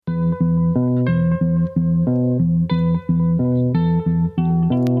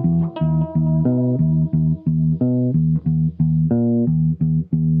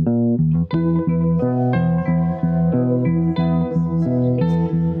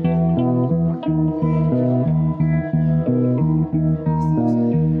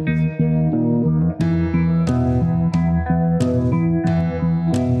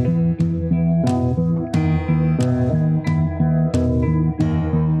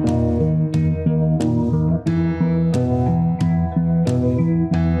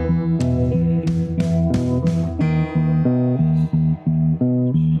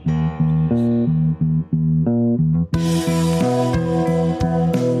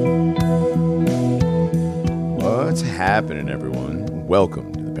happening, everyone?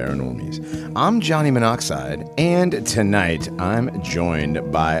 Welcome to the Paranormies. I'm Johnny Monoxide, and tonight I'm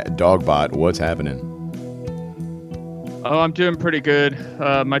joined by Dogbot. What's happening? Oh, I'm doing pretty good.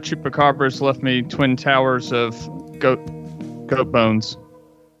 My Chupacabra's left me twin towers of goat bones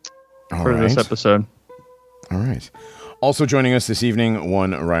for this episode. All right. Also joining us this evening,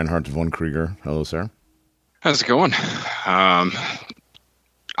 one Reinhardt von Krieger. Hello, sir. How's it going?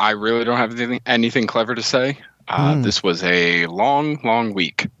 I really don't have anything clever to say. This was a long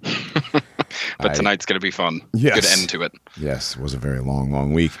week. But tonight's going to be fun. Yes. Good end to it. Yes, it was a very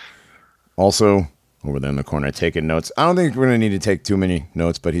long week. Also, over there in the corner, taking notes. I don't think we're going to need to take too many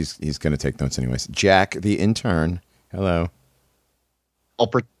notes, but he's going to take notes anyways. Jack, the intern. Hello.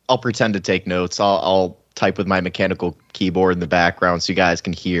 I'll pretend to take notes. I'll type with my mechanical keyboard in the background so you guys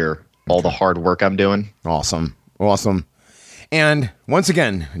can hear all the hard work I'm doing. Awesome. And once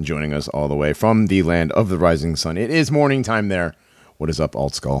again, joining us all the way from the land of the rising sun, it is morning time there. What is up,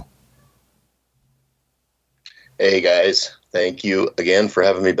 Alt Skull? Hey, guys. Thank you again for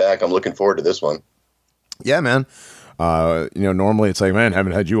having me back. I'm looking forward to this one. Yeah, man. Normally it's like, man,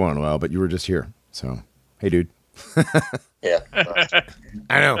 haven't had you on in a while, but you were just here. So, hey, dude. Yeah.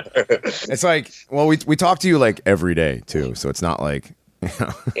 I know. It's like, well, we talk to you like every day, too. So it's not like,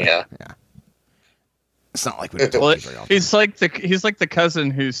 Yeah. It's not like we don't talk to you very often. He's like the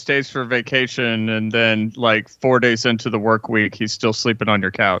cousin who stays for vacation and then like 4 days into the work week he's still sleeping on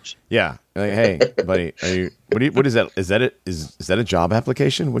your couch. Yeah. Like, hey, buddy, what is that? Is that a job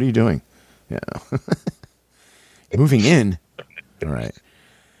application? What are you doing? Yeah. Moving in. All right.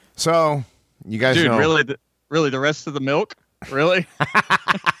 So, you guys know. Dude, really the rest of the milk? Really?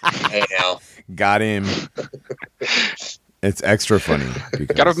 Hey, now. Got him. It's extra funny.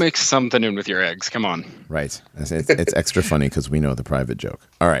 Gotta make something in with your eggs. Come on. Right. It's extra funny because we know the private joke.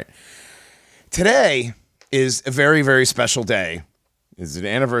 All right. Today is a very, very special day. It's an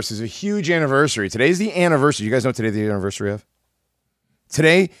anniversary. It's a huge anniversary. Today's the anniversary. You guys know what today's the anniversary of?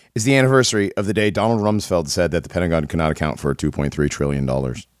 Today is the anniversary of the day Donald Rumsfeld said that the Pentagon could not account for $2.3 trillion.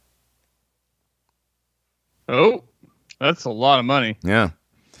 Oh, that's a lot of money. Yeah.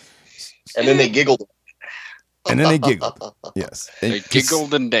 And then they giggled. And then they giggled. Yes. They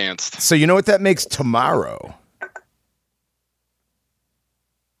giggled and danced. So you know what that makes tomorrow?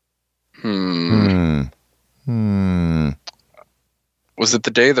 Was it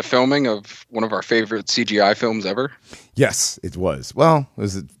the day of the filming of one of our favorite CGI films ever? Yes, it was. Well, it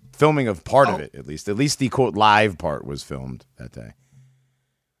was the filming of part of it, at least. At least the, quote, live part was filmed that day.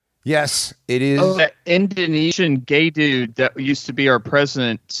 Yes, it is. Oh, that Indonesian gay dude that used to be our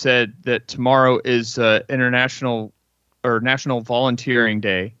president said that tomorrow is National Volunteering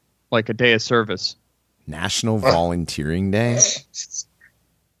Day, like a day of service. National Volunteering Day? Yes.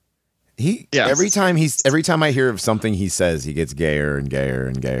 Every time I hear of something he says, he gets gayer and gayer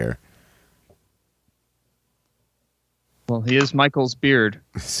and gayer. Well, he is Michael's beard.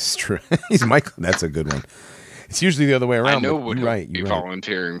 This is true. He's Michael. That's a good one. It's usually the other way around. I know what you're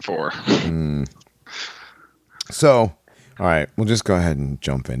volunteering for. So, all right, we'll just go ahead and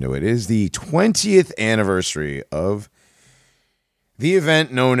jump into it. It is the 20th anniversary of the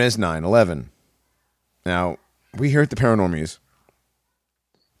event known as 9/11. Now, we here at the Paranormies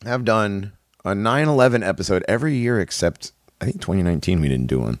have done a 9/11 episode every year except, I think, 2019 we didn't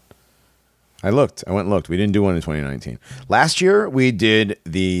do one. I went and looked. We didn't do one in 2019. Last year, we did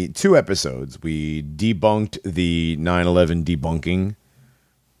the 2 episodes. We debunked the 9/11 debunking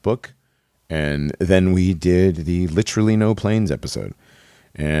book, and then we did the Literally No Planes episode.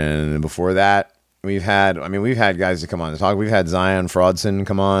 And before that, we've had guys that come on to talk. We've had Zion Fraudson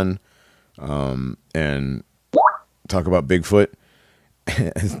come on and talk about Bigfoot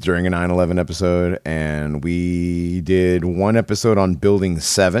during a 9/11 episode. And we did one episode on Building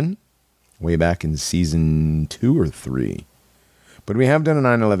 7. Way back in season 2 or 3. But we have done a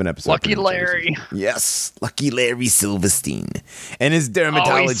 9/11 episode. Lucky Larry. Yes, Lucky Larry Silverstein. And his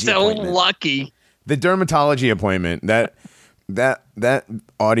dermatology he's so appointment. lucky. The dermatology appointment, that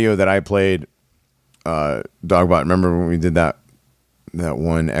audio that I played, Dogbot, remember when we did that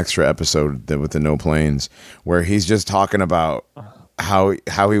one extra episode with the No Planes, where he's just talking about how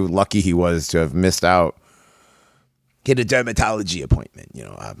lucky he was to have missed out. Get a dermatology appointment. You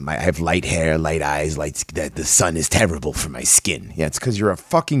know, I have light hair, light eyes, the sun is terrible for my skin. Yeah, it's because you're a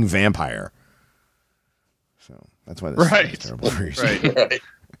fucking vampire. So that's why the sun is terrible for your skin.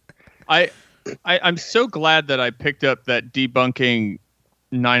 Right. I'm so glad that I picked up that debunking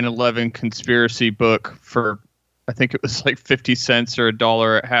 9/11 conspiracy book for, I think it was like 50 cents or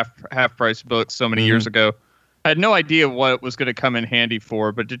 $1 at half price book so many years ago. I had no idea what it was going to come in handy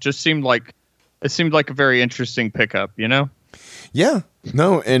for, but it just seemed like it seemed like a very interesting pickup, you know? Yeah.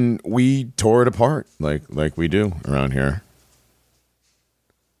 No, and we tore it apart like we do around here.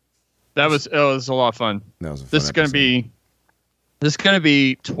 It was a lot of fun. That was a fun This is going to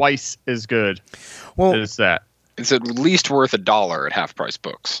be twice as good as that. It's at least worth $1 at half price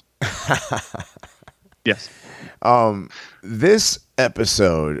books. Yes. This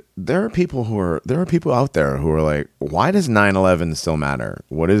episode, there are people out there who are like, why does 9/11 still matter?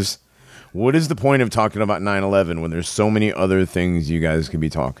 What is the point of talking about 9/11 when there's so many other things you guys could be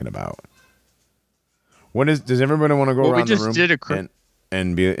talking about? Does everybody want to go around the room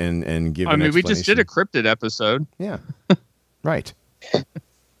and give an explanation? We just did a cryptid episode. Yeah. Right.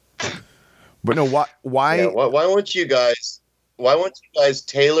 But no, why? Yeah, why won't you guys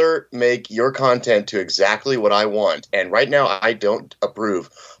tailor make your content to exactly what I want? And right now, I don't approve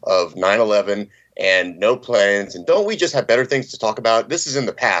of 9/11 and no plans. And don't we just have better things to talk about? This is in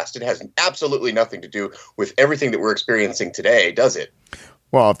the past. It has absolutely nothing to do with everything that we're experiencing today, does it?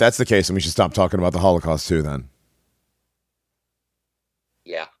 Well, if that's the case, then we should stop talking about the Holocaust too. Then.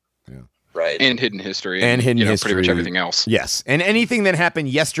 Yeah. Right. And hidden history. And hidden history. Pretty much everything else. Yes. And anything that happened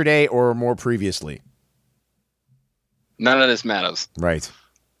yesterday or more previously. None of this matters. Right.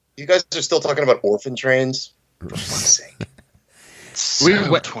 You guys are still talking about orphan trains? For fuck's sake.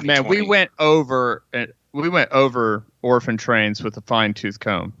 We went over orphan trains with a fine-tooth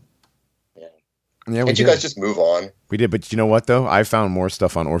comb. Yeah, Can't you guys just move on? We did, but you know what, though? I found more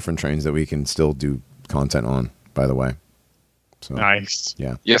stuff on orphan trains that we can still do content on, by the way. So, nice.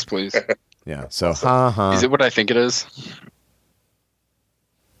 Yeah. Yes, please. Yeah. So, Is it what I think it is?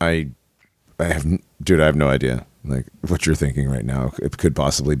 I have no idea. Like what you're thinking right now. It could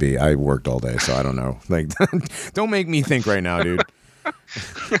possibly be. I worked all day, so I don't know. Like, don't make me think right now, dude.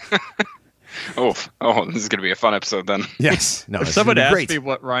 Oh, this is gonna be a fun episode then. Yes. No. If someone asked me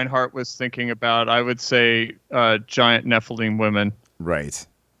what Reinhardt was thinking about, I would say giant Nephilim women. Right.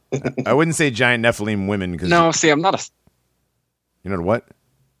 I wouldn't say giant Nephilim women because I'm not a. You know what?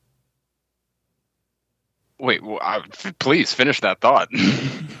 Wait, please finish that thought.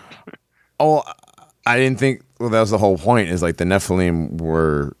 Oh, I didn't think. Well, that was the whole point. Is like the Nephilim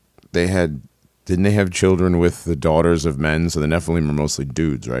didn't they have children with the daughters of men? So the Nephilim were mostly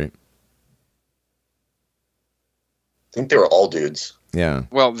dudes, right? I think they were all dudes. Yeah.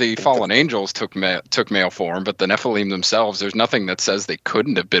 Well, the fallen angels took male form, but the Nephilim themselves, there's nothing that says they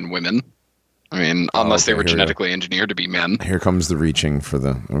couldn't have been women. I mean, unless they were genetically engineered to be men. Here comes the reaching for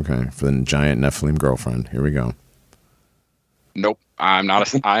the giant Nephilim girlfriend. Here we go. Nope, I'm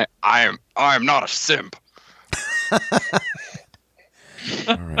not I am not a simp.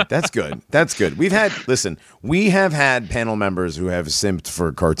 All right, that's good. That's good. We have had panel members who have simped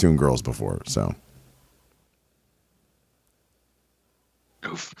for cartoon girls before, so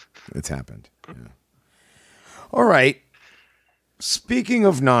Oof. it's happened. Yeah. All right. Speaking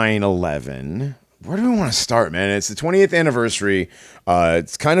of 9/11, where do we want to start, man? It's the 20th anniversary.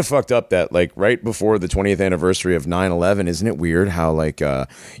 It's kind of fucked up that like right before the 20th anniversary of 9/11, isn't it weird how like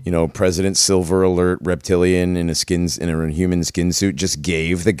President Silver Alert Reptilian in a human skin suit just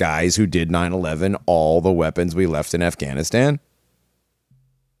gave the guys who did 9/11 all the weapons we left in Afghanistan?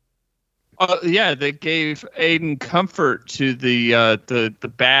 Yeah, they gave aid and comfort to the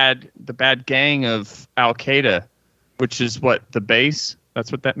bad gang of Al Qaeda, which is what the base.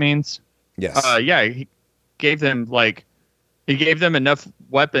 That's what that means. Yes. Yeah, he gave them enough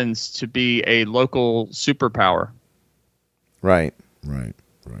weapons to be a local superpower. Right.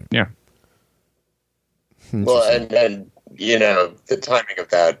 Yeah. Well, and the timing of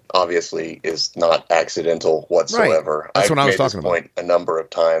that obviously is not accidental whatsoever. Right. That's what I was talking about. I've made this point a number of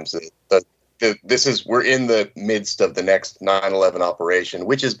times. We're in the midst of the next 9/11 operation,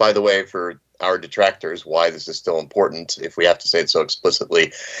 which is, by the way, for our detractors, why this is still important, if we have to say it so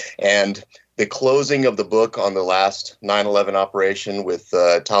explicitly. And the closing of the book on the last 9/11 operation with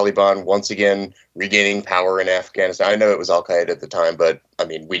Taliban once again regaining power in Afghanistan. I know it was Al Qaeda at the time, but I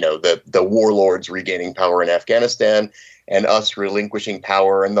mean, we know that the warlords regaining power in Afghanistan and us relinquishing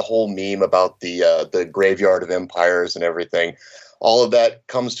power, and the whole meme about the graveyard of empires and everything. All of that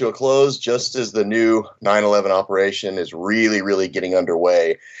comes to a close just as the new 9/11 operation is really, really getting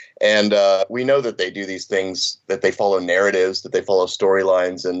underway. And we know that they do these things, that they follow narratives, that they follow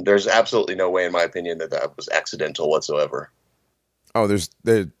storylines, and there's absolutely no way, in my opinion, that was accidental whatsoever. Oh, there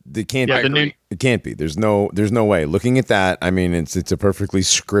can't be. It can't be. There's no way. Looking at that, I mean, it's a perfectly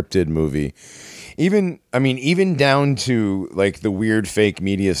scripted movie. Even down to like the weird fake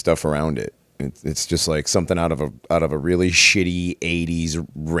media stuff around it. It's just like something out of a really shitty 80s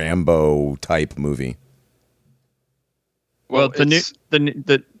Rambo type movie. Well,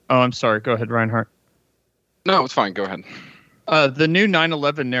 Oh, I'm sorry. Go ahead, Reinhardt. No, it's fine. Go ahead. The new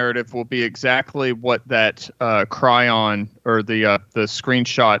 9/11 narrative will be exactly what that cryon or the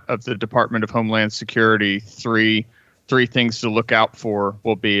screenshot of the Department of Homeland Security three things to look out for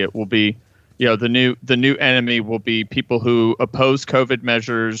will be. It will be, the new enemy will be people who oppose COVID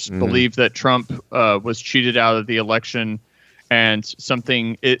measures, believe that Trump was cheated out of the election, and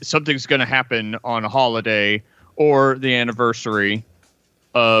something's going to happen on a holiday or the anniversary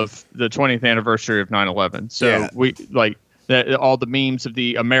of the 20th anniversary of 9/11. So we like. All the memes of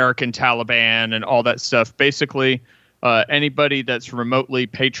the American Taliban and all that stuff. Basically, anybody that's remotely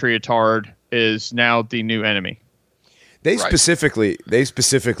patriotard is now the new enemy. They specifically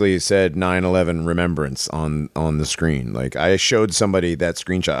said 9/11 remembrance on the screen. Like, I showed somebody that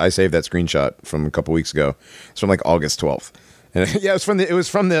screenshot. I saved that screenshot from a couple weeks ago. It's from like August 12th. And it was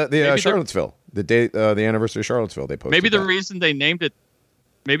from the Charlottesville, the day the anniversary of Charlottesville. They posted. Maybe the reason they named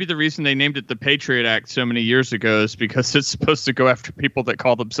it the Patriot Act so many years ago is because it's supposed to go after people that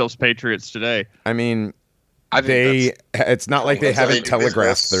call themselves patriots today. I mean, it's not like they haven't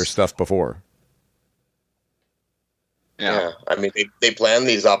telegraphed their stuff before. Yeah. I mean, they planned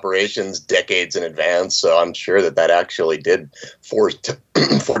these operations decades in advance, so I'm sure that actually did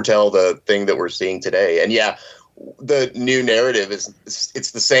foretell the thing that we're seeing today. And yeah, the new narrative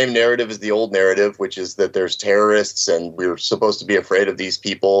it's the same narrative as the old narrative, which is that there's terrorists and we're supposed to be afraid of these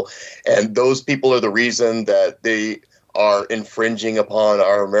people, and those people are the reason that they are infringing upon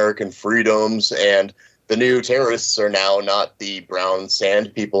our American freedoms. And the new terrorists are now not the brown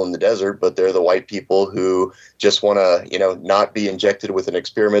sand people in the desert, but they're the white people who just want to, not be injected with an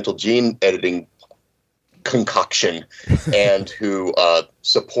experimental gene editing concoction and who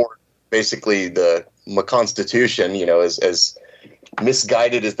support basically the Constitution, as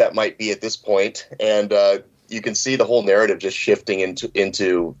misguided as that might be at this point. And you can see the whole narrative just shifting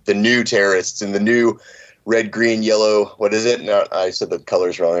into the new terrorists and the new red, green, yellow. What is it? No, I said the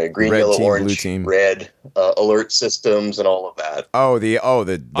colors wrong. Green, red yellow, team, orange, blue team. Red alert systems and all of that.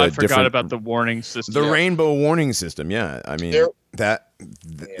 I forgot about the warning system. The rainbow warning system. Yeah, I mean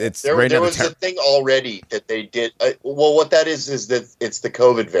it's there was a thing already that they did. What that is that it's the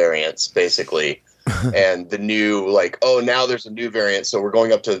COVID variants basically. And the new, now there's a new variant, so we're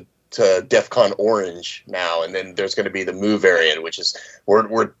going up to DEFCON orange now, and then there's going to be the Mu variant, which is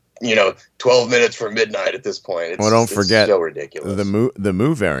we're 12 minutes from midnight at this point. Don't forget, so ridiculous. The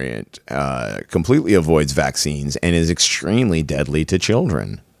Mu variant completely avoids vaccines and is extremely deadly to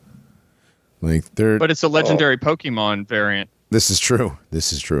children. But it's a legendary Pokemon variant. This is true.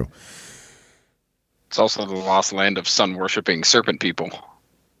 It's also the lost land of sun worshipping serpent people.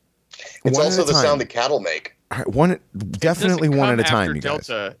 It's also the sound that cattle make. Definitely one at a time, you guys.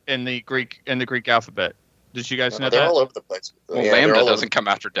 Delta in the Greek alphabet. Did you guys know they're that? all over the place. Well, Lambda doesn't come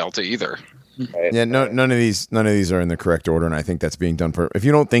after Delta either. Right. Yeah, none of these are in the correct order, and I think that's being done. If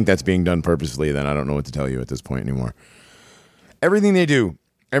you don't think that's being done purposefully, then I don't know what to tell you at this point anymore. Everything they do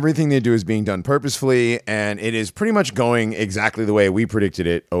is being done purposefully, and it is pretty much going exactly the way we predicted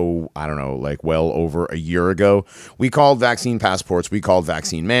it. I don't know, well over a year ago. We called vaccine passports. We called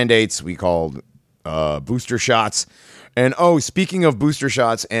vaccine mandates. We called booster shots. And speaking of booster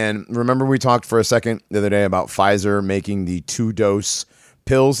shots, and remember we talked for a second the other day about Pfizer making the 2-dose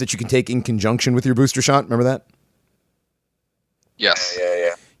pills that you can take in conjunction with your booster shot. Remember that? Yes.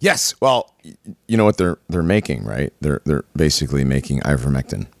 Yeah. Yes. Well, you know what they're making, right? They're basically making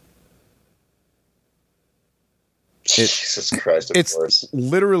ivermectin. Jesus Christ! Of course. It's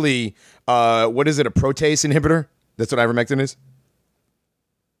literally what is it? A protease inhibitor? That's what ivermectin is,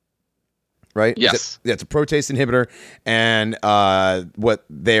 right? Yes. It's a protease inhibitor, and what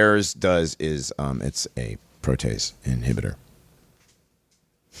theirs does is it's a protease inhibitor.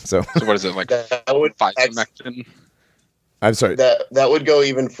 So what is it like? Ivermectin. I'm sorry. That would go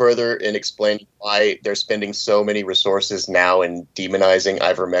even further in explaining why they're spending so many resources now in demonizing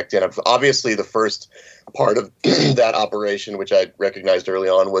ivermectin. Obviously, the first part of that operation, which I recognized early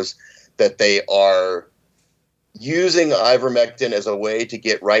on, was that they are using ivermectin as a way to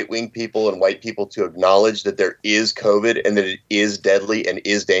get right-wing people and white people to acknowledge that there is COVID and that it is deadly and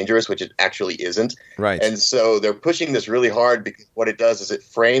is dangerous, which it actually isn't. Right. And so they're pushing this really hard because what it does is it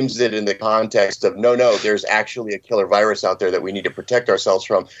frames it in the context of, no, there's actually a killer virus out there that we need to protect ourselves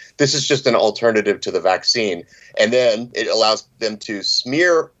from. This is just an alternative to the vaccine. And then it allows them to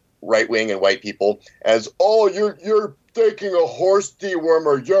smear right-wing and white people as, you're taking a horse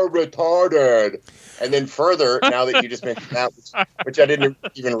dewormer, you're retarded. And then further, now that you just mentioned that, which I didn't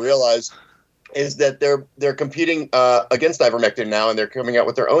even realize, is that they're competing against ivermectin now, and they're coming out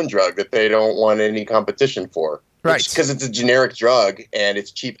with their own drug that they don't want any competition for. Right. Because it's a generic drug and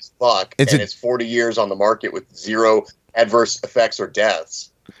it's cheap as fuck, it's 40 years on the market with zero adverse effects or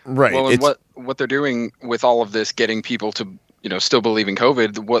deaths. Right. Well, and what they're doing with all of this, getting people to still believe in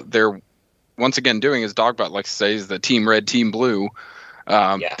COVID, what they're once again doing is dogpile, like says the team red, team blue.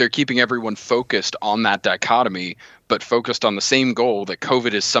 They're keeping everyone focused on that dichotomy, but focused on the same goal that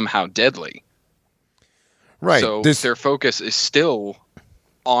COVID is somehow deadly. Right. So their focus is still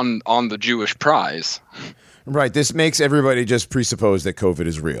on the Jewish prize. Right. This makes everybody just presuppose that COVID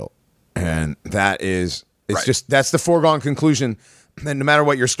is real. And that's the foregone conclusion. And no matter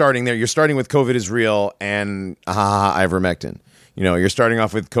what you're starting there, you're starting with COVID is real and ivermectin. You're starting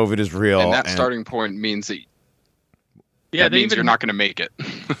off with COVID is real. And that starting point means that you're not going to make it.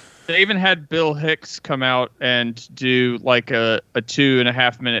 They even had Bill Hicks come out and do like a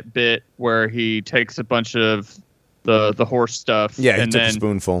 2.5 minute bit where he takes a bunch of the horse stuff. Yeah, he and took then a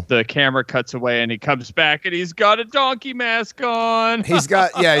spoonful. The camera cuts away and he comes back and he's got a donkey mask on. He's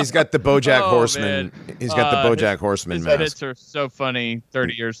got the BoJack Horseman. Man. He's got the BoJack Horseman his mask. Bits are so funny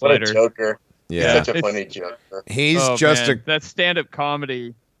 30 years What later. a joker. Yeah. Such a funny joker. He's that stand-up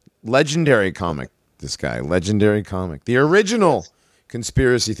comedy. Legendary comic, this guy. Legendary comic. The original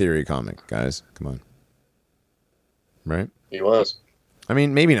conspiracy theory comic, guys. Come on. Right? He was. I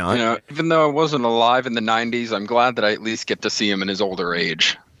mean, maybe not. Even though I wasn't alive in the 90s, I'm glad that I at least get to see him in his older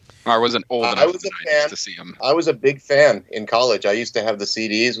age. I wasn't old enough in the 90s to see him. I was a big fan in college. I used to have the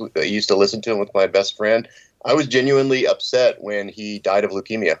CDs. I used to listen to him with my best friend. I was genuinely upset when he died of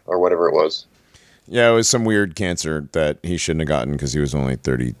leukemia or whatever it was. Yeah, it was some weird cancer that he shouldn't have gotten because he was only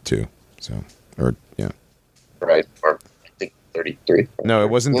 32. Right. Or I think 33. No, it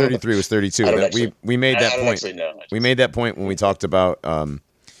wasn't 33. It was 32. We made that point. Actually know. We made that point when we talked about the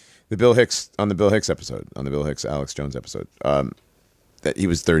Bill Hicks episode, on the Bill Hicks Alex Jones episode, that he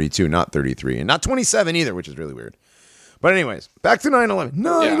was 32, not 33, and not 27 either, which is really weird. But anyways, back to 9/11.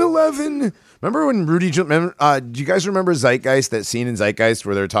 9/11. Yeah. Remember when do you guys remember Zeitgeist, that scene in Zeitgeist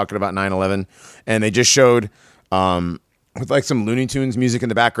where they're talking about 9/11 and they just showed with like some Looney Tunes music in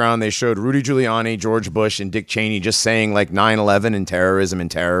the background, they showed Rudy Giuliani, George Bush, and Dick Cheney just saying like 9/11 and terrorism and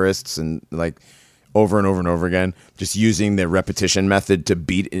terrorists and like over and over and over again, just using the repetition method to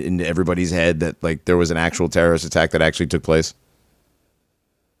beat it into everybody's head that like there was an actual terrorist attack that actually took place.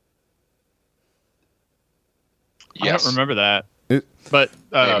 Yes. I don't remember that. But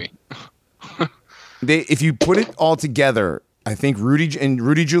maybe. If you put it all together, I think Rudy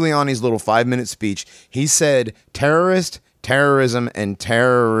Giuliani's little 5-minute speech, he said terrorist, terrorism, and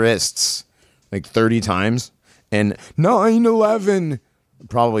terrorists like 30 times, and 9/11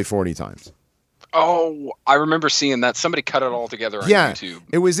 probably 40 times. Oh, I remember seeing that. Somebody cut it all together on YouTube.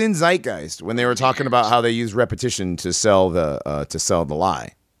 It was in Zeitgeist when they were talking about how they use repetition to sell the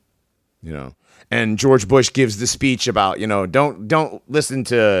lie. And George Bush gives the speech about, don't listen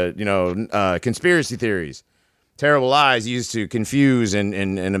to, conspiracy theories. Terrible lies used to confuse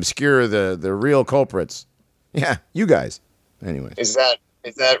and obscure the real culprits. Yeah, you guys. Anyway. Is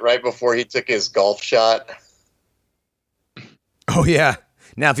that right before he took his golf shot? Oh, yeah.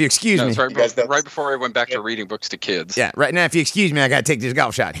 Now, if you excuse me. Right before I went back to reading books to kids. Yeah, right now, if you excuse me, I got to take this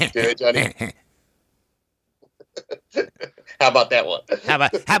golf shot. Do it, Johnny. How about that one? How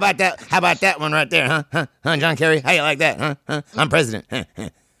about that one right there, huh? Huh, John Kerry? How you like that, huh? I'm president. All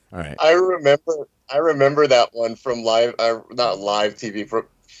right. I remember that one from not live TV,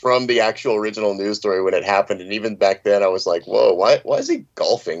 from the actual original news story when it happened. And even back then I was like, whoa, why is he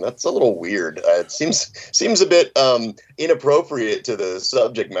golfing? That's a little weird. It seems a bit inappropriate to the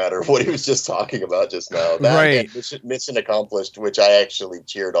subject matter of what he was just talking about just now. That, right. Mission accomplished, which I actually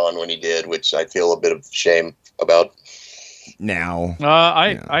cheered on when he did, which I feel a bit of shame about. Now.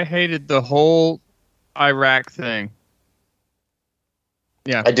 I hated the whole Iraq thing.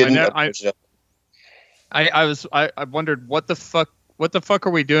 Yeah. I didn't. I wondered what the fuck are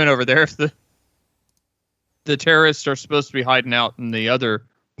we doing over there if the terrorists are supposed to be hiding out in the other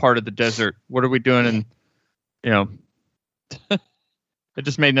part of the desert? What are we doing? And it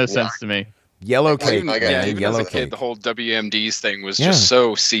just made no sense to me. Yellow cake. Even yellow as a kid, cake. the whole WMDs thing was just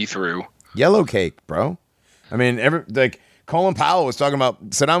so see-through. Yellow cake, bro. I mean, Colin Powell was talking about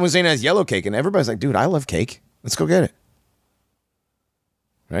Saddam Hussein has yellow cake, and everybody's like, dude, I love cake. Let's go get it.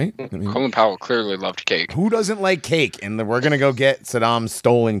 Right? I mean, Colin Powell clearly loved cake. Who doesn't like cake? And we're going to go get Saddam's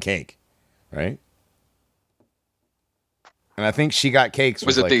stolen cake. Right? And I think She Got Cakes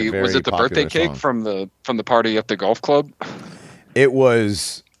was it the birthday cake song. from the party at the golf club? It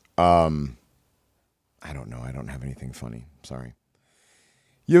was I don't know. I don't have anything funny. Sorry.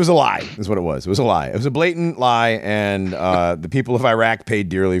 It was a lie, is what it was. It was a lie. It was a blatant lie, and the people of Iraq paid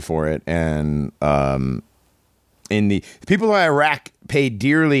dearly for it. And in the people of Iraq paid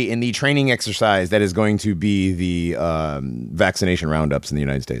dearly in the training exercise that is going to be the vaccination roundups in the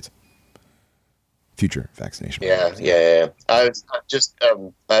United States. Future vaccination. Yeah. I was just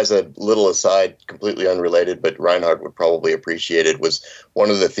as a little aside, completely unrelated, but Reinhardt would probably appreciate it. Was one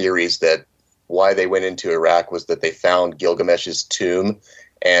of the theories that why they went into Iraq was that they found Gilgamesh's tomb,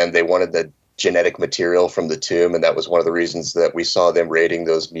 and they wanted the genetic material from the tomb, and that was one of the reasons that we saw them raiding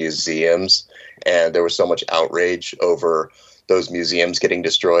those museums. And there was so much outrage over those museums getting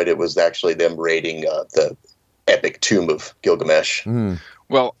destroyed. It was actually them raiding the epic tomb of Gilgamesh.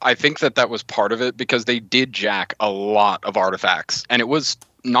 Well, I think that was part of it, because they did jack a lot of artifacts, and it was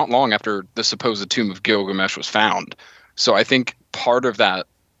not long after the supposed tomb of Gilgamesh was found. So I think part of that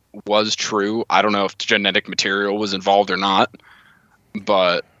was true. I don't know if genetic material was involved or not,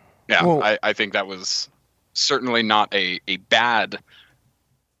 but yeah, well, I think that was certainly not a bad,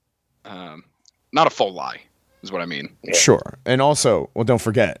 not a full lie, is what I mean. Yeah. Sure. And also, well, don't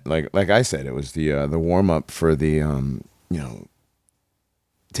forget, like I said, it was the warm up for the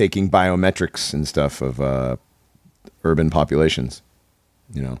taking biometrics and stuff of urban populations.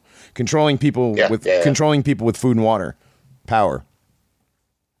 Controlling people controlling people with food and water, power.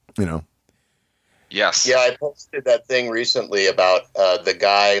 Yes. Yeah, I posted that thing recently about the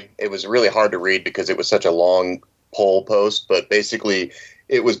guy. It was really hard to read because it was such a long poll post, but basically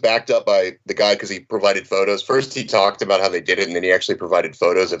it was backed up by the guy because he provided photos. First, he talked about how they did it, and then he actually provided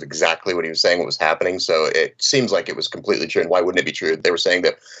photos of exactly what he was saying, what was happening. So it seems like it was completely true. And why wouldn't it be true? They were saying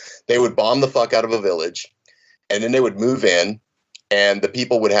that they would bomb the fuck out of a village, and then they would move in, and the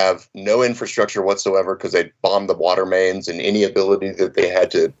people would have no infrastructure whatsoever because they'd bombed the water mains and any ability that they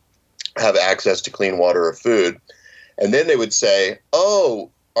had to have access to clean water or food. And then they would say, oh,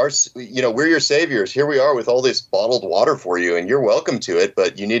 we're your saviors. Here we are with all this bottled water for you, and you're welcome to it,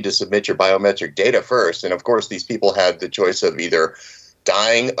 but you need to submit your biometric data first. And of course, these people had the choice of either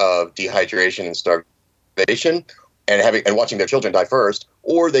dying of dehydration and starvation and watching their children die first,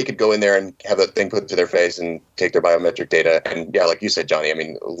 or they could go in there and have that thing put to their face and take their biometric data. And yeah, like you said, Johnny, I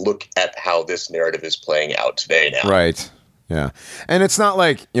mean, look at how this narrative is playing out today now. Right. Yeah. And it's not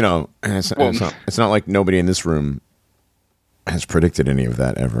like, it's not like nobody in this room has predicted any of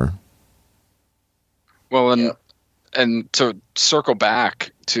that ever. Well, and to circle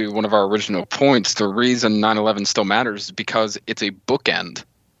back to one of our original points, the reason 9/11 still matters is because it's a bookend.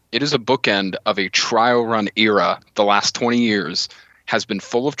 It is a bookend of a trial run era. The last 20 years has been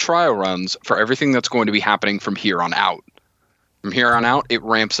full of trial runs for everything that's going to be happening from here on out. From here on out, it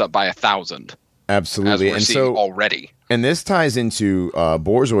ramps up by 1,000. Absolutely. As we're seeing already. And this ties into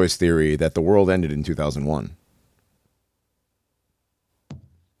Borzoi's theory that the world ended in 2001.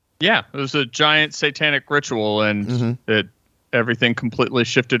 Yeah, it was a giant satanic ritual, and everything completely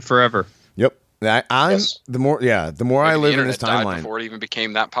shifted forever. Yep. The more I live in this timeline, before it even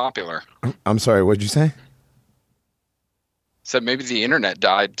became that popular. I'm sorry, what'd you say? Said maybe the internet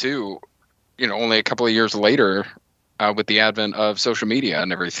died too, only a couple of years later, with the advent of social media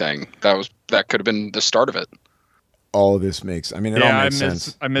and everything. That could have been the start of it. All of this makes, it all makes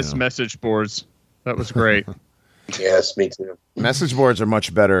sense. I miss message boards. That was great. Yes, me too. Message boards are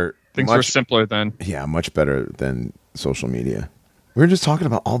much better. Things were simpler then. Yeah, much better than social media. We were just talking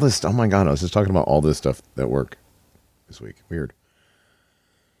about all this. Oh my God, I was just talking about all this stuff at work this week. Weird.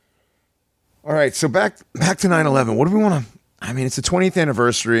 All right, so back to 9/11. What do we want to? It's the 20th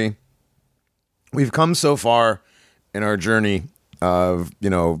anniversary. We've come so far in our journey of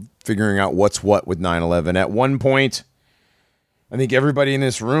figuring out what's what with 9/11. At one point, I think everybody in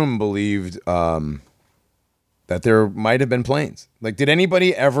this room believed that there might have been planes. Like, did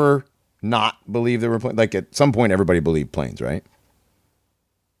anybody ever not believe there were planes? Like, at some point, everybody believed planes, right?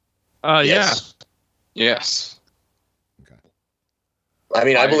 Yes. Yeah. Yes. Okay.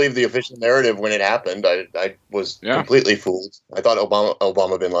 I believe the official narrative when it happened. I was completely fooled. I thought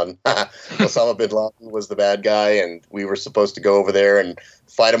Osama bin Laden was the bad guy, and we were supposed to go over there and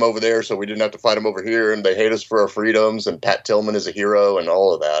fight him over there, so we didn't have to fight him over here, and they hate us for our freedoms, and Pat Tillman is a hero, and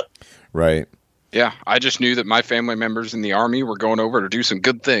all of that. Right. Yeah, I just knew that my family members in the Army were going over to do some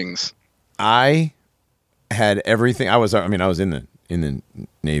good things. I had everything. I was in the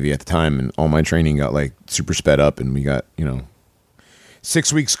Navy at the time, and all my training got like super sped up, and we got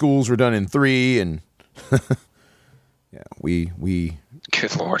 6-week schools were done in 3, and yeah, we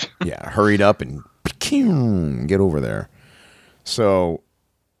good Lord, hurried up and get over there. So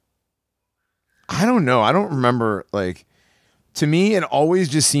I don't know. I don't remember like. To me, it always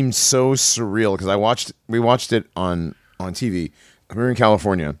just seemed so surreal because we watched it on TV. We were in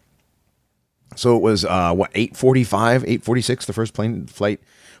California, So it was 8:45, 8:46. The first flight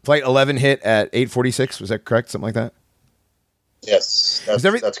 11 hit at 8:46. Was that correct? Something like that. Yes,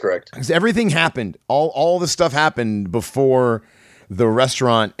 that's correct. Because everything happened. All the stuff happened before the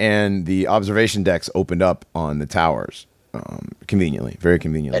restaurant and the observation decks opened up on the towers. Conveniently, very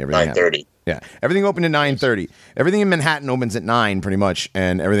conveniently. At 9:30. Yeah, everything opened at 9:30. Everything in Manhattan opens at 9, pretty much,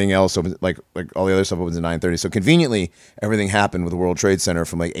 and everything else opens like all the other stuff opens at 9:30. So conveniently, everything happened with the World Trade Center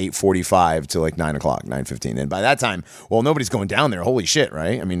from like 8:45 to like 9 o'clock, 9:15. And by that time, well, nobody's going down there. Holy shit,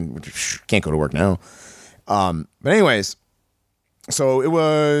 right? I mean, can't go to work now. But anyways, so it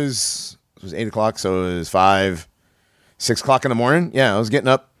was 8 o'clock. So it was 6 o'clock in the morning. Yeah, I was getting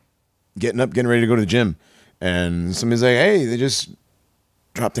up, getting ready to go to the gym, and somebody's like, "Hey, they just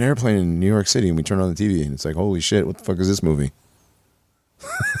dropped an airplane in New York City," and we turned on the TV, and it's like, holy shit, what the fuck is this movie?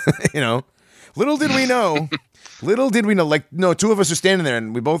 Little did we know, like, no, two of us are standing there,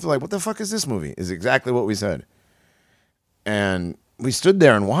 and we both were like, what the fuck is this movie? Is exactly what we said. And we stood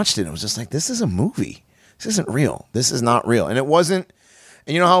there and watched it, and it was just like, this is a movie. This isn't real. This is not real. And it wasn't,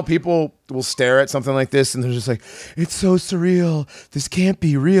 and you know how people will stare at something like this, and they're just like, it's so surreal. This can't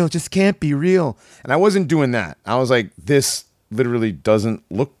be real. It just can't be real. And I wasn't doing that. I was like, this literally doesn't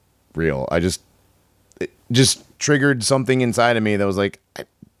look real. It just triggered something inside of me that was like, I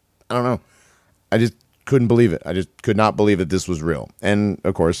don't know. I just couldn't believe it. I just could not believe that this was real. And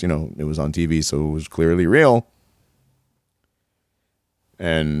of course, it was on TV, so it was clearly real.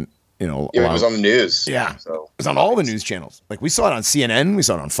 And, it was on the news. Yeah. So it was on all the news channels. Like we saw it on CNN, we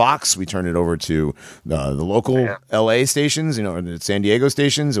saw it on Fox, we turned it over to the local LA stations, and the San Diego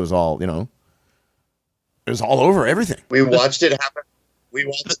stations. It was all, it was all over everything. We watched it happen.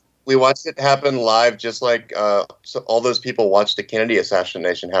 We watched it happen live, just like so all those people watched the Kennedy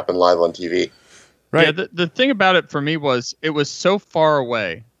assassination happen live on TV. Right. Yeah, the thing about it for me was it was so far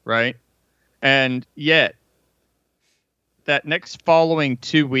away, right? And yet, that next following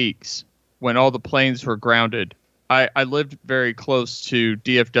 2 weeks, when all the planes were grounded, I lived very close to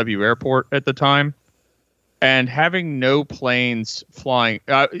DFW Airport at the time. And having no planes flying,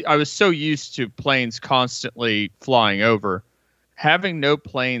 I was so used to planes constantly flying over. Having no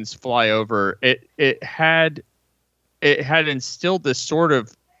planes fly over, it had instilled this sort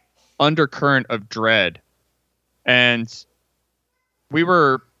of undercurrent of dread. And we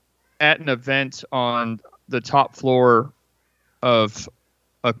were at an event on the top floor of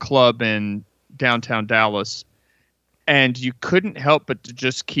a club in downtown Dallas. And you couldn't help but to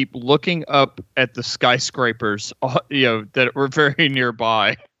just keep looking up at the skyscrapers, that were very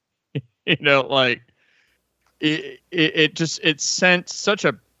nearby. Like it sent such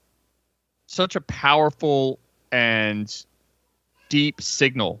a powerful and deep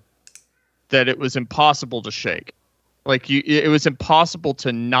signal that it was impossible to shake. Like it was impossible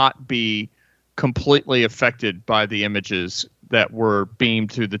to not be completely affected by the images that were beamed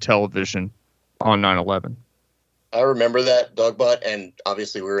through the television on 9/11. I remember that, Dogbot, and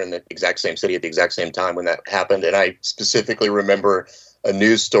obviously we were in the exact same city at the exact same time when that happened, and I specifically remember a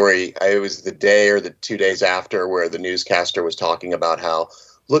news story. It was the day or the 2 days after where the newscaster was talking about how,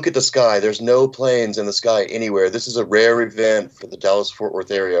 look at the sky, there's no planes in the sky anywhere. This is a rare event for the Dallas-Fort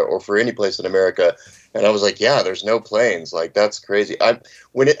Worth area or for any place in America. And I was like, yeah, there's no planes. Like, that's crazy.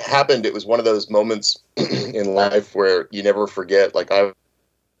 When it happened, it was one of those moments in life where you never forget. Like, I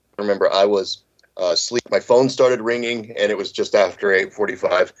remember I was asleep. My phone started ringing, and it was just after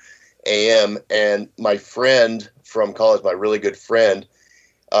 8:45 a.m. And my friend from college, my really good friend,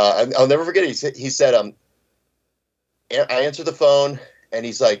 I'll never forget it. He said, I answered the phone, and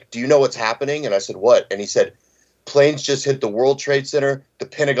he's like, do you know what's happening? And I said, what? And he said, planes just hit the World Trade Center, the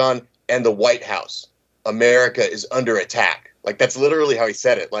Pentagon, and the White House. America is under attack. Like, that's literally how he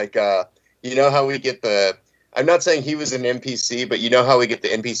said it. Like, how we get I'm not saying he was an NPC, but how we get the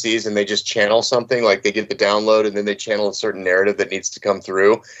NPCs and they just channel something, like they get the download and then they channel a certain narrative that needs to come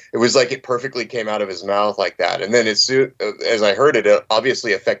through. It was like it perfectly came out of his mouth like that. And then as I heard it, it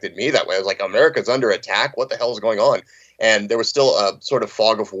obviously affected me that way. I was like, America's under attack? What the hell is going on? And there was still a sort of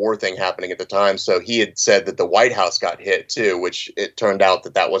fog of war thing happening at the time. So he had said that the White House got hit too, which it turned out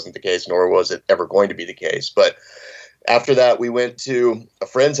that wasn't the case, nor was it ever going to be the case. But after that, we went to a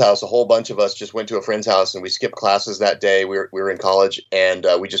friend's house. A whole bunch of us just went to a friend's house, and we skipped classes that day. We were in college, and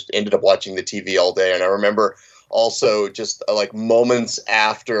we just ended up watching the TV all day. And I remember also just like moments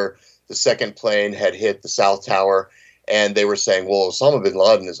after the second plane had hit the South Tower, and they were saying, well, Osama bin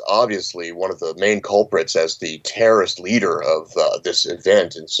Laden is obviously one of the main culprits as the terrorist leader of this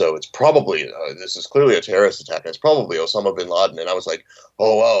event. And so it's probably, this is clearly a terrorist attack. It's probably Osama bin Laden. And I was like,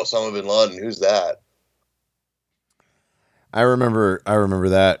 oh, wow, Osama bin Laden, who's that? I remember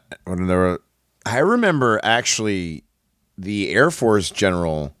that when there were I remember actually the Air Force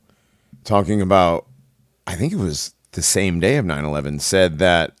general talking about, I think it was the same day of 9/11, said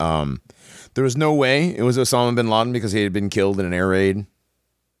that there was no way it was Osama bin Laden because he had been killed in an air raid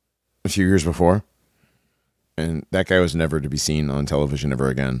a few years before. And that guy was never to be seen on television ever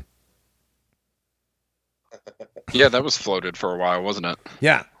again. Yeah, that was floated for a while, wasn't it?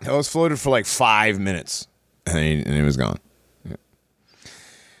 Yeah, it was floated for like 5 minutes, and he was gone. Yeah.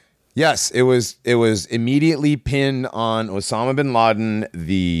 Yes, it was immediately pinned on Osama bin Laden,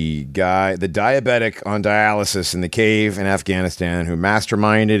 the diabetic on dialysis in the cave in Afghanistan, who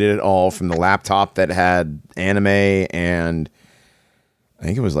masterminded it all from the laptop that had anime and I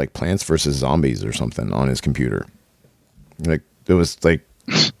think it was like Plants vs. Zombies or something on his computer. Like, it was like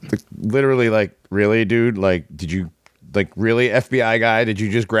literally like, really, dude? Like, did you, like, really, FBI guy? Did you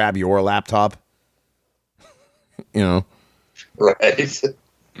just grab your laptop? You know? Right.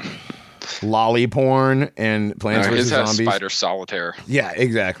 Lolly porn and Plants vs. Zombies. Spider Solitaire. Yeah,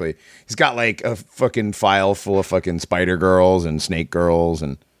 exactly. He's got like a fucking file full of fucking spider girls and snake girls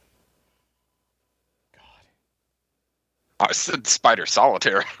and. I said Spider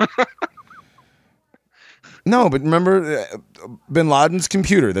Solitaire. No, but remember Bin Laden's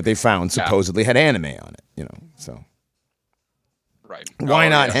computer that they found supposedly had anime on it, you know, so. Right. Why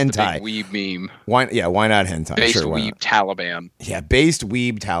not hentai? The big weeb meme. Why not hentai? Based sure, weeb Taliban. Yeah, based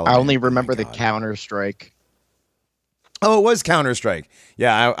weeb Taliban. I only remember the Counter-Strike. Oh, it was Counter-Strike.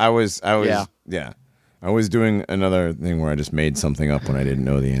 Yeah, I was I was doing another thing where I just made something up when I didn't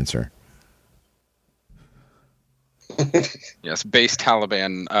know the answer. Yes, base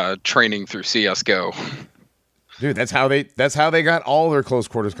Taliban training through CS:GO. Dude, that's how they got all their close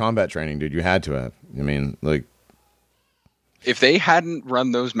quarters combat training, dude. You had to have. I mean, like, if they hadn't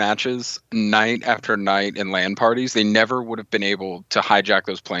run those matches night after night in LAN parties, they never would have been able to hijack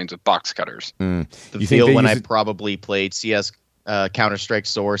those planes with box cutters. The feel when I probably played CS Counter-Strike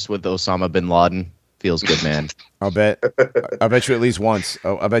Source with Osama bin Laden feels good, man. I'll bet you at least once.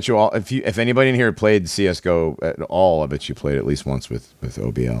 I bet you all. If anybody in here played CS:GO at all, I bet you played at least once with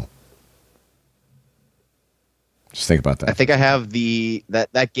OBL. Just think about that. I think I have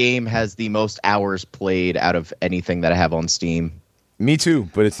that game has the most hours played out of anything that I have on Steam. Me too,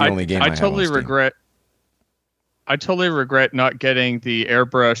 but it's the only game I have totally on Steam. regret. I totally regret not getting the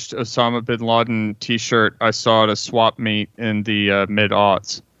airbrushed Osama bin Laden T-shirt I saw at a swap meet in the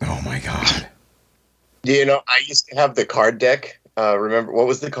mid-aughts. Oh my god! You know, I used to have the card deck. Remember what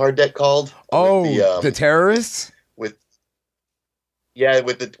was the card deck called? Oh, the terrorists.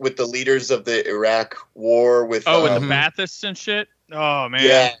 With the leaders of the Iraq war with with the Baathists and shit. Oh man,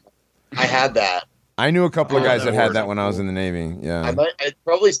 yeah, I had that. I knew a couple of guys that had that when I was in the Navy. Yeah, I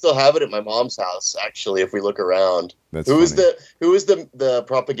probably still have it at my mom's house. Actually, if we look around, who was the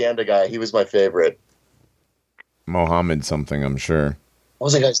propaganda guy? He was my favorite. Mohammed something, I'm sure. What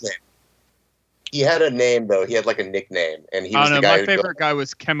was that guy's name? He had a name though. He had like a nickname, and he was the guy. My favorite guy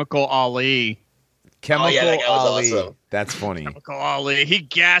was Chemical Ali. Chemical that guy was Ali. awesome. That's funny. Chemical Ali. He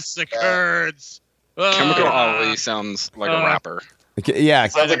gassed the Kurds. Chemical Ali sounds like a rapper. Yeah,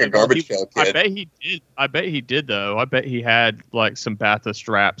 sounds like a garbage pail kid. I bet he did. I bet he did though. I bet he had like some Baathist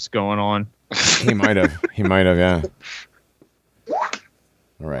raps going on. He might have. Yeah. All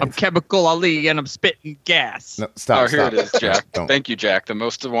right. I'm Chemical Ali and I'm spitting gas. No, stop. Here it is, Jack. Thank you, Jack. The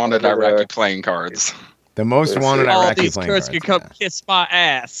most wanted Iraqi playing cards. The most wanted Iraqi playing cards. All these Kurds can come kiss my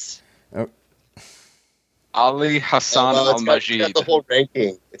ass. Oh. Ali Hassan al-Majid. It's got the whole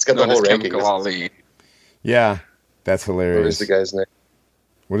ranking. It's got the whole ranking. Chemical Ali. Yeah, that's hilarious. What is the guy's name?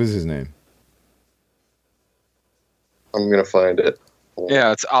 What is his name? I'm gonna find it.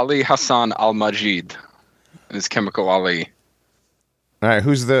 Yeah, it's Ali Hassan al-Majid. It's Chemical Ali. All right,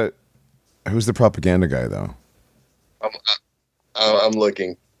 who's the propaganda guy though? I'm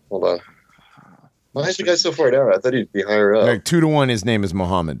looking. Hold on. Why is the guy so far down? I thought he'd be higher up. Like 2-1, his name is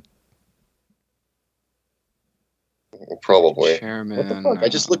Mohammed. Probably. Chairman, What the fuck? I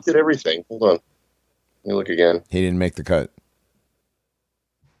just looked at everything. Hold on. Let me look again. He didn't make the cut.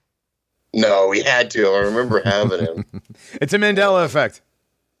 No, we had to. I remember having him. It's a Mandela effect.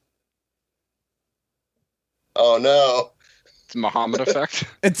 Oh no. It's Muhammad effect.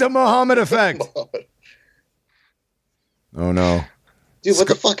 It's a Muhammad effect. Oh no. Dude, what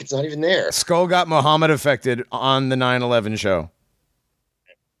the fuck? It's not even there. Skull got Muhammad affected on the 9/11 show.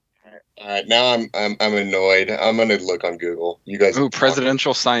 All right, now I'm annoyed. I'm gonna look on Google. You guys. Ooh,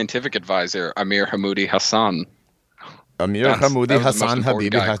 presidential scientific advisor Amir Hamoudi Hassan. Amir Hamoudi Hassan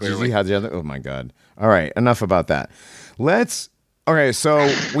Habibi Hajizi Haji. Oh my god. All right, enough about that. Okay,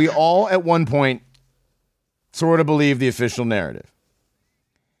 so we all at one point sort of believe the official narrative.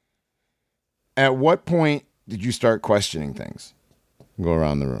 At what point did you start questioning things? Go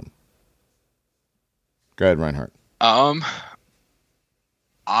around the room. Go ahead, Reinhardt.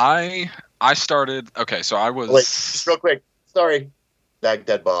 I started. Okay, so I was. Wait, just real quick. Sorry,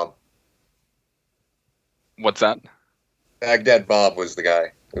 Baghdad Bob. What's that? Baghdad Bob was the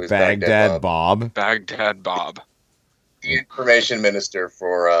guy. It was Baghdad Bob. Baghdad Bob. The information minister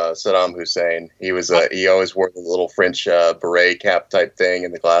for Saddam Hussein. He was he always wore the little French beret cap type thing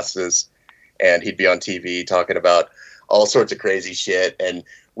and the glasses, and he'd be on TV talking about all sorts of crazy shit. And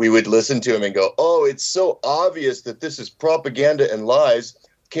we would listen to him and go, "Oh, it's so obvious that this is propaganda and lies.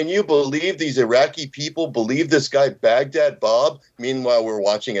 Can you believe these Iraqi people believe this guy Baghdad Bob?" Meanwhile, we're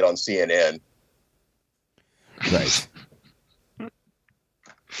watching it on CNN. Right.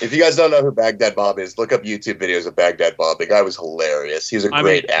 If you guys don't know who Baghdad Bob is, look up YouTube videos of Baghdad Bob. The guy was hilarious. He was a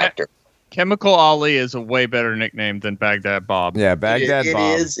great actor. Chemical Ali is a way better nickname than Baghdad Bob. Yeah, Baghdad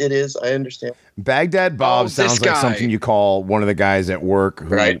Bob. It is. I understand. Baghdad Bob sounds like something you call one of the guys at work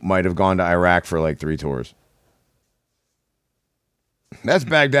who might have gone to Iraq for like 3 tours. That's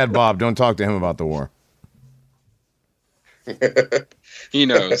Baghdad Bob. Don't talk to him about the war. He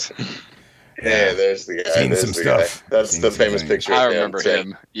knows. Yeah, there's the guy. Seen some stuff. That's the famous picture. I remember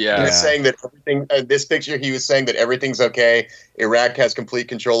him. Yeah. He was saying that everything. This picture, he was saying that everything's okay. Iraq has complete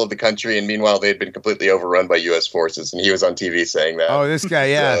control of the country, and meanwhile, they had been completely overrun by U.S. forces. And he was on TV saying that. Oh, this guy,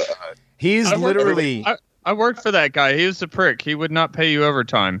 yeah. He's literally. I worked for that guy. He was a prick. He would not pay you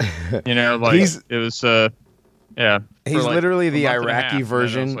overtime. You know, like it was. Yeah. He's literally the Iraqi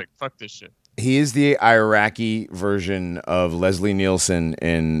version. I was like, fuck this shit. He is the Iraqi version of Leslie Nielsen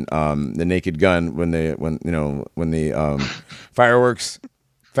in The Naked Gun when the fireworks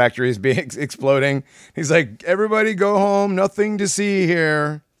factory is being exploding. He's like, "Everybody go home, nothing to see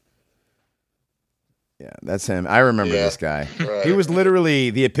here." Yeah, that's him. I remember this guy. Right. He was literally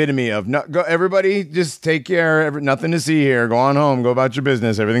the epitome of go. Everybody, just take care. Nothing to see here. Go on home. Go about your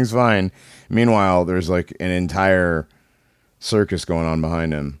business. Everything's fine. Meanwhile, there's like an entire circus going on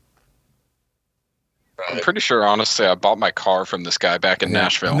behind him. I'm pretty sure, honestly, I bought my car from this guy back in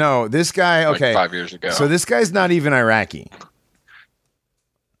Nashville. No, this guy, okay. Like 5 years ago. So this guy's not even Iraqi.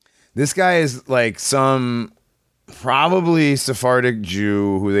 This guy is like some probably Sephardic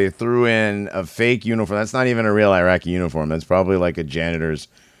Jew who they threw in a fake uniform. That's not even a real Iraqi uniform. That's probably like a janitor's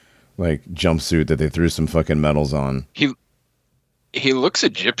like jumpsuit that they threw some fucking medals on. He looks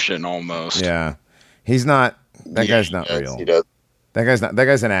Egyptian almost. Yeah. He's not, that guy's not real. He does. That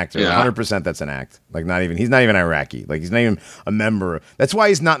guy's an actor. Yeah. 100% that's an act. Like he's not even Iraqi. Like he's not even a member. That's why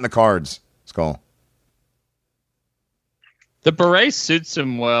he's not in the cards, Skull. The beret suits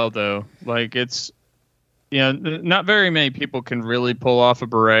him well though. Like it's, not very many people can really pull off a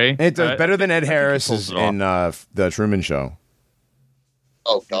beret. It does better than Ed Harris in the Truman Show.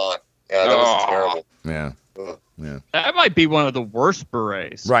 Oh God. Yeah, that was terrible. Yeah. Yeah. That might be one of the worst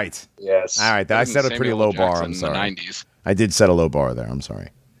berets. Right. Yes. All right. I set a pretty low bar. I'm sorry. In the 90s. I did set a low bar there. I'm sorry.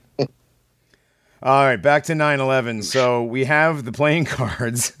 All right. Back to 9/11. So we have the playing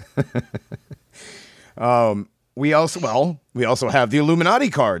cards. We also have the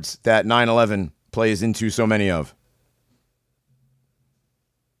Illuminati cards that 9/11 plays into so many of.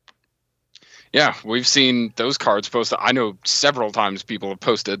 Yeah, we've seen those cards posted. I know several times people have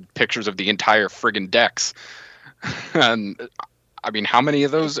posted pictures of the entire friggin' decks. And I mean, how many of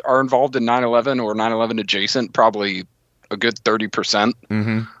those are involved in 9/11 or 9/11 adjacent? Probably a good 30%.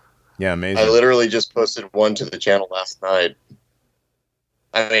 Mm-hmm. Yeah, amazing. I literally just posted one to the channel last night.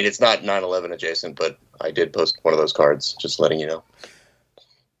 I mean, it's not 9/11 adjacent, but I did post one of those cards, just letting you know.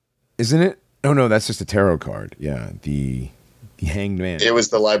 Isn't it? Oh, no, that's just a tarot card. Yeah, the Hanged Man. It was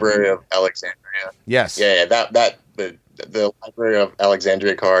the Library of Alexandria. Yes. Yeah, the Library of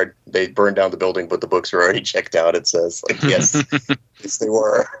Alexandria card. They burned down the building, but the books were already checked out. It says, like, yes, yes, they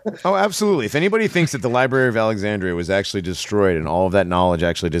were. Oh, absolutely. If anybody thinks that the Library of Alexandria was actually destroyed and all of that knowledge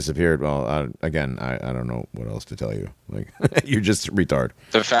actually disappeared, well, again, I don't know what else to tell you. Like, you're just retard.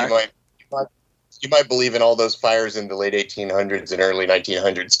 The fact you might believe in all those fires in the late 1800s and early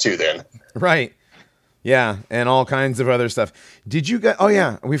 1900s too. Then, right? Yeah, and all kinds of other stuff. Did you get? Oh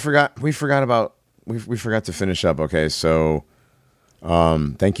yeah, we forgot to finish up. Okay, so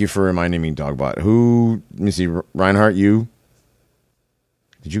thank you for reminding me, Dogbot. Let me see, Reinhardt, you?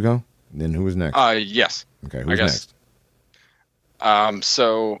 Did you go? Then who was next? Yes. Okay, who's next?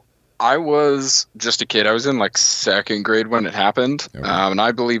 So I was just a kid. I was in like second grade when it happened. Okay. And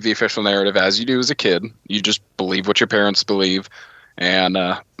I believe the official narrative as you do as a kid. You just believe what your parents believe. And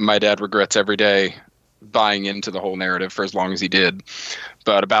my dad regrets every day buying into the whole narrative for as long as he did.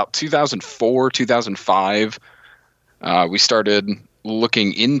 But about 2004, 2005, we started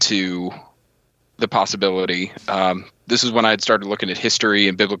looking into the possibility. This is when I had started looking at history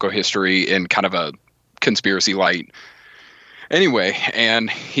and biblical history in kind of a conspiracy light. Anyway, and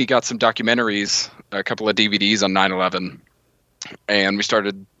he got some documentaries, a couple of DVDs on 9/11, and we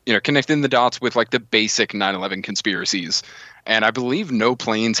started, connecting the dots with like the basic 9/11 conspiracies. And I believe no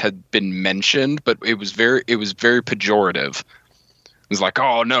planes had been mentioned, but it was very pejorative. It was like,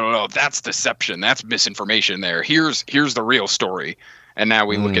 oh no, that's deception, that's misinformation. Here's the real story. And now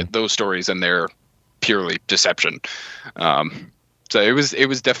we look at those stories and they're purely deception. So it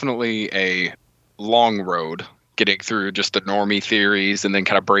was definitely a long road getting through just the normie theories and then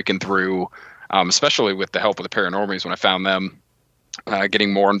kind of breaking through, especially with the help of the paranormies when I found them,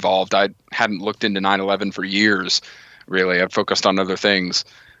 getting more involved. I hadn't looked into 9/11 for years, really. I've focused on other things.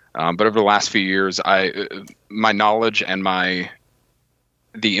 But over the last few years, my knowledge and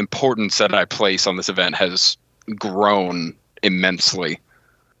the importance that I place on this event has grown immensely.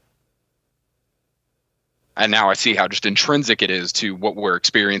 And now I see how just intrinsic it is to what we're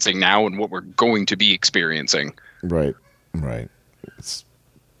experiencing now and what we're going to be experiencing. Right. It's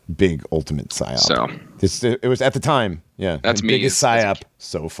big ultimate psyop. So it was at the time. Yeah. That's the me. Biggest psyop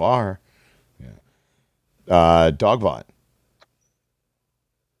so far. Yeah. Dogbot.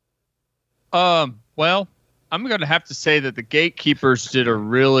 Well, I'm going to have to say that the gatekeepers did a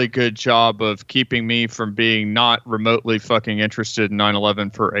really good job of keeping me from being not remotely fucking interested in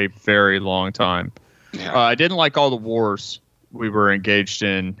 9/11 for a very long time. Yeah. I didn't like all the wars we were engaged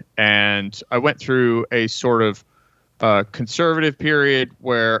in, and I went through a sort of conservative period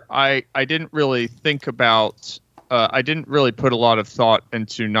where I didn't really think about, I didn't really put a lot of thought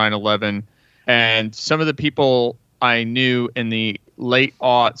into 9/11, and some of the people I knew in the late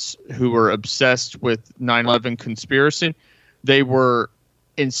aughts who were obsessed with 9/11 conspiracy, they were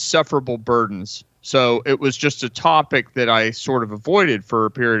insufferable burdens. So it was just a topic that I sort of avoided for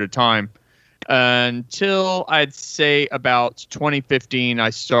a period of time. Until I'd say about 2015, I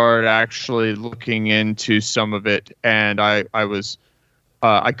started actually looking into some of it, and I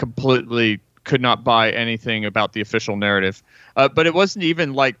completely could not buy anything about the official narrative. But it wasn't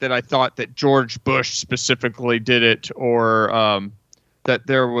even like that I thought that George Bush specifically did it, or that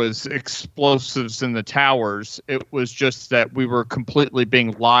there was explosives in the towers. It was just that we were completely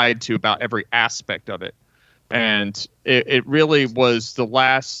being lied to about every aspect of it. And it really was the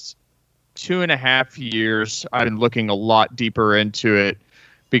last 2.5 years I've been looking a lot deeper into it,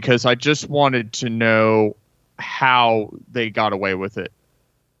 because I just wanted to know how they got away with it.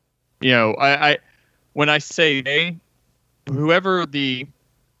 I when I say they, whoever the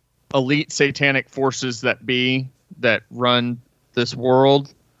elite satanic forces that run this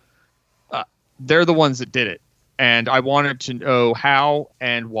world, they're the ones that did it, and I wanted to know how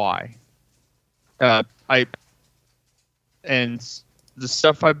and why. The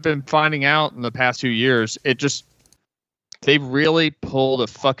stuff I've been finding out in the past 2 years, they really pulled a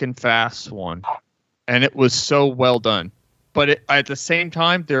fucking fast one, and it was so well done. But at the same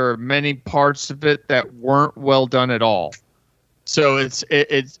time, there are many parts of it that weren't well done at all. So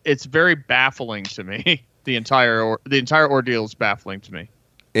it's very baffling to me. The entire ordeal is baffling to me.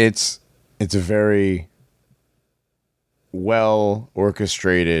 It's a very well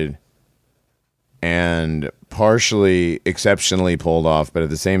orchestrated and partially exceptionally pulled off, but at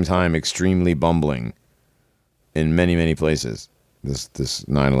the same time extremely bumbling in many, many places. This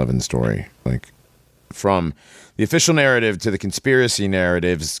 9/11 story, like from the official narrative to the conspiracy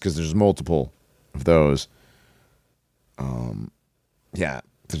narratives, because there's multiple of those.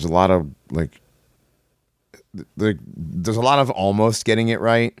 There's a lot of there's a lot of almost getting it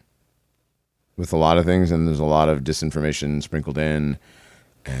right with a lot of things, and there's a lot of disinformation sprinkled in,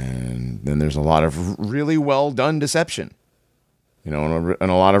 and then there's a lot of really well done deception, and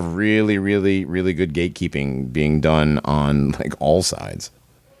a lot of really, really, really good gatekeeping being done on like all sides.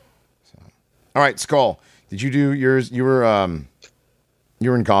 So, all right, Skull, did you do yours? You were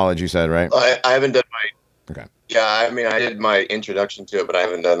in college, you said, right? I haven't done my. Okay. Yeah, I mean, I did my introduction to it, but I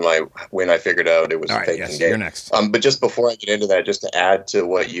haven't done my when I figured out it was a fake game. You're next. But just before I get into that, just to add to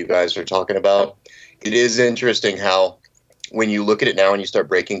what you guys are talking about, it is interesting how when you look at it now and you start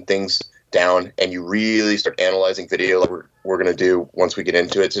breaking things down and you really start analyzing video like we're going to do once we get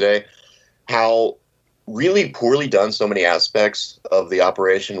into it today, how really poorly done so many aspects of the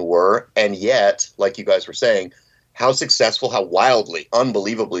operation were, and yet, like you guys were saying, how successful, how wildly,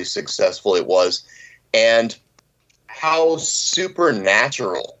 unbelievably successful it was, and how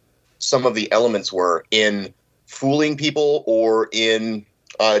supernatural some of the elements were in fooling people, or in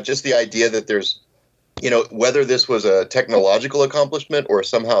just the idea that there's, whether this was a technological accomplishment or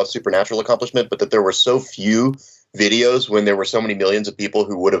somehow a supernatural accomplishment, but that there were so few videos when there were so many millions of people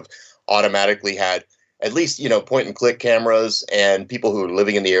who would have automatically had at least, point and click cameras, and people who were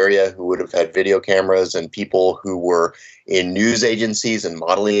living in the area who would have had video cameras, and people who were in news agencies and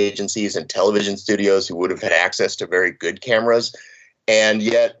modeling agencies and television studios who would have had access to very good cameras. And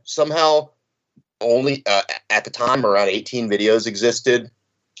yet somehow only at the time around 18 videos existed,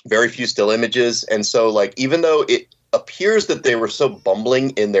 very few still images. And so like, even though it appears that they were so bumbling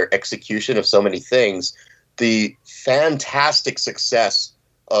in their execution of so many things, the fantastic success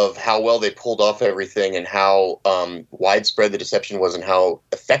of how well they pulled off everything and how widespread the deception was and how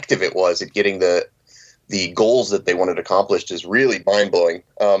effective it was at getting the goals that they wanted accomplished is really mind-blowing.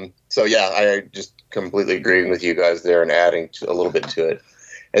 So yeah, I just completely agreeing with you guys there and adding a little bit to it.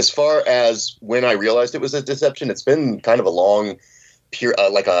 As far as when I realized it was a deception, it's been kind of a long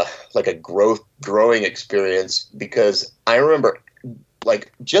like a growing experience, because I remember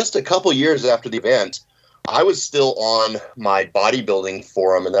like just a couple years after the event, I was still on my bodybuilding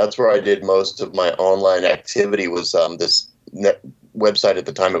forum, and that's where I did most of my online activity. Was this website at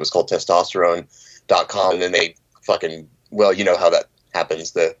the time? It was called testosterone.com, and then they well, you know how that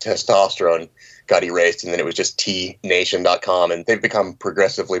happens. The testosterone got erased, and then it was just tnation.com, and they've become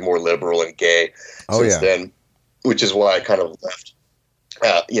progressively more liberal and gay since then, which is why I kind of left.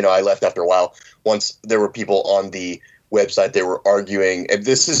 I left after a while. Once there were people on the website, they were arguing, and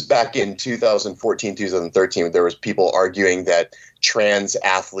this is back in 2014, 2013, there was people arguing that trans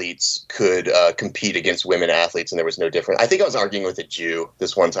athletes could compete against women athletes, and there was no difference. I think I was arguing with a Jew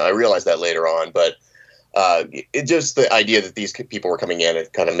this one time. I realized that later on, but it just the idea that these people were coming in,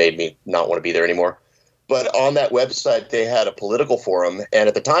 it kind of made me not want to be there anymore. But on that website, they had a political forum, and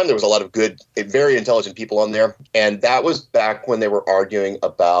at the time there was a lot of good, very intelligent people on there, and that was back when they were arguing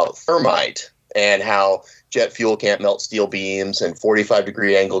about thermite and how jet fuel can't melt steel beams, and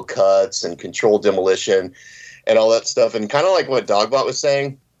 45-degree angle cuts, and controlled demolition, and all that stuff. And kind of like what Dogbot was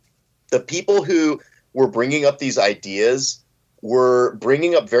saying, the people who were bringing up these ideas were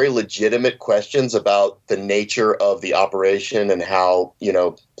bringing up very legitimate questions about the nature of the operation and how,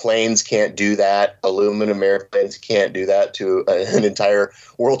 planes can't do that, aluminum airplanes can't do that to an entire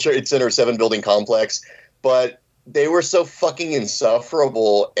World Trade Center 7-building complex. But they were so fucking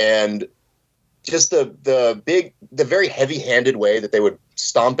insufferable, and just the very heavy-handed way that they would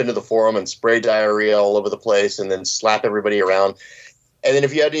stomp into the forum and spray diarrhea all over the place and then slap everybody around. And then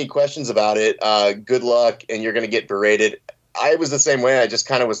if you had any questions about it, good luck, and you're going to get berated. I was the same way. I just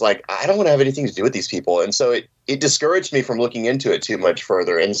kind of was like, I don't want to have anything to do with these people. And so it discouraged me from looking into it too much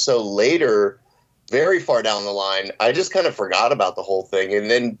further. And so later, very far down the line, I just kind of forgot about the whole thing.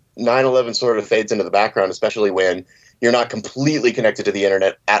 And then 9/11 sort of fades into the background, especially when you're not completely connected to the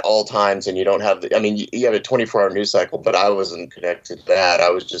internet at all times, and you don't have you have a 24-hour news cycle, but I wasn't connected to that. I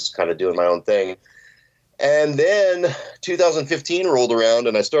was just kind of doing my own thing. And then 2015 rolled around,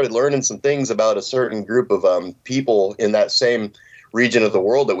 and I started learning some things about a certain group of people in that same region of the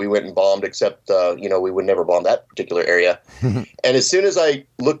world that we went and bombed, except, we would never bomb that particular area. And as soon as I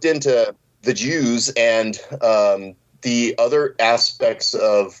looked into the Jews and the other aspects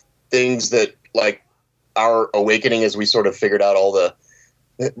of things that, like, our awakening as we sort of figured out all the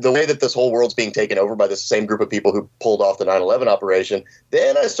way that this whole world's being taken over by the same group of people who pulled off the 9/11 operation,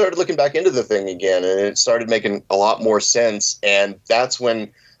 then I started looking back into the thing again, and it started making a lot more sense. And that's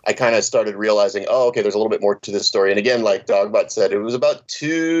when I kind of started realizing, oh, okay, there's a little bit more to this story. And again, like Dogbot said, it was about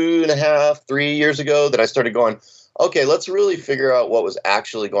 2.5, 3 years ago that I started going, okay, let's really figure out what was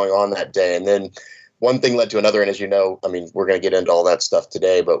actually going on that day. And then one thing led to another. And as you know, we're going to get into all that stuff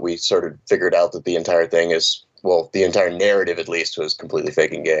today, but we sort of figured out that the entire thing is, well, the entire narrative, at least, was completely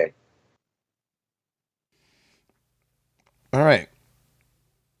fake and gay. All right.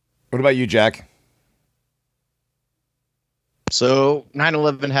 What about you, Jack? So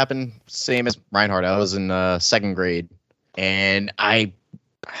 9/11 happened same as Reinhardt. I was in second grade, and I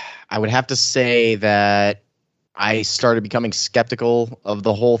would have to say that I started becoming skeptical of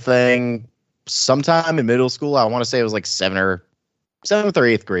the whole thing sometime in middle school. I want to say it was like seventh or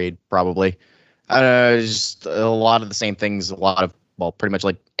eighth grade, probably. Just a lot of the same things. Pretty much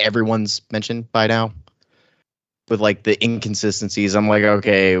like everyone's mentioned by now. With like the inconsistencies, I'm like,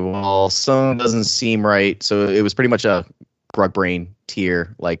 okay, well, something doesn't seem right. So it was pretty much a drug brain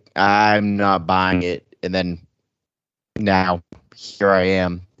tier. Like, I'm not buying it. And then now here I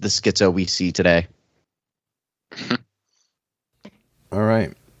am, the schizo we see today. All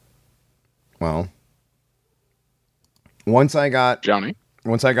right. Well, once I got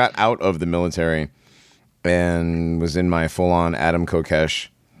out of the military and was in my full-on Adam Kokesh,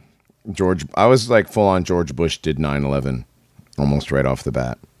 I was like full-on George Bush did 9/11 almost right off the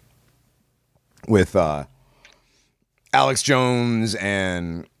bat with Alex Jones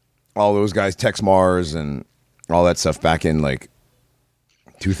and all those guys, Tex Mars and all that stuff back in like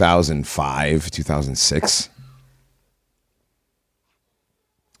 2005, 2006.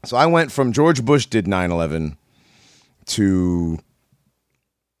 So I went from George Bush did 9/11 to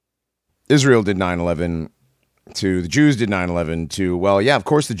Israel did 9/11 to the Jews did 9/11 to, well, yeah, of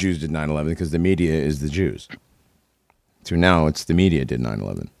course the Jews did 9/11 because the media is the Jews. To now it's the media did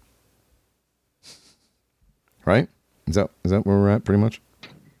 9/11. Right? Is that where we're at pretty much?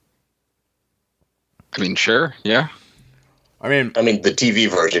 I mean, sure, yeah. I mean the TV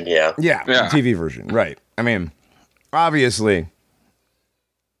version, yeah. Yeah, the TV version, right. I mean, obviously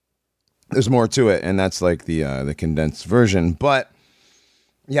there's more to it, and that's like the condensed version, but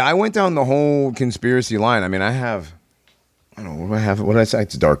yeah, I went down the whole conspiracy line. I mean, I don't know, what do I have? What did I say?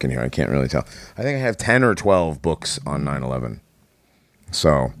 It's dark in here. I can't really tell. I think I have 10 or 12 books on 9/11.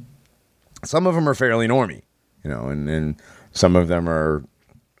 So some of them are fairly normie, and some of them are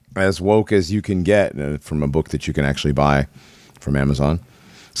as woke as you can get from a book that you can actually buy from Amazon.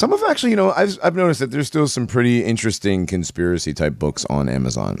 Some of them actually, I've noticed that there's still some pretty interesting conspiracy type books on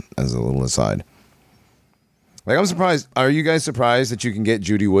Amazon as a little aside. Like, I'm surprised. Are you guys surprised that you can get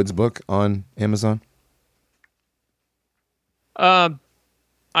Judy Wood's book on Amazon? I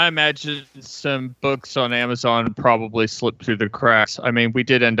imagine some books on Amazon probably slipped through the cracks. I mean, we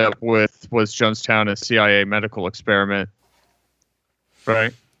did end up with, was Jonestown a CIA medical experiment?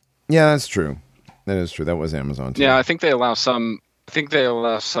 Right? Yeah, that's true. That is true. That was Amazon too. Yeah, I think they allow some through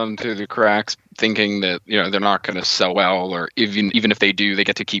the cracks, thinking that they're not going to sell well, or even if they do, they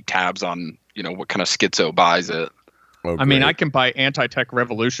get to keep tabs on what kind of schizo buys it. Oh, I mean, I can buy Anti-Tech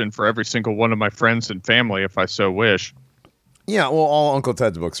Revolution for every single one of my friends and family if I so wish. Yeah, well, all Uncle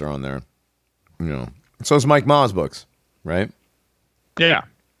Ted's books are on there. So is Mike Ma's books, right? Yeah,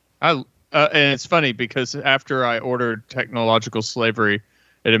 and it's funny because after I ordered Technological Slavery,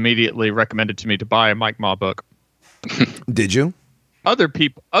 it immediately recommended to me to buy a Mike Ma book. Did you? Other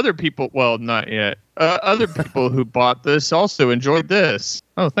people, well, not yet. Other people who bought this also enjoyed this.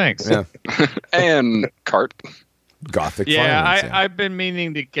 Oh, thanks. Yeah. And Cart. Gothic violence. Yeah, I've been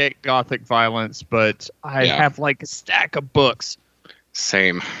meaning to get Gothic Violence, but I have like a stack of books.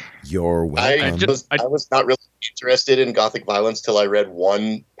 Same. You're welcome. I was not really interested in Gothic Violence till I read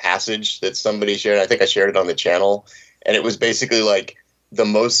one passage that somebody shared. I think I shared it on the channel, and it was basically like the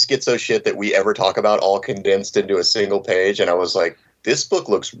most schizo shit that we ever talk about, all condensed into a single page. And I was like, this book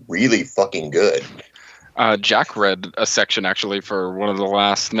looks really fucking good. Jack read a section actually for one of the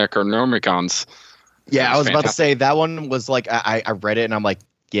last Necronomicons. Yeah, I was about to say that one was like, I read it and I'm like,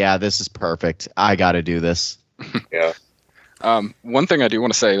 yeah, this is perfect. I got to do this. Yeah. One thing I do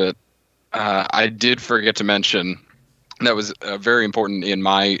want to say that I did forget to mention that was very important in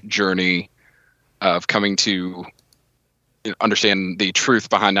my journey of coming to understand the truth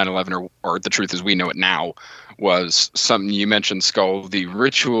behind 9/11, or the truth as we know it now, was something you mentioned, Skull, the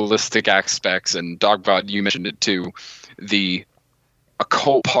ritualistic aspects, and Dogbot, you mentioned it too, the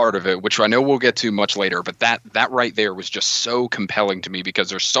occult part of it, which I know we'll get to much later, but that right there was just so compelling to me because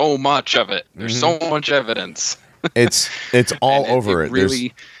there's so much of it. There's so much evidence. It's all over it.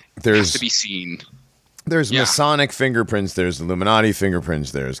 Really there's has to be seen. There's Masonic fingerprints, there's Illuminati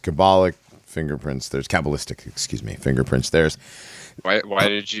fingerprints, there's Kabbalistic fingerprints, there's fingerprints. There's why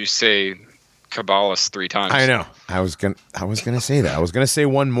did you say Kabbalist 3 times? I know. I was gonna say that. I was gonna say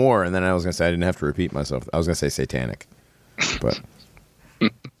one more, and then I was gonna say I didn't have to repeat myself. I was gonna say satanic, but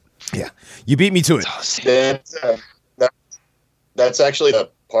yeah, you beat me to it. That's actually the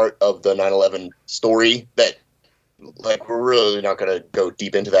part of the 9/11 story that, like, we're really not going to go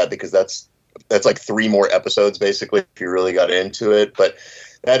deep into that because that's like 3 more episodes basically if you really got into it. But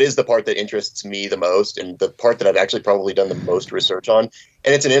that is the part that interests me the most, and the part that I've actually probably done the most research on.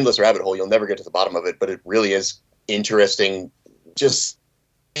 And it's an endless rabbit hole. You'll never get to the bottom of it, but it really is interesting just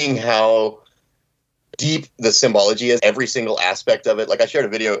seeing how deep the symbology is, every single aspect of it. Like, I shared a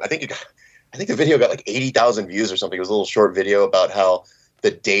video, I think the video got like 80,000 views or something. It was a little short video about how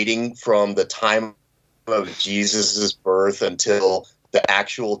the dating from the time of Jesus's birth until the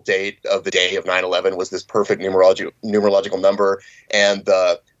actual date of the day of 9/11 was this perfect numerological number, and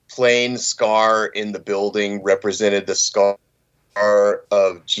the plain scar in the building represented the scar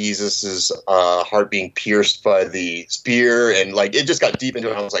of Jesus's heart being pierced by the spear, and like it just got deep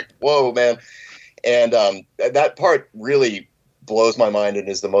into it. I was like, whoa, man. And that part really blows my mind and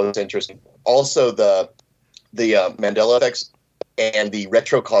is the most interesting. Also, the Mandela effects and the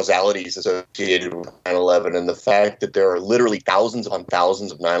retrocausalities associated with 9/11, and the fact that there are literally thousands upon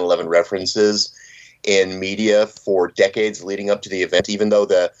thousands of 9/11 references in media for decades leading up to the event, even though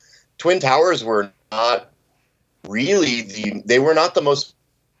the Twin Towers were not really they were not the most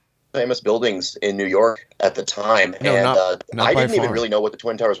famous buildings in New York at the time, No, and not I by didn't even far. really know what the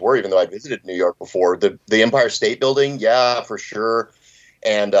Twin Towers were, even though I'd visited New York before. The Empire State Building, yeah, for sure.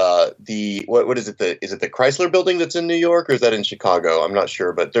 And the what is it? Is it the Chrysler Building that's in New York, or is that in Chicago? I'm not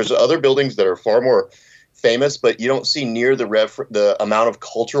sure, but there's other buildings that are far more famous, but you don't see near the amount of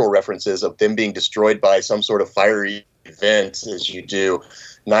cultural references of them being destroyed by some sort of fiery event as you do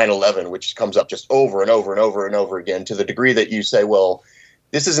 9/11, which comes up just over and over and over and over again, to the degree that you say, well,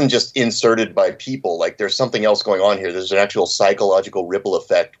 this isn't just inserted by people. Like, there's something else going on here. There's an actual psychological ripple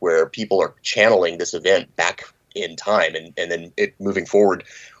effect where people are channeling this event back in time, and then it moving forward,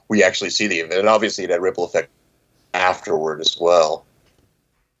 we actually see the event. And obviously that ripple effect afterward as well.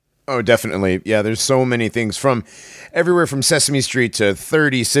 Oh, definitely. Yeah, there's so many things from everywhere from Sesame Street to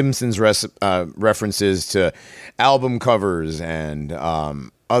 30 Simpsons references to album covers and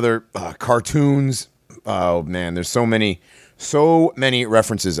other cartoons. Oh, man, there's so many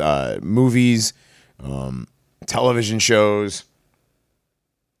references. Movies, television shows.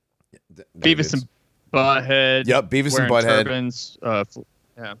 Beavis and Butthead. Yep, Beavis and wearing Butthead. Turbans,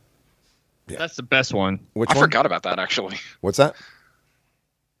 yeah. That's the best one. Which I one? forgot about that, actually. What's that?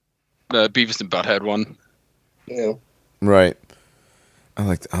 The Beavis and Butthead one. Yeah. Right.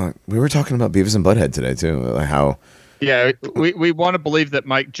 We were talking about Beavis and Butthead today too. Like how, Yeah, we want to believe that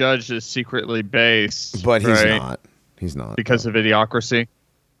Mike Judge is secretly based, but he's right? not. He's not Because of Idiocracy.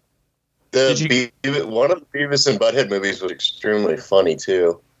 One of the Beavis and Butthead movies was extremely funny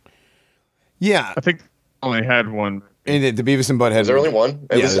too. Yeah, I think I only had one. and the Beavis and Butthead. Was there only one?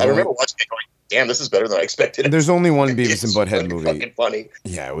 Yeah, I remember watching it going, damn, this is better than I expected. There's only one Beavis It's and Butthead really movie. fucking funny.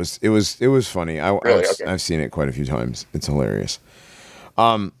 Yeah, it was funny. Really? Okay. I've seen it quite a few times. It's hilarious.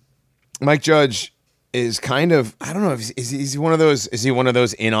 Mike Judge is kind of, I don't know, is he one of those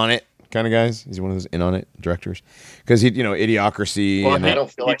in on it kind of guys? Is he one of those in on it directors? Because Idiocracy. Well, and I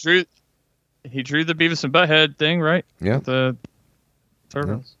don't feel like he drew the Beavis and Butthead thing, right? Yeah. The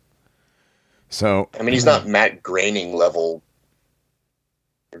Turbans. So I mean, he's not Matt Groening level,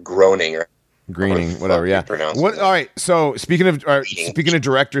 groaning or Greening, whatever. Yeah. What? All right. So speaking of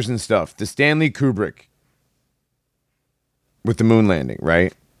directors and stuff, the Stanley Kubrick with the moon landing,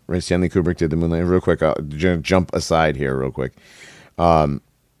 right? Right. Stanley Kubrick did the moon landing. Real quick, I'll jump aside here, real quick. How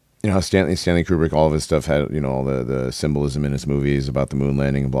Stanley Kubrick, all of his stuff had all the symbolism in his movies about the moon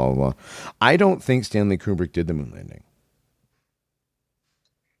landing and blah blah blah. I don't think Stanley Kubrick did the moon landing.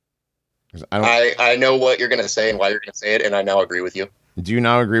 I know what you're going to say and why you're going to say it, and I now agree with you. Do you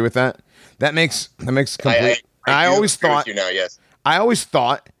now agree with that? That makes complete. I always thought you now, yes. I always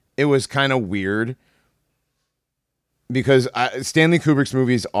thought it was kind of weird because Stanley Kubrick's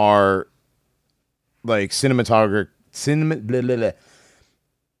movies are like cinematographic.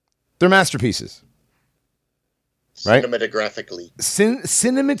 They're masterpieces, right?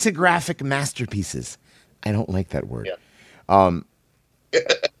 Cinematographic masterpieces. I don't like that word. Yeah.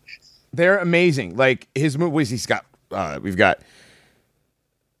 They're amazing. Like his movies, we've got.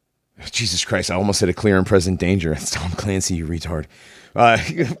 Jesus Christ! I almost said A Clear and Present Danger. That's Tom Clancy, you retard.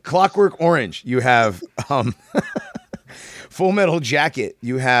 Clockwork Orange. You have Full Metal Jacket.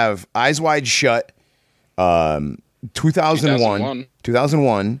 You have Eyes Wide Shut. 2001,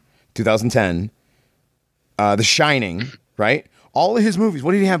 2010. The Shining. Right. All of his movies.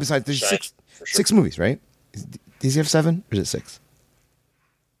 What did he have besides? There's six movies, right? Does he have 7 or is it 6?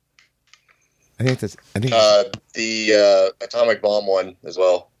 I think the Atomic Bomb one as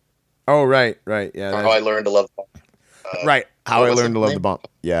well. Oh, right, yeah. How I Learned to Love the Bomb. Right, How I Learned to Love the Bomb.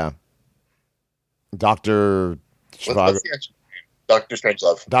 Yeah. Dr. Zhivago. Dr.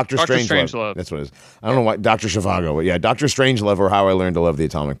 Strangelove. Dr. Strangelove. That's what it is. I don't know why. Dr. Zhivago. But yeah, Dr. Strangelove or How I Learned to Love the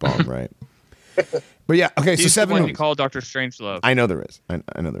Atomic Bomb, right? But yeah, okay, so 7 movies. He called Dr. Strangelove. I know there is. I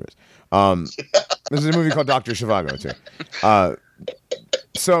know there is. This is a movie called Dr. Zhivago, too.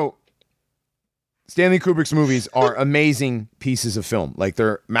 So Stanley Kubrick's movies are amazing pieces of film. Like,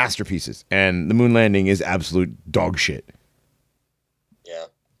 they're masterpieces. And the moon landing is absolute dog shit. Yeah.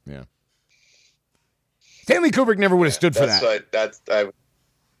 Stanley Kubrick never would have stood for that.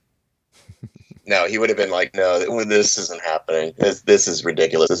 No, he would have been like, no, this isn't happening. This is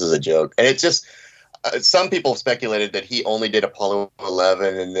ridiculous. This is a joke. And it's just, some people speculated that he only did Apollo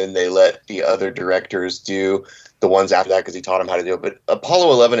 11 and then they let the other directors do the ones after that because he taught them how to do it. But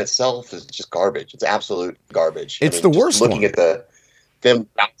Apollo 11 itself is just garbage. It's absolute garbage. It's the worst looking one. At them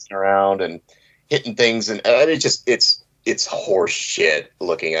bouncing around and hitting things, and it's horse shit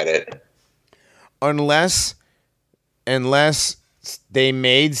looking at it. Unless they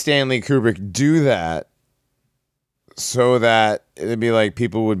made Stanley Kubrick do that so that it'd be like,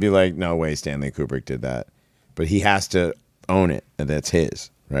 people would be like, no way Stanley Kubrick did that. But he has to own it, and that's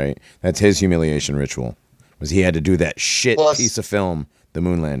his, right? That's his humiliation ritual. Was he had to do that shit piece of film, the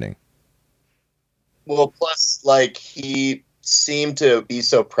moon landing. Well, plus, like, he seemed to be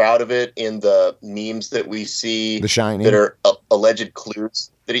so proud of it in the memes that we see. The Shining. That are alleged clues.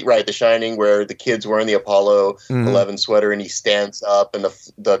 The Shining, where the kid's wearing the Apollo 11 sweater and he stands up and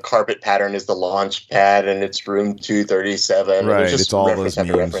the carpet pattern is the launch pad and it's room 237. Right, just it's all those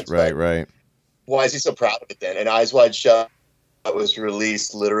memes. Right. Why is he so proud of it then? And Eyes Wide Shut was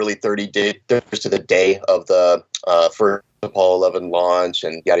released literally 30 days to the day of the first Apollo 11 launch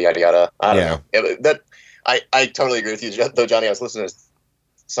and yada, yada, yada. I don't know. I totally agree with you, though, Johnny. I was listening to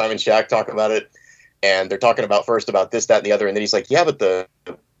Simon Shack talk about it, and they're talking about this, that, and the other, and then he's like, yeah, but the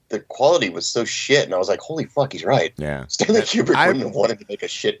quality was so shit. And I was like, holy fuck, he's right. Yeah. Stanley Kubrick wouldn't have wanted to make a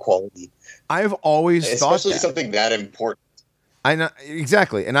shit quality. I've always thought especially something that important. I know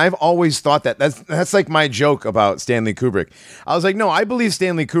exactly, and I've always thought that's like my joke about Stanley Kubrick. I was like, no, I believe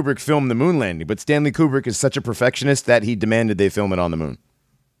Stanley Kubrick filmed the moon landing, but Stanley Kubrick is such a perfectionist that he demanded they film it on the moon.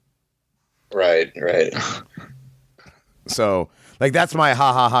 Right. So, like, that's my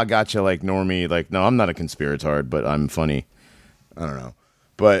ha gotcha, like, normie. Like, no, I'm not a conspiratard, but I'm funny. I don't know,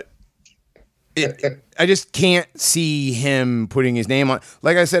 but I just can't see him putting his name on.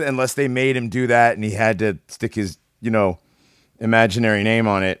 Like I said, unless they made him do that and he had to stick his, imaginary name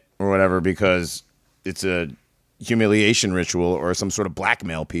on it or whatever because it's a humiliation ritual or some sort of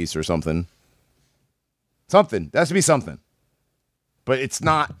blackmail piece or something. Something. There has to be something. But it's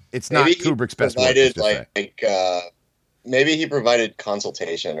not Kubrick's best work. Maybe he provided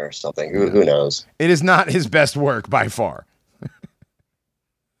consultation or something. Who knows? It is not his best work by far.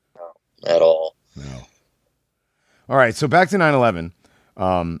 At all. No. All right, so back to 9/11.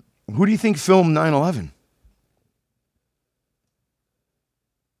 Who do you think filmed 9/11?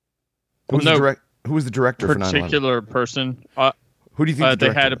 Who was the director for 9/11? Particular person. Who do you think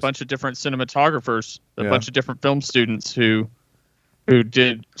they had a bunch of different cinematographers, a bunch of different film students who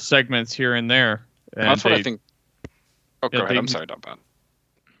did segments here and there. And that's what I think. Oh, go ahead. I'm sorry, Dogbot.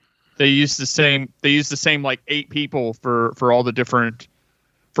 They used the same like 8 people for all the different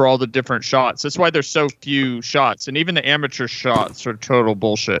shots. That's why there's so few shots, and even the amateur shots are total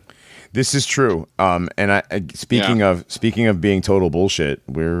bullshit. This is true. And speaking of being total bullshit,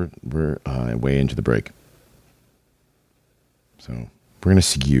 we're way into the break. So we're gonna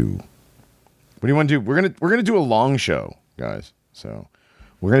see you. What do you want to do? We're gonna do a long show, guys. So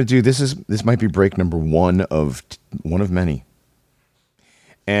we're gonna do this might be break number one of many.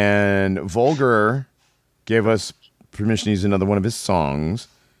 And Vulgar gave us permission to use another one of his songs.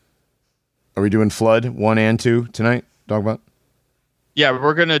 Are we doing Flood 1 and 2 tonight, Dogbot? Yeah,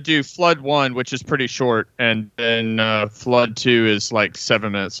 we're going to do Flood 1, which is pretty short, and then Flood 2 is like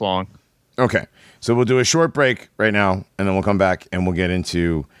 7 minutes long. Okay, so we'll do a short break right now, and then we'll come back and we'll get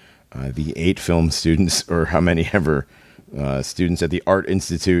into the 8 film students, or how many ever, students at the Art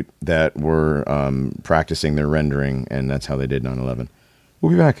Institute that were practicing their rendering, and that's how they did 9/11.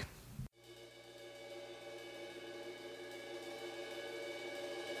 We'll be back.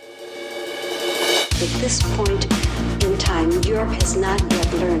 At this point in time, Europe has not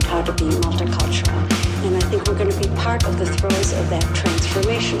yet learned how to be multicultural. And I think we're going to be part of the throes of that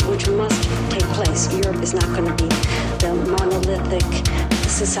transformation, which must take place. Europe is not going to be the monolithic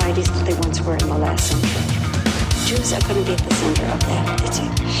societies that they once were in the last century. Jews are going to be at the center of that. It's a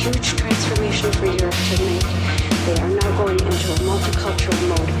huge transformation for Europe to make. They are now going into a multicultural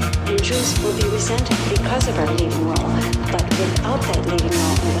mode. And Jews will be resented because of our leading role. But without that leading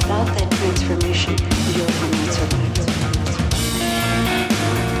role and without that transformation, Europe will not survive.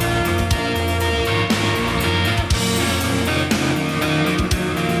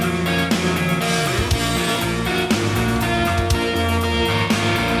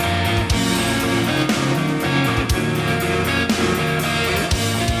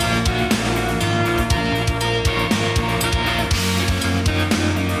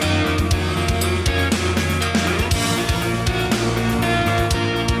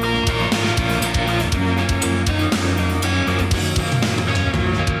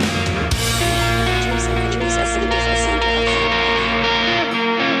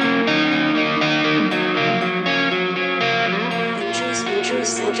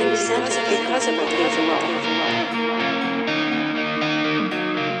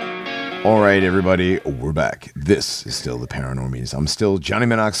 All right, everybody, we're back. This is still the Paranormies. I'm still Johnny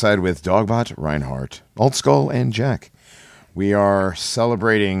Monoxide with Dogbot, Reinhardt, Alt Skull, and Jack. We are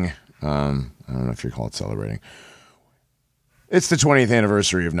celebrating, I don't know if you call it celebrating. It's the 20th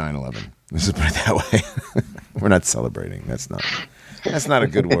anniversary of 9/11. Let's just put it that way. We're not celebrating. That's not. That's not a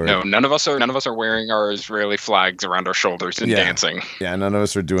good word. No, none of us are wearing our Israeli flags around our shoulders and dancing. Yeah, none of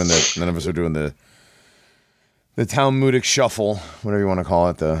us are doing the Talmudic shuffle, whatever you want to call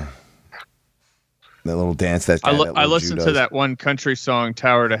it, that little dance that I little listened Jew to does. that one country song,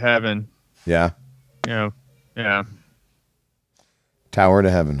 Tower to Heaven. Yeah. Yeah. Tower to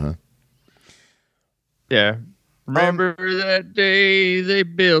Heaven, huh? Yeah. Remember that day they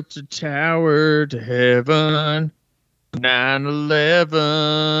built a tower to heaven.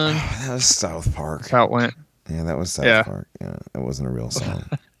 9/11. That was South Park. That's how it went. Yeah, that was South Park. Yeah, that wasn't a real song.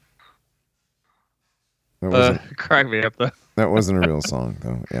 Crack me up though. That wasn't a real song,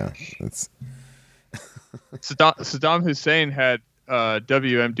 though. Yeah, it's Saddam Hussein had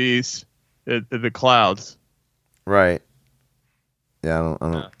WMDs in the clouds. right. Yeah,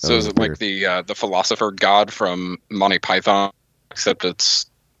 I don't. So is it like the philosopher god from Monty Python, except it's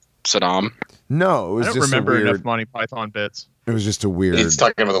Saddam? No, it was I don't just remember a weird. enough Monty Python bits. It was just a weird. He's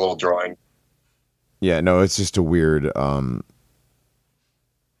talking about a little drawing. Yeah, no, it's just a weird 9/11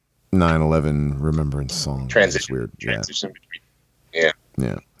 remembrance song. Transition. It's weird. Transition between. Yeah.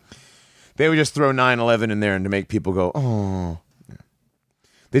 They would just throw 9/11 in there and to make people go, oh. Yeah.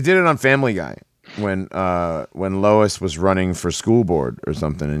 They did it on Family Guy when Lois was running for school board or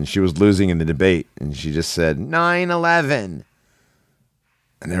something, and she was losing in the debate, and she just said 9/11,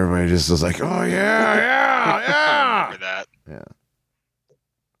 and everybody just was like, oh yeah. I remember that. Yeah.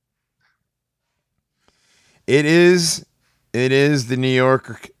 It is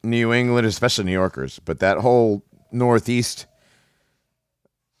the New England, especially New Yorkers, but that whole Northeast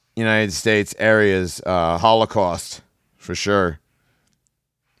United States area's Holocaust for sure.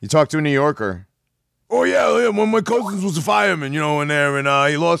 You talk to a New Yorker. Oh yeah, one of my cousins was a fireman, in there, and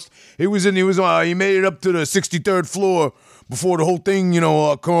he made it up to the 63rd floor before the whole thing,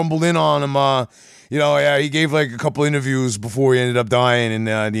 crumbled in on him. He gave like a couple interviews before he ended up dying in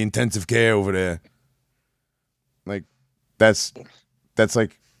the intensive care over there. Like, that's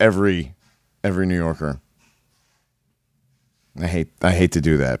like every New Yorker. I hate to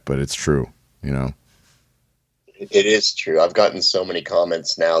do that, but it's true, It is true. I've gotten so many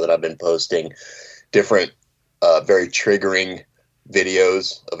comments now that I've been posting different, very triggering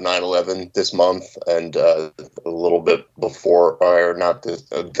videos of 9/11 this month, and a little bit before, or not this,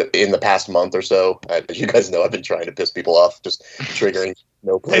 in the past month or so. As you guys know, I've been trying to piss people off, just triggering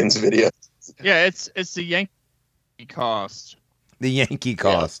no planes videos. Yeah, it's the Yankee cost. The Yankee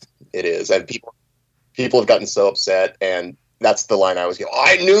cost. Yeah, it is, and people have gotten so upset, and that's the line I was getting.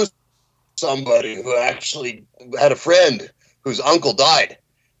 I knew somebody who actually had a friend whose uncle died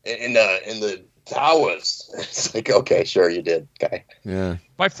in the towers. It's like, okay, sure, you did, guy. Yeah.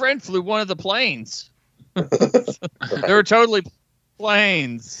 My friend flew one of the planes. They were totally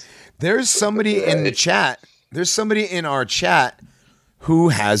planes. There's somebody in the chat. There's somebody in our chat who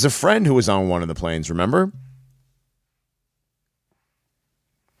has a friend who was on one of the planes, remember?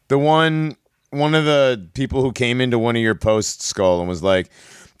 The one of the people who came into one of your posts, Skull, and was like,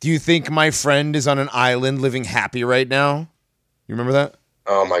 do you think my friend is on an island living happy right now? You remember that?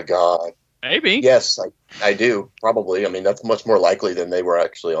 Oh my God. Maybe. Yes, I do. Probably. I mean, that's much more likely than they were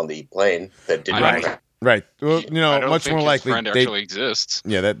actually on the plane that didn't. Right. Well, I don't much think more his likely friend actually exists.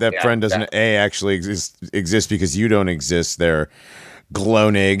 Yeah, that friend doesn't actually exist because you don't exist there,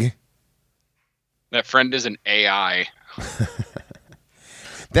 Glonig. That friend is an AI.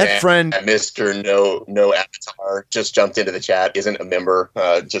 Friend, Mr. No Avatar just jumped into the chat. Isn't a member.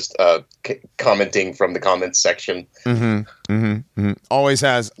 Just commenting from the comments section. Always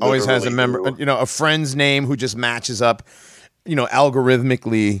has a member. A friend's name who just matches up.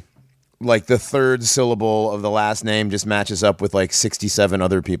 Algorithmically, like the third syllable of the last name just matches up with like 67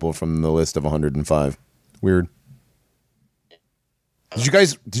 other people from the list of 105. Weird. Did you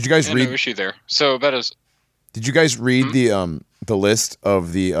guys read? No issue there. So that is. Did you guys read the list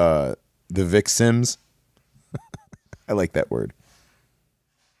of the Vic Sims? I like that word.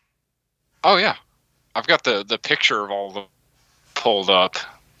 Oh yeah, I've got the picture of all of them pulled up,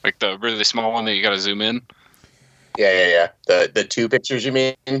 like the really small one that you got to zoom in. Yeah. The two pictures you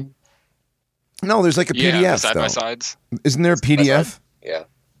mean? No, there's like a PDF. The side by sides. Isn't there a PDF? Yeah.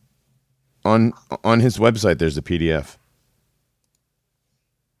 On his website, there's a PDF.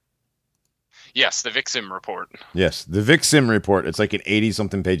 Yes, the Vixim report. Yes, the Vixim report. It's like an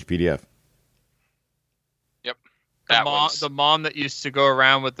 80-something page PDF. Yep. The mom that used to go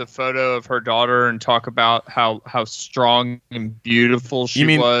around with the photo of her daughter and talk about how strong and beautiful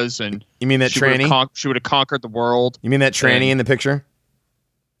she was, and you mean that tranny? She would have conquered the world. You mean that tranny in the picture?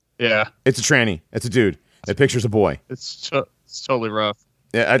 Yeah, it's a tranny. It's a dude. That picture's a boy. It's totally rough.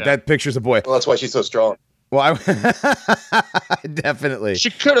 Yeah, that picture's a boy. Well, that's why she's so strong. Well, definitely. She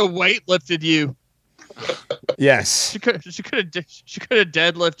could have weightlifted you. Yes. She could have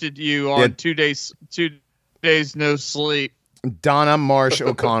deadlifted you on 2 days no sleep. Donna Marsh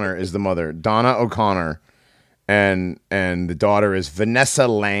O'Connor is the mother. Donna O'Connor. And the daughter is Vanessa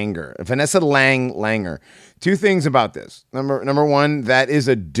Langer. Vanessa Langer. Two things about this. Number one, that is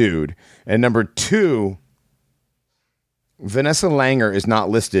a dude. And number two, Vanessa Langer is not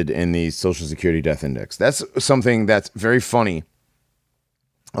listed in the Social Security Death Index. That's something that's very funny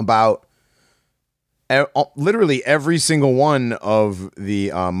about literally every single one of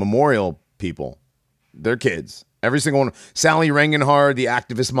the memorial people, their kids. Every single one. Sally Regenhard, the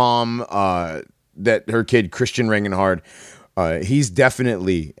activist mom, that her kid, Christian Regenhard, he's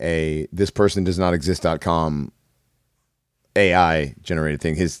definitely this person does not exist.com AI generated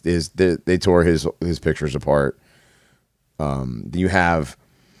thing. They tore his pictures apart. You have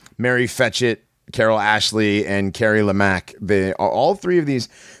Mary Fetchit, Carol Ashley, and Carrie Lamack. They all three of these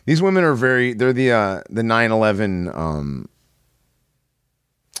women are they're the 9/11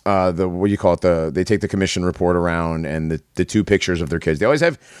 what do you call it? They take the commission report around and the two pictures of their kids. They always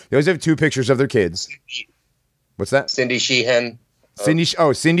have two pictures of their kids. What's that? Cindy Sheehan. Cindy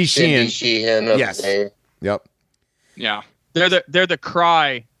Sheehan. Cindy Sheehan. Yes. Yep. Yeah. They're the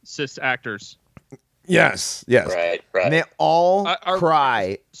cry cis actors. Yes. Right. And they all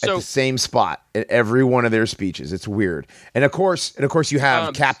cry at the same spot in every one of their speeches. It's weird. And of course you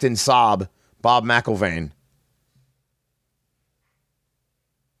have Captain Sob, Bob McIlvaine.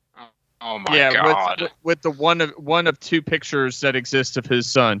 Oh my God! With the one of two pictures that exist of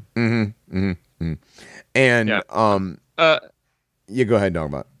his son. And you go ahead,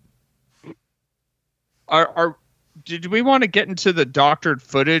 Dogbot. Did we want to get into the doctored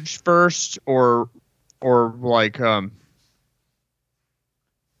footage first, or like I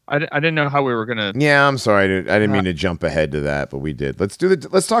didn't know how we were gonna. Yeah, I'm sorry. I didn't mean to jump ahead to that, but we did. Let's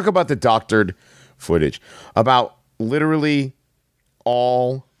talk about the doctored footage, about literally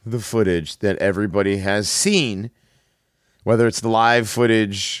all the footage that everybody has seen, whether it's the live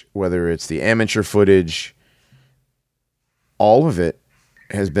footage, whether it's the amateur footage, all of it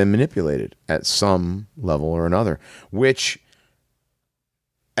has been manipulated at some level or another, which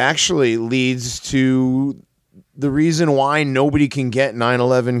actually leads to the reason why nobody can get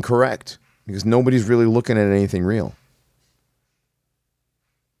 9/11 correct, because nobody's really looking at anything real.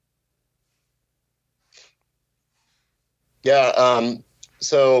 Yeah,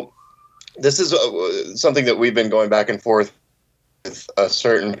 so this is something that we've been going back and forth with a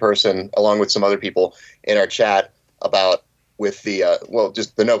certain person, along with some other people in our chat about with the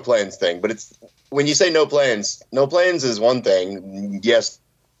just the no planes thing. But it's when you say no planes is one thing. Yes,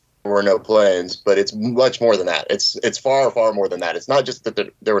 there were no planes, but it's much more than that. It's far more than that. It's not just that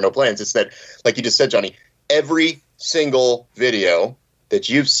there were no planes. It's that, like you just said, Johnny, every single video that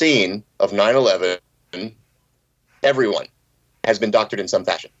you've seen of 9/11, everyone has been doctored in some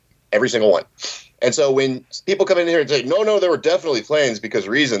fashion. Every single one. And so when people come in here and say, no, there were definitely planes because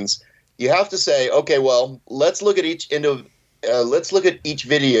reasons, you have to say, okay, well, let's look at each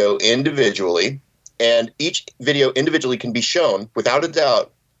video individually, and each video individually can be shown without a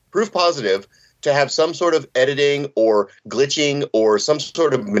doubt, proof positive, to have some sort of editing or glitching or some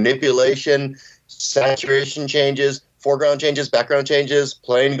sort of manipulation, saturation changes, foreground changes, background changes.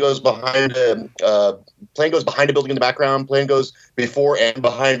 Plane goes behind a building in the background. Plane goes before and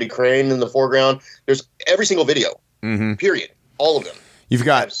behind a crane in the foreground. There's every single video. Mm-hmm. Period. All of them. You've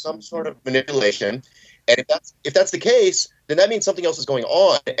got some sort of manipulation, and if that's the case, then that means something else is going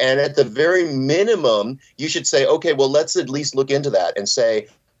on. And at the very minimum, you should say, okay, well, let's at least look into that and say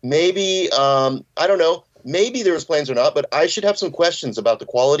maybe I don't know, maybe there was planes or not, but I should have some questions about the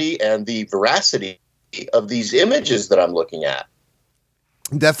quality and the veracity of these images that I'm looking at.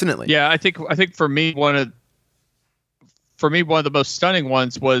 Definitely. Yeah, I think for me one of the most stunning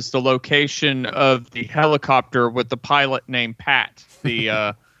ones was the location of the helicopter with the pilot named Pat,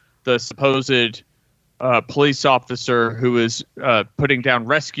 the supposed police officer who is putting down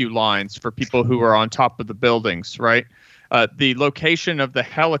rescue lines for people who are on top of the buildings, right? The location of the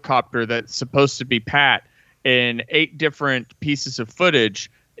helicopter that's supposed to be Pat in 8 different pieces of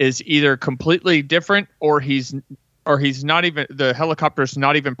footage is either completely different or he's not even, the helicopter's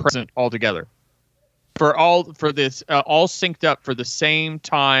not even present altogether. All synced up for the same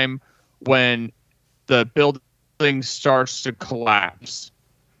time when the building starts to collapse.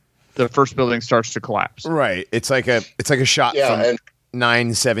 The first building starts to collapse. Right. It's like a shot from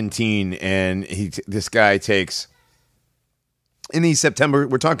 9/17, and this guy takes in the September.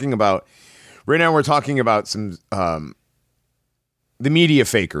 We're talking about some the media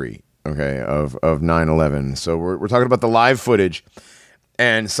fakery okay, of 9/11. So we're talking about the live footage,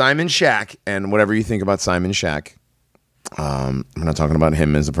 and Simon Shack, and whatever you think about Simon Shack. I'm not talking about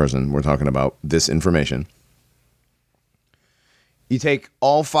him as a person. We're talking about this information. You take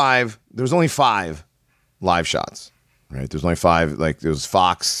all 5. There was only 5 live shots, right? There's only 5. Like there was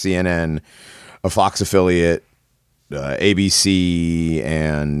Fox, CNN, a Fox affiliate, ABC,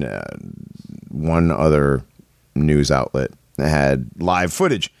 and one other news outlet that had live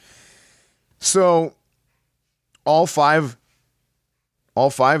footage. So all five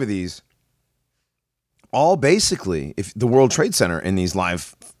of these, all basically, if the World Trade Center in these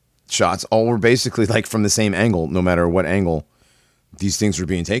live shots, all were basically like from the same angle, no matter what angle these things were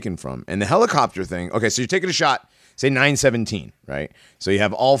being taken from. And the helicopter thing, okay, so you're taking a shot, say 9/17, right? So you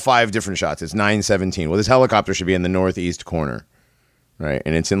have all 5 different shots. It's 9/17. Well, this helicopter should be in the northeast corner, right?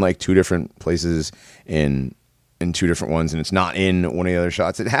 And it's in like 2 different places in 2 different ones, and it's not in one of the other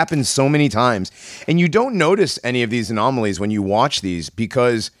shots. It happens so many times. And you don't notice any of these anomalies when you watch these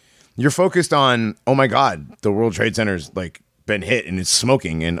because you're focused on, oh my God, the World Trade Center's like been hit and it's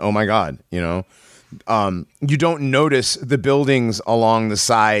smoking, and oh my God, you know. You don't notice the buildings along the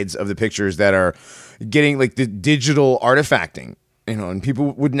sides of the pictures that are getting like the digital artifacting, you know, and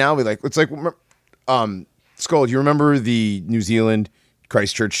people would now be like, it's like, Skull, do you remember the New Zealand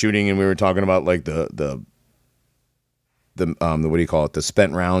Christchurch shooting? And we were talking about like the what do you call it? The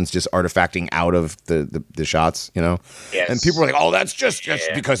spent rounds just artifacting out of the shots, you know? Yes. And people were like, oh, that's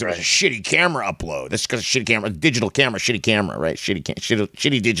because there was a shitty camera upload. That's because shitty camera, digital camera, shitty camera, right?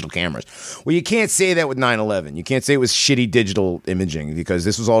 Shitty digital cameras. Well, you can't say that with 9/11. You can't say it was shitty digital imaging because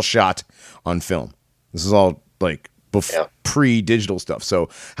this was all shot on film. This is all like pre-digital stuff. So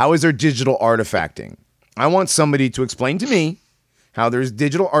how is there digital artifacting? I want somebody to explain to me how there's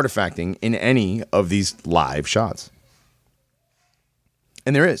digital artifacting in any of these live shots.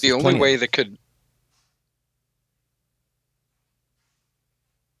 And there is. The only way that could...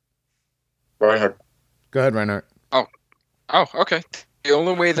 Reinhardt. Go ahead, Reinhardt. Oh, okay. The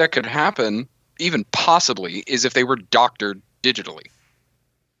only way that could happen, even possibly, is if they were doctored digitally.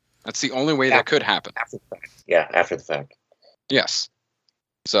 That's the only way that could happen. After the fact. Yeah, after the fact. Yes.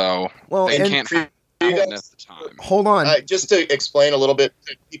 So, well, they can't happen at the time. Hold on. Just to explain a little bit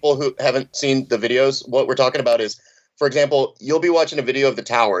to people who haven't seen the videos, what we're talking about is, for example, you'll be watching a video of the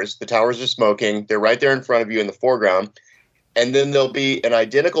towers. The towers are smoking. They're right there in front of you in the foreground. And then there'll be an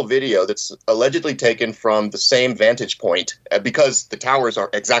identical video that's allegedly taken from the same vantage point because the towers are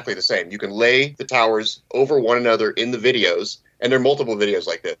exactly the same. You can lay the towers over one another in the videos, and there are multiple videos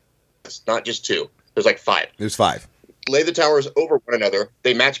like this. It's not just 2. There's like 5. There's 5. Lay the towers over one another.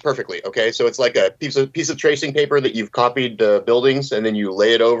 They match perfectly, okay? So it's like a piece of tracing paper that you've copied buildings, and then you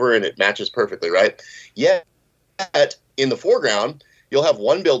lay it over, and it matches perfectly, right? Yet, in the foreground, you'll have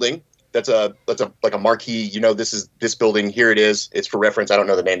one building that's like a marquee. You know, this building. Here it is. It's for reference. I don't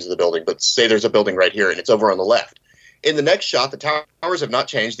know the names of the building, but say there's a building right here, and it's over on the left. In the next shot, the towers have not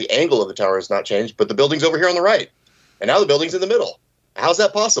changed. The angle of the tower has not changed, but the building's over here on the right, and now the building's in the middle. How's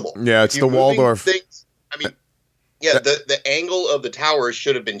that possible? Yeah, it's the Waldorf. The angle of the towers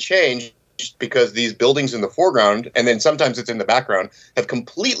should have been changed because these buildings in the foreground, and then sometimes it's in the background, have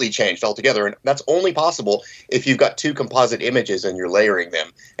completely changed altogether. And that's only possible if you've got 2 composite images and you're layering them.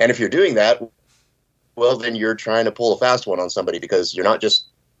 And if you're doing that, well, then you're trying to pull a fast one on somebody because you're not just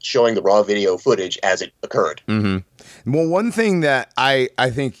showing the raw video footage as it occurred. Mm-hmm. Well, one thing that I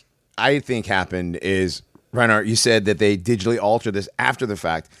think happened is, Reinhardt, you said that they digitally altered this after the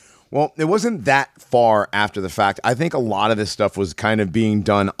fact. Well, it wasn't that far after the fact. I think a lot of this stuff was kind of being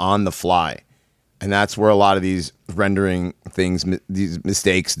done on the fly. And that's where a lot of these rendering things, these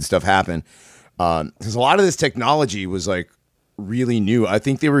mistakes and stuff happen. Because a lot of this technology was like really new. I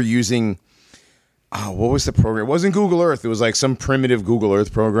think they were using, what was the program? It wasn't Google Earth. It was like some primitive Google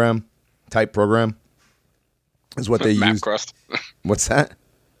Earth type program is what they used. MapQuest. What's that?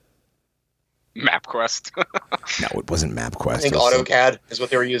 MapQuest. No, it wasn't MapQuest. I think AutoCAD is what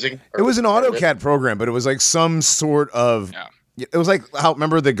they were using. It was an AutoCAD program, but it was like some sort of... Yeah. It was like,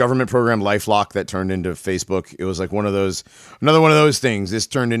 remember the government program LifeLock that turned into Facebook? It was like another one of those things. This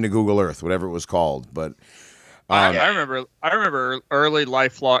turned into Google Earth, whatever it was called. But I remember early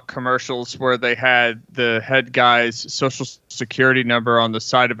LifeLock commercials where they had the head guy's social security number on the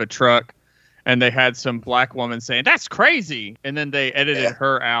side of a truck, and they had some black woman saying, "That's crazy," and then they edited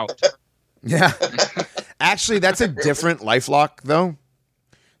her out. Yeah. Actually, that's a different LifeLock, though.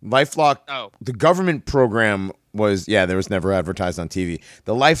 LifeLock, the government program was, there was never advertised on TV.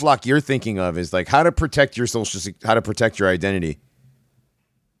 The LifeLock you're thinking of is like how to protect your how to protect your identity.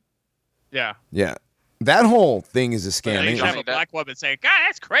 Yeah. Yeah. That whole thing is a scam. They have a black woman saying, "God,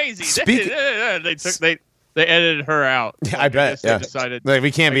 that's crazy." They edited her out. Yeah, I bet. They decided, like, we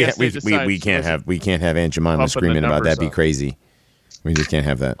can't have Aunt Jemima screaming about that. Be crazy. We just can't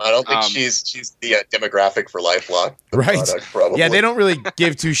have that. I don't think she's the demographic for LifeLock. Right? Product, probably. Yeah, they don't really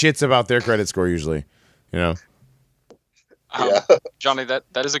give two shits about their credit score usually. You know. Johnny, that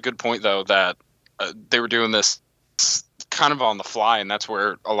is a good point though. That they were doing this kind of on the fly, and that's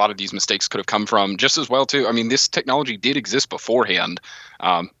where a lot of these mistakes could have come from. Just as well too. I mean, this technology did exist beforehand.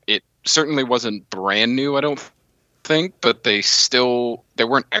 It certainly wasn't brand new, I don't think, but they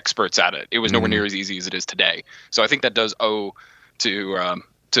weren't experts at it. It was nowhere near as easy as it is today. So I think that does owe to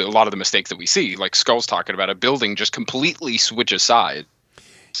a lot of the mistakes that we see. Like Skull's talking about, a building just completely switches sides.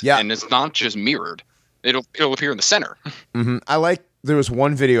 Yeah, and it's not just mirrored. It'll appear in the center. Mm-hmm. There was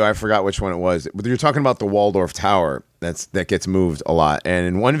one video, I forgot which one it was. You're talking about the Waldorf Tower that gets moved a lot. And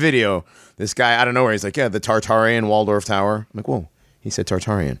in one video, this guy out of nowhere, he's like, "Yeah, the Tartarian Waldorf Tower." I'm like, "Whoa!" He said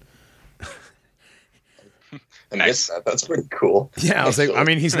Tartarian. I missed that. That's pretty cool. Yeah, I was like, I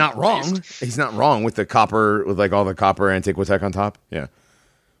mean, he's not wrong. He's not wrong with the copper, with like all the copper Antiquitech on top. Yeah,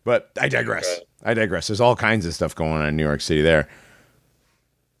 but I digress. There's all kinds of stuff going on in New York City there.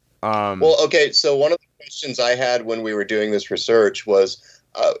 Well, okay. So one of the questions I had when we were doing this research was,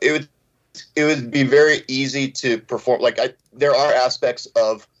 it would be very easy to perform. There are aspects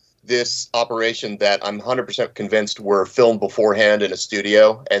of this operation that I'm 100% convinced were filmed beforehand in a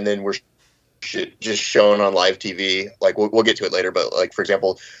studio, and then were just shown on live TV. Like we'll get to it later, but like for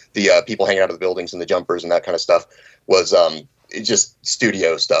example, the people hanging out of the buildings and the jumpers and that kind of stuff was just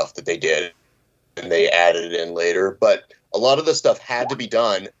studio stuff that they did, and they added it in later. But a lot of the stuff had to be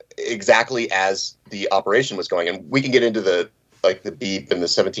done exactly as the operation was going, and we can get into the beep and the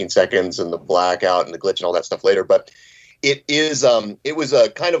 17 seconds and the blackout and the glitch and all that stuff later. But it was a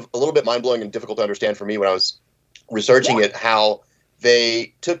kind of a little bit mind blowing and difficult to understand for me when I was researching it, how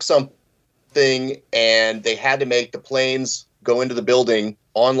they took something and they had to make the planes go into the building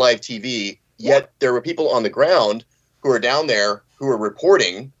on live TV, yet there were people on the ground who are down there who are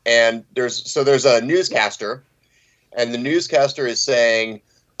reporting, and there's a newscaster, and the newscaster is saying,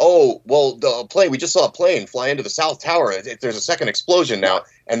 "Oh, well, we just saw a plane fly into the South Tower. There's a second explosion now."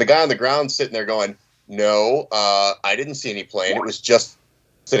 And the guy on the ground sitting there going, "No, I didn't see any plane. It was just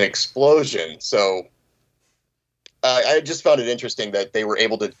an explosion." So I just found it interesting that they were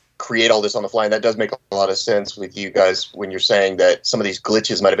able to create all this on the fly, and that does make a lot of sense with you guys when you're saying that some of these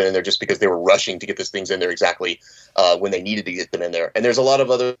glitches might have been in there just because they were rushing to get these things in there exactly when they needed to get them in there. And there's a lot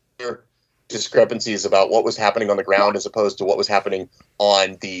of other discrepancies about what was happening on the ground as opposed to what was happening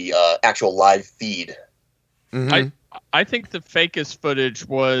on the actual live feed. Mm-hmm. I think the fakest footage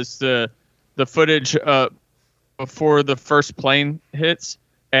was the footage before the first plane hits,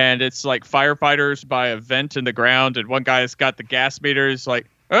 and it's like firefighters by a vent in the ground, and one guy's got the gas meters like,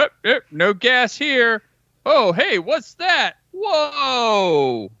 "Oh, no gas here. Oh, hey, what's that?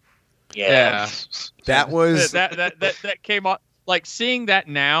 Whoa!" Yeah. That was that came on. Like seeing that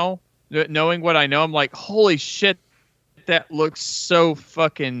now, knowing what I know, I'm like, holy shit, that looks so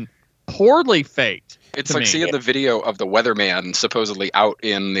fucking poorly faked. It's like seeing the video of the weatherman supposedly out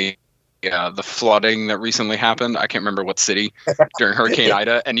in the flooding that recently happened. I can't remember what city during Hurricane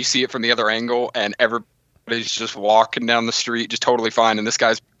Ida, and you see it from the other angle, and everybody's just walking down the street just totally fine, and this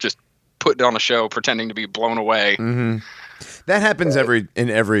guy's just putting on a show pretending to be blown away. Mm-hmm. That happens in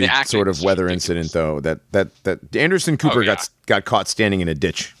every sort of weather incident, though. That Anderson Cooper got caught standing in a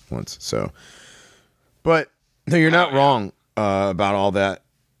ditch once. So, but no, you're not wrong about all that,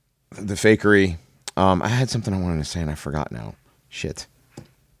 the fakery. I had something I wanted to say and I forgot now. Shit.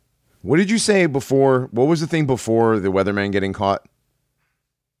 What did you say before? What was the thing before the weatherman getting caught?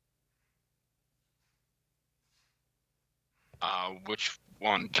 Which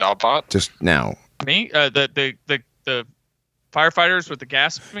one? Jobbot? Just now. Me? The firefighters with the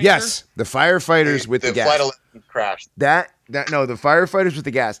gas meter? Yes, the firefighters with the gas. Flight 11 crashed. The firefighters with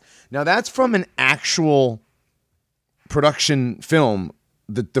the gas. Now that's from an actual production film.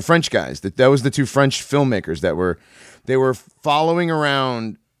 The French guys. That was the two French filmmakers that were following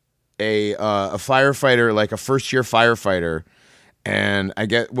around a firefighter, like a first-year firefighter. And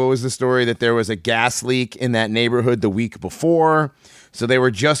what was the story? That there was a gas leak in that neighborhood the week before. So they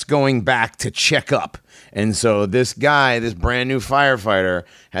were just going back to check up. And so this guy, this brand new firefighter,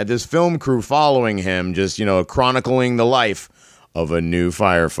 had this film crew following him, just, chronicling the life of a new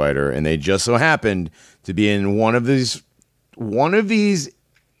firefighter. And they just so happened to be in one of these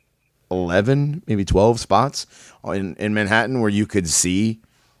 11, maybe 12 spots in Manhattan where you could see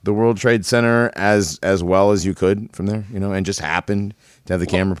the World Trade Center as well as you could from there, and just happened to have the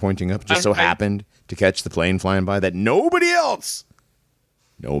camera pointing up. Just happened to catch the plane flying by that nobody else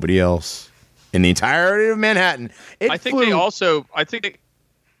in the entirety of Manhattan. It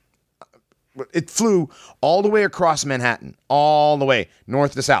flew all the way across Manhattan, all the way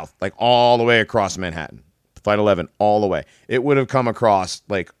north to south, like all the way across Manhattan. Flight 11, all the way. It would have come across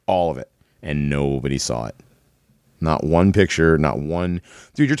like all of it, and nobody saw it. Not one picture, not one.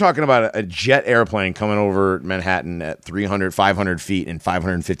 Dude, you're talking about a jet airplane coming over Manhattan at 300, 500 feet and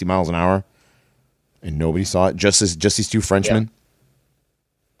 550 miles an hour, and nobody saw it. Just these two Frenchmen.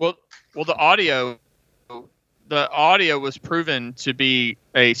 Yeah. Well, the audio was proven to be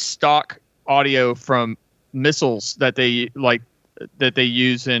a stock audio from missiles that they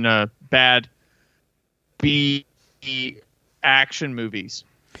use in bad B action movies.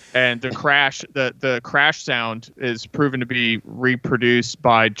 And the crash sound is proven to be reproduced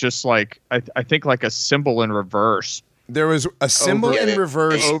by just like I think like a symbol in reverse. There was a symbol in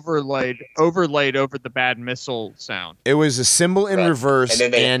reverse overlaid over the bad missile sound. It was a symbol in reverse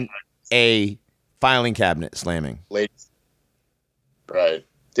and a filing cabinet slamming. Right.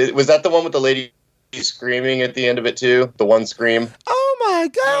 Was that the one with the lady screaming at the end of it too? The one scream? Oh my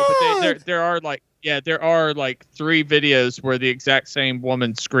god! No, but there are like 3 videos where the exact same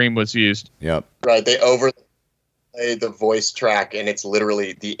woman's scream was used. Yep. Right. They overlay the voice track, and it's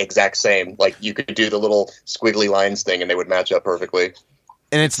literally the exact same. Like you could do the little squiggly lines thing, and they would match up perfectly.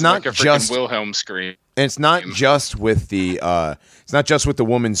 And it's not like a just Wilhelm scream. And it's not just with the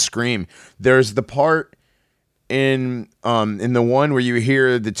woman's scream. There's the part in the one where you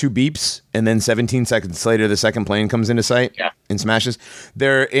hear the 2 beeps and then 17 seconds later the second plane comes into sight and smashes.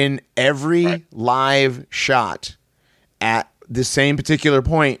 They're in every live shot at the same particular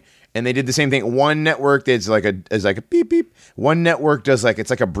point, and they did the same thing. One network is like a beep beep. One network does it's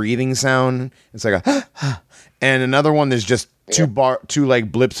like a breathing sound. It's like a and another one there's just two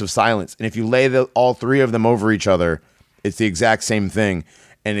like blips of silence. And if you lay all 3 of them over each other, it's the exact same thing.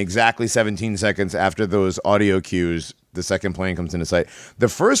 And exactly 17 seconds after those audio cues, the second plane comes into sight. The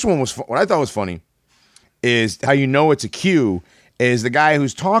first one was what I thought was funny is how you know it's a cue is the guy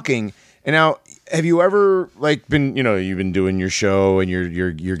who's talking. And now, have you ever been you've been doing your show and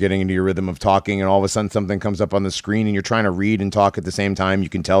you're getting into your rhythm of talking, and all of a sudden something comes up on the screen and you're trying to read and talk at the same time. You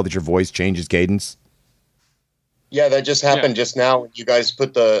can tell that your voice changes cadence. Yeah, that just happened just now. You guys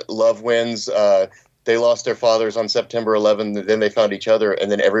put the Love Wins. They lost their fathers on September 11th. Then they found each other,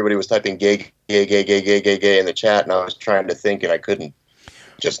 and then everybody was typing gay, gay, gay, gay, gay, gay, gay in the chat, and I was trying to think, and I couldn't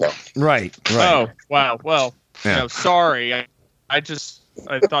just now. Right. Oh, wow. Well, sorry. I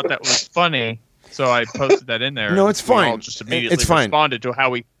thought that was funny, so I posted that in there. No, it's fine. We all just immediately responded to how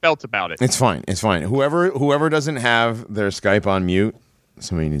we felt about it. It's fine. It's fine. Whoever doesn't have their Skype on mute,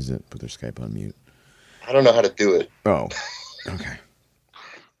 somebody needs to put their Skype on mute. I don't know how to do it. Oh, okay.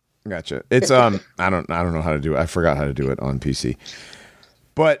 Gotcha. It's I don't know how to do it. I forgot how to do it on PC.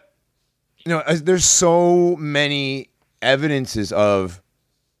 But there's so many evidences of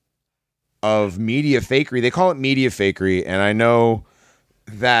media fakery. They call it media fakery, and I know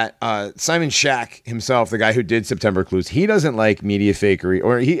that Simon Shack himself, the guy who did September Clues, he doesn't like media fakery,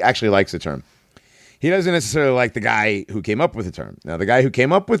 or he actually likes the term. He doesn't necessarily like the guy who came up with the term. Now, the guy who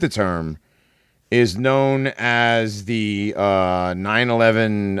came up with the term is known as the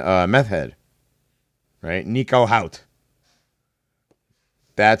 9/11 meth head, right? Nico Hout.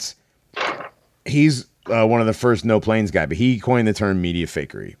 He's one of the first no planes guy, but he coined the term media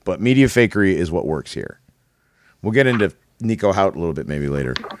fakery. But media fakery is what works here. We'll get into Nico Hout a little bit maybe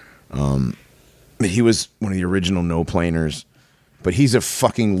later. He was one of the original no planers, but he's a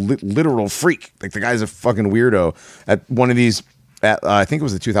fucking literal freak. Like the guy's a fucking weirdo. At one of these, I think it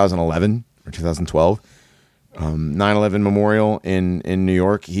was the 2011 or 2012 9/11 memorial in New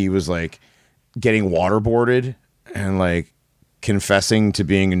York. He was getting waterboarded and confessing to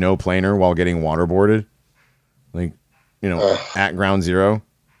being a no planer while getting waterboarded, at ground zero.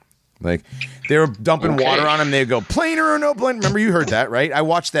 They were dumping water on him. They'd go, planer or no planer. Remember, you heard that, right? I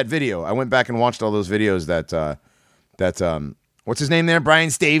watched that video. I went back and watched all those videos that what's his name there? Brian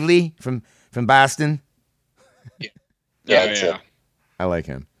Stavely from Boston. Yeah. I like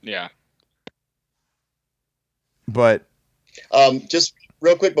him. Yeah. But just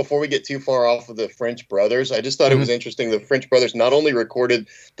real quick before we get too far off of the French brothers, I just thought it was interesting. The French brothers not only recorded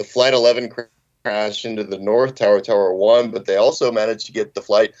the Flight 11 crash into the North Tower, Tower 1, but they also managed to get the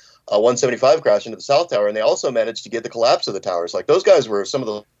Flight 175 crash into the South Tower, and they also managed to get the collapse of the towers. Those guys were some of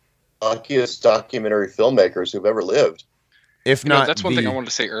the luckiest documentary filmmakers who've ever lived. If not, that's one thing I wanted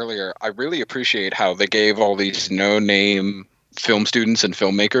to say earlier. I really appreciate how they gave all these no-name film students and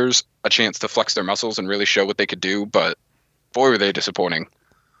filmmakers a chance to flex their muscles and really show what they could do, but boy, were they disappointing.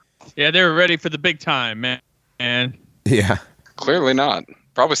 Yeah, they were ready for the big time, man. Yeah. Clearly not.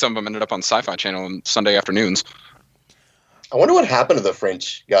 Probably some of them ended up on Sci-Fi Channel on Sunday afternoons. I wonder what happened to the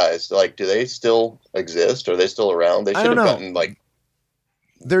French guys. Like, do they still exist? Are they still around? They I should have don't know. gotten like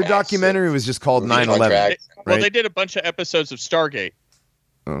Their documentary was just called movie 9/11. contracts. Well, Right. they did a bunch of episodes of Stargate.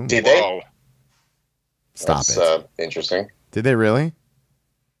 Oh, Did they? Whoa. stop That's, it. Interesting. Did they really?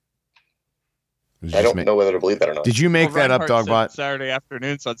 Was it I just don't know whether to believe that or not. Did you make that up, Reinhardt said Dogbot? Saturday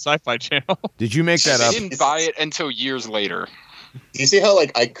afternoons on Sci-Fi Channel. Did you make that They up? didn't buy it until years later. Do you see how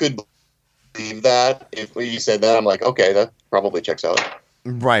like I could believe that if you said that? I'm like, okay, that probably checks out.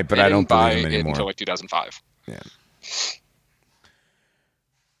 Right, but They I didn't don't buy believe him it until anymore. like 2005.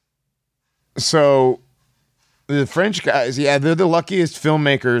 So the French guys, yeah, they're the luckiest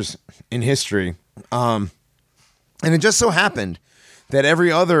filmmakers in history. And it just so happened that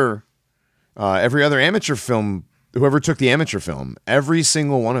every other amateur film, whoever took the amateur film, every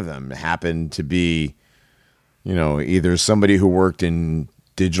single one of them happened to be, either somebody who worked in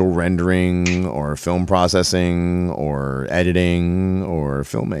digital rendering or film processing or editing or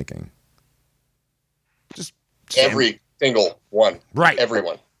filmmaking. Just Every single one. Right.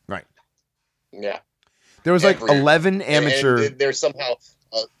 Everyone. Right. Yeah. There was like Every- 11 amateur. And they're somehow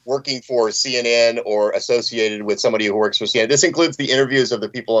working for CNN or associated with somebody who works for CNN. This includes the interviews of the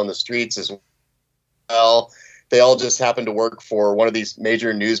people on the streets as well. They all just happen to work for one of these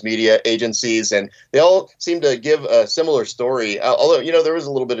major news media agencies, and they all seem to give a similar story. Although, there was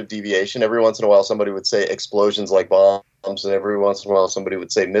a little bit of deviation. Every once in a while, somebody would say explosions like bombs, and every once in a while, somebody would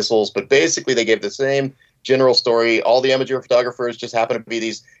say missiles. But basically, they gave the same general story. All the amateur photographers just happen to be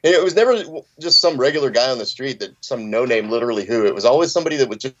these. And it was never just some regular guy on the street, that some no-name literally who. It was always somebody that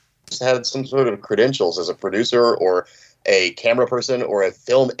would just had some sort of credentials as a producer or a camera person or a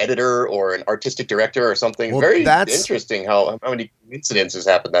film editor or an artistic director or something. Well, Very that's- interesting how many incidences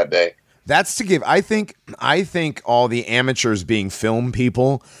happened that day. That's to give. I think all the amateurs being film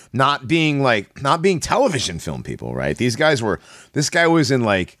people, not being television film people, right? This guy was in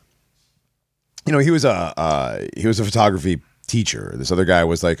like, he was a photography teacher. This other guy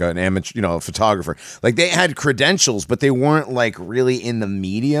was like an amateur, photographer. Like they had credentials, but they weren't like really in the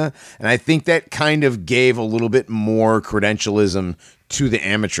media. And I think that kind of gave a little bit more credentialism to the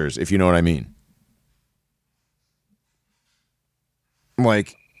amateurs, if you know what I mean.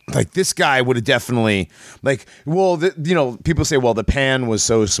 Like this guy would have definitely people say, well, the pan was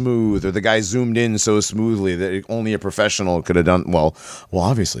so smooth or the guy zoomed in so smoothly that only a professional could have done. Well,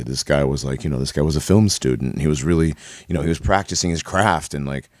 obviously this guy was this guy was a film student. And he was really, he was practicing his craft and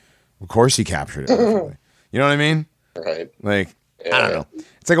like, of course he captured it perfectly. You know what I mean? Right. Like, I don't know.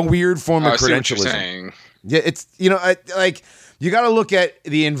 It's like a weird form of I see what you're credentialism. saying. Yeah, it's you got to look at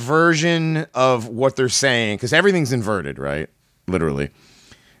the inversion of what they're saying because everything's inverted, right? Literally.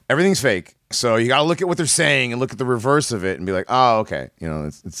 Everything's fake. So you got to look at what they're saying and look at the reverse of it and be like, oh, okay.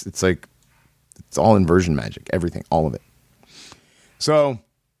 It's like, it's all inversion magic. Everything, all of it. So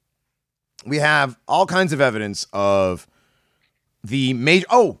we have all kinds of evidence of the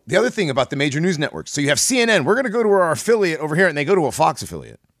other thing about the major news networks. So you have CNN. We're going to go to our affiliate over here and they go to a Fox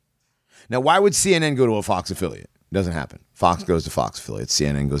affiliate. Now, why would CNN go to a Fox affiliate? It doesn't happen. Fox goes to Fox affiliates.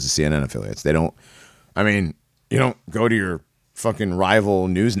 CNN goes to CNN affiliates. You don't go to your fucking rival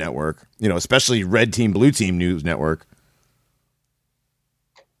news network, especially red team, blue team news network.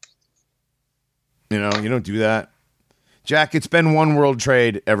 You don't do that. Jack, it's been one world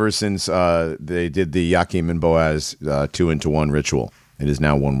trade ever since they did the Yakim and Boaz 2-1 ritual. It is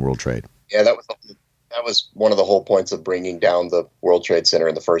now one world trade. Yeah, that was one of the whole points of bringing down the World Trade Center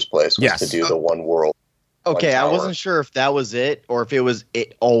in the first place, was Yes. to do the one world. Okay, I tower. wasn't sure if that was it or if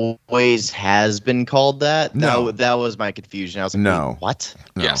it always has been called that. No. That was my confusion. I was like, No. wait, what?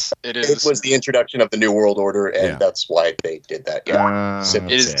 No. Yes, it It is. was the introduction of the New World Order, and Yeah. that's why they did that. Yeah.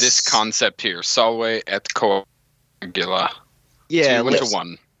 It is this concept here. Salve et coagula. Yeah,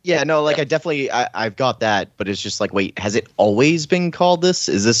 2-1. yeah, no, like I've got that, but it's just like, wait, has it always been called this?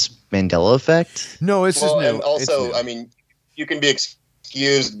 Is this Mandela effect? No, it's just Well, new. and also, It's new. you can be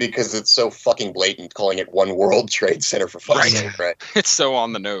excused because it's so fucking blatant calling it One World Trade Center for fuck's Right. sake, right? It's so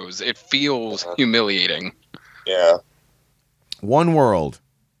on the nose. It feels humiliating. Yeah. One world.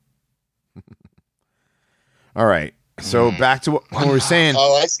 All right. So back to what we were saying.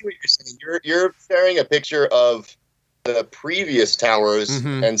 Oh, I see what you're saying. You're sharing a picture of the previous towers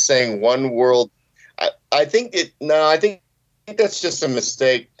Mhm. and saying One World. I think that's just a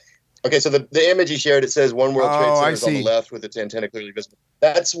mistake. Okay, so the image he shared, it says One World Trade Oh, Center I is on the see. left with its antenna clearly visible.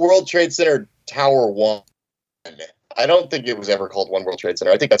 That's World Trade Center Tower 1. I don't think it was ever called One World Trade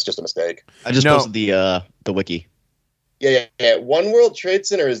Center. I think that's just a mistake. I just No. posted the wiki. Yeah. One World Trade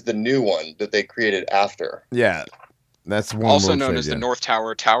Center is the new one that they created after. Yeah, that's one. Also World known Trade, as the North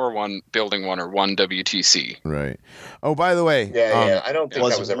Tower, Tower 1, Building 1, or 1 WTC. Right. Oh, by the way, Yeah. I don't think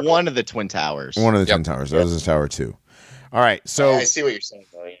that was ever one of the Twin Towers. one of the Twin Towers. That was Tower 2. All right, so I see what you're saying,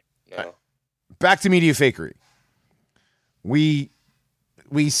 though. No. back to media fakery. We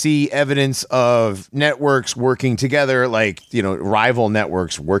see evidence of networks working together, like, rival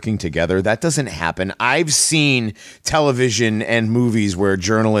networks working together. That doesn't happen. I've seen television and movies where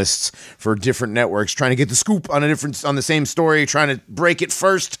journalists for different networks trying to get the scoop on the same story, trying to break it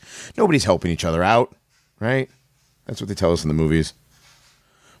first. Nobody's helping each other out, right? That's what they tell us in the movies.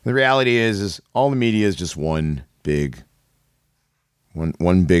 The reality is all the media is just one big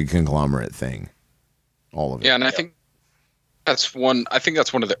conglomerate thing. All of it. Yeah, and I think that's one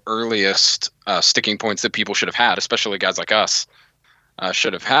of the earliest sticking points that people should have had, especially guys like us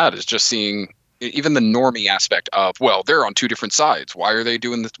should have had, is just seeing even the normie aspect of, well, they're on two different sides. Why are they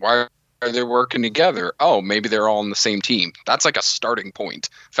doing this? Why are they working together? Oh, maybe they're all on the same team. That's like a starting point,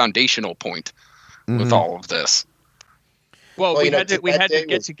 foundational point with all of this. Well, we had to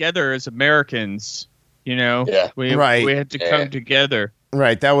get together as Americans, Yeah. We had to come together.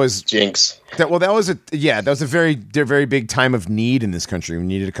 Right, that was Jinx. that was a very very big time of need in this country. We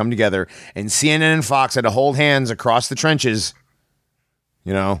needed to come together, and CNN and Fox had to hold hands across the trenches.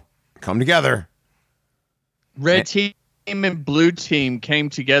 Come together. Red team and blue team came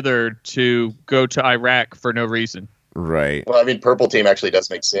together to go to Iraq for no reason. Right. Well, I mean, purple team actually does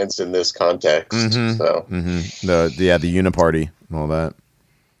make sense in this context. So The uniparty and all that.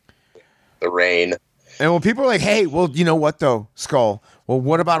 The rain. And when people are like, hey, well, you know what, though, Skull? Well,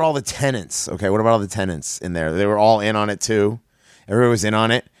 what about all the tenants? Okay, what about all the tenants in there? They were all in on it, too. Everybody was in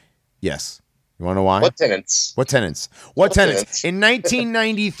on it. Yes. You want to know why? What tenants? What tenants? In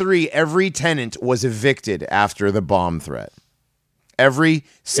 1993, every tenant was evicted after the bomb threat. Every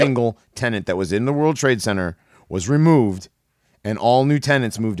single tenant that was in the World Trade Center was removed, and all new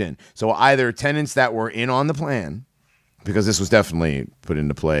tenants moved in. So either tenants that were in on the plan, because this was definitely put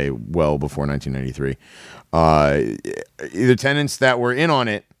into play well before 1993. Either tenants that were in on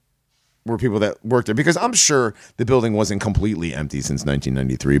it were people that worked there, because I'm sure the building wasn't completely empty since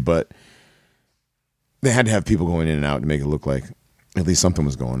 1993, but they had to have people going in and out to make it look like at least something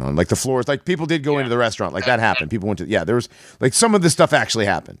was going on. Like the floors, like people did go into the restaurant, like that happened. People went to, there was like some of this stuff actually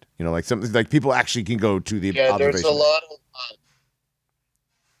happened. Like something like people actually can go to the observation.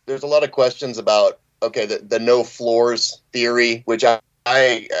 There's a lot of questions about the no floors theory, which I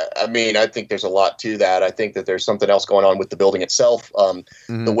mean, I think there's a lot to that. I think that there's something else going on with the building itself.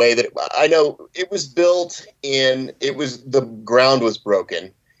 The way that I know it was built the ground was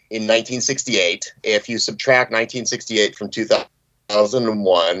broken in 1968. If you subtract 1968 from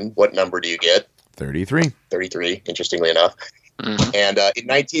 2001, what number do you get? 33. 33, interestingly enough. And in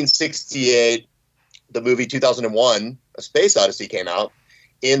 1968, the movie 2001, A Space Odyssey came out.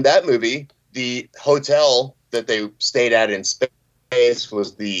 In that movie, the hotel that they stayed at in space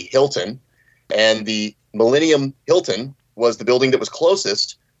was the Hilton, and the Millennium Hilton was the building that was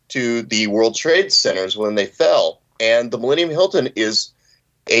closest to the World Trade Centers when they fell. And the Millennium Hilton is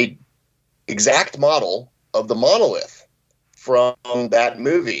a exact model of the monolith from that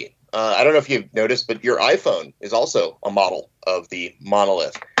movie. I don't know if you've noticed, but your iPhone is also a model of the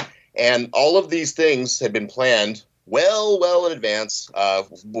monolith. And all of these things had been planned well in advance,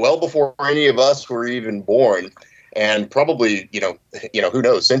 well before any of us were even born, and probably, who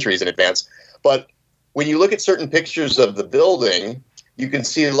knows, centuries in advance. But when you look at certain pictures of the building, you can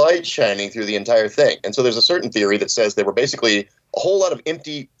see light shining through the entire thing. And so there's a certain theory that says there were basically a whole lot of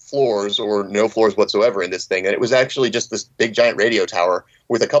empty floors or no floors whatsoever in this thing. And it was actually just this big giant radio tower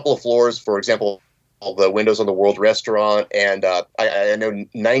with a couple of floors, for example, the windows on the World Restaurant. And I know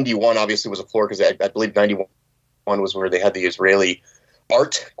 91 obviously was a floor, because I believe 91 was where they had the Israeli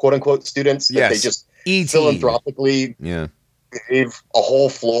art, quote unquote, students that they just philanthropically gave a whole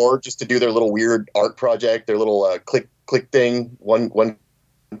floor just to do their little weird art project, their little click thing, one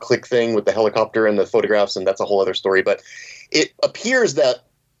click thing with the helicopter and the photographs, and that's a whole other story. But it appears that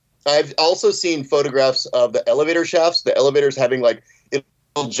I've also seen photographs of the elevator shafts, the elevators having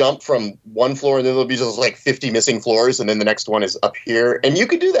it'll jump from one floor and then there'll be just 50 missing floors, and then the next one is up here. And you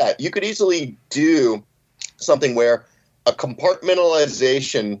could do that. You could easily do something where a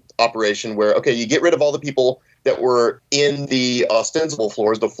compartmentalization operation where, you get rid of all the people that were in the ostensible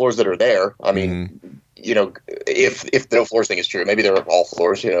floors, the floors that are there. I mean, if the no floors thing is true, maybe they're all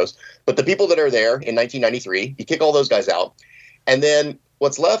floors, who knows. But the people that are there in 1993, you kick all those guys out. And then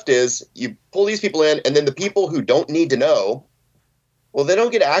what's left is you pull these people in, and then the people who don't need to know Well, they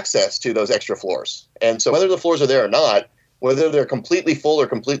don't get access to those extra floors. And so whether the floors are there or not, whether they're completely full or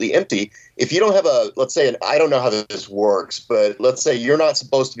completely empty, if you don't have let's say, I don't know how this works, but let's say you're not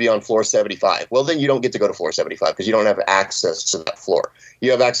supposed to be on floor 75. Well, then you don't get to go to floor 75 because you don't have access to that floor. You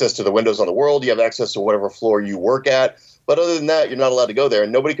have access to the windows on the world. You have access to whatever floor you work at. But other than that, you're not allowed to go there.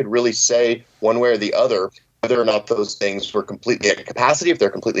 And nobody could really say one way or the other whether or not those things were completely at capacity, if they're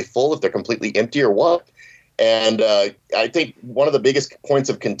completely full, if they're completely empty or what. And I think one of the biggest points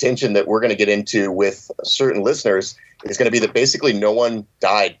of contention that we're going to get into with certain listeners is going to be that basically no one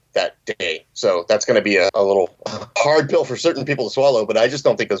died that day. So that's going to be a little hard pill for certain people to swallow. But I just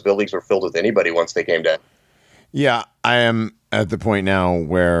don't think those buildings were filled with anybody once they came down. Yeah, I am at the point now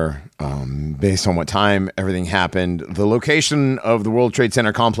where, based on what time everything happened, the location of the World Trade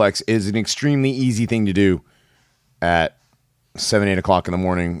Center complex is an extremely easy thing to do at 7, 8 o'clock in the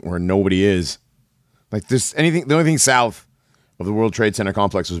morning where nobody is. Like the only thing south of the World Trade Center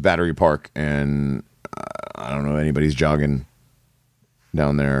complex was Battery Park, and I don't know anybody's jogging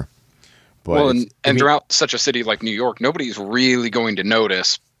down there. But well, and throughout such a city like New York, nobody's really going to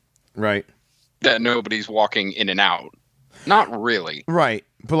notice, right, that nobody's walking in and out. Not really, right?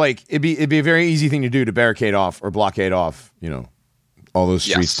 But like it'd be a very easy thing to do to barricade off or blockade off, all those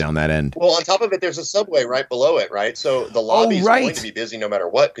streets down that end. Well, on top of it, there's a subway right below it, right? So the lobby is going to be busy no matter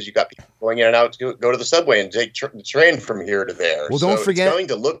what because you got people going in and out to go to the subway and take the train from here to there. Well, don't forget, it's going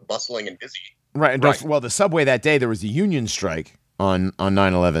to look bustling and busy. Right. And well, the subway that day, there was a union strike on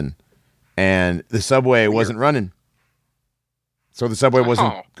 9/11, and the subway wasn't running. So the subway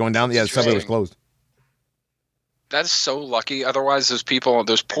wasn't going down. Yeah, the subway was closed. That's so lucky. Otherwise, those poor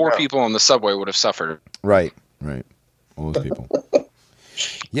people on the subway would have suffered. Right. All those people.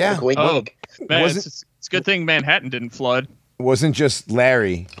 Yeah. Man, it's a good thing Manhattan didn't flood. It wasn't just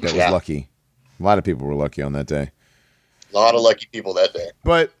Larry that was lucky. A lot of people were lucky on that day. A lot of lucky people that day.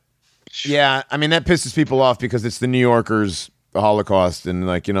 But, yeah, I mean, that pisses people off because it's the New Yorkers, the Holocaust, and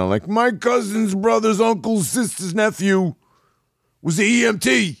like my cousin's brother's uncle's sister's nephew was the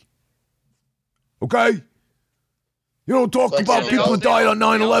EMT. Okay? You don't talk about people that died on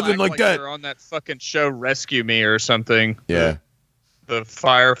 9/11 like that. You're on that fucking show Rescue Me or something. Yeah. The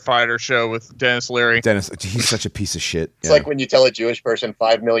firefighter show with Dennis Leary. Dennis, he's such a piece of shit. It's like when you tell a Jewish person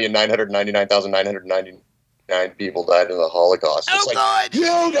 5,999,999 people died in the Holocaust. Oh, it's God.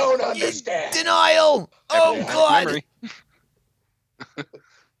 You don't understand. Denial. Oh, God.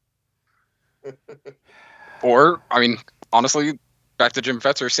 Or, I mean, honestly, back to Jim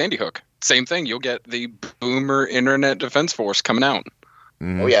Fetzer, Sandy Hook. Same thing. You'll get the boomer Internet Defense Force coming out.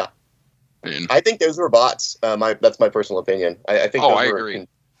 Oh, yeah. I think those were bots. That's my personal opinion. I think. I agree.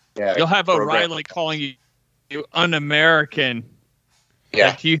 You'll have O'Reilly calling you un-American. Yeah,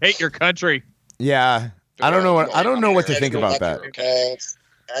 like you hate your country. Yeah, I don't know what to think about that.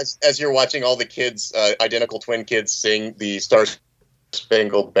 As you're watching all the kids, identical twin kids, sing the Star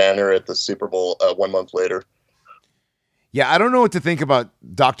Spangled Banner at the Super Bowl 1 month later. Yeah, I don't know what to think about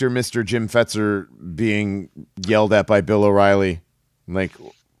Dr. Mr. Jim Fetzer being yelled at by Bill O'Reilly,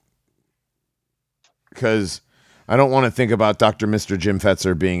 because I don't want to think about Dr. Mr. Jim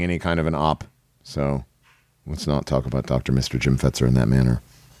Fetzer being any kind of an op. So let's not talk about Dr. Mr. Jim Fetzer in that manner.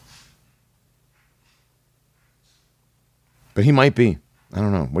 But he might be. I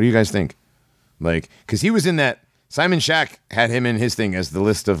don't know. What do you guys think? Because he was in that. Simon Shack had him in his thing as the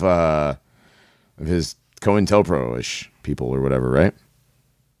list of his COINTELPRO-ish people or whatever, right?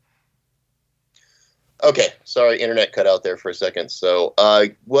 Okay, sorry, internet cut out there for a second. So,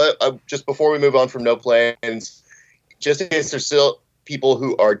 just before we move on from no planes, just in case there's still people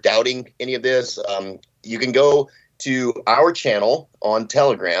who are doubting any of this, you can go to our channel on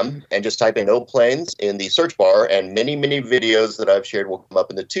Telegram and just type in no planes in the search bar, and many, many videos that I've shared will come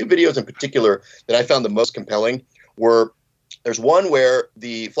up. And the two videos in particular that I found the most compelling were, there's one where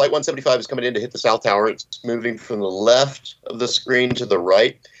the Flight 175 is coming in to hit the South Tower. It's moving from the left of the screen to the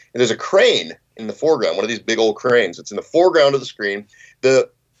right. And there's a crane in the foreground, one of these big old cranes. It's in the foreground of the screen. The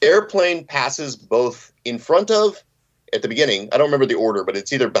airplane passes both in front of, at the beginning, I don't remember the order, but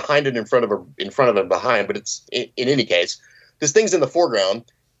it's either behind and in front of and behind, but it's in any case, this thing's in the foreground.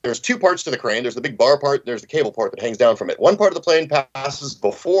 There's two parts to the crane. There's the big bar part. There's the cable part that hangs down from it. One part of the plane passes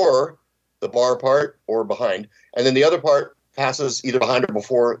before the bar part or behind, and then the other part passes either behind or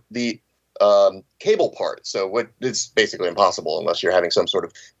before the cable part. So it's basically impossible unless you're having some sort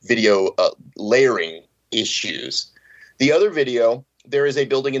of video layering issues. The other video, there is a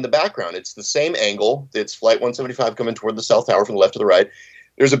building in the background. It's the same angle. It's Flight 175 coming toward the South Tower from the left to the right.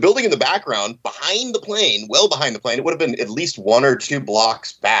 There's a building in the background behind the plane, well behind the plane. It would have been at least 1 or 2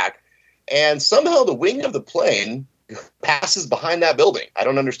 blocks back. And somehow the wing of the plane passes behind that building. I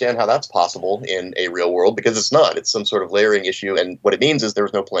don't understand how that's possible in a real world, because it's not. It's some sort of layering issue, and what it means is there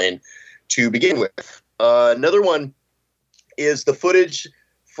was no plane to begin with. Another one is the footage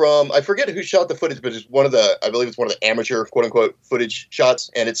from, I forget who shot the footage, but it's I believe it's one of the amateur quote unquote footage shots,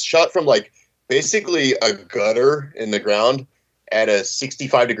 and it's shot from like basically a gutter in the ground at a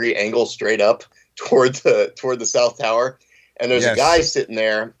 65-degree angle straight up toward the South Tower. And there's a guy sitting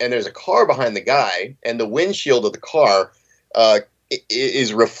there, and there's a car behind the guy, and the windshield of the car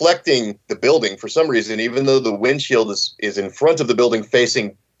is reflecting the building for some reason, even though the windshield is in front of the building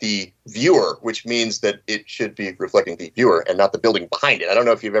facing the viewer, which means that it should be reflecting the viewer and not the building behind it. I don't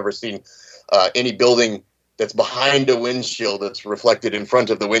know if you've ever seen any building that's behind a windshield that's reflected in front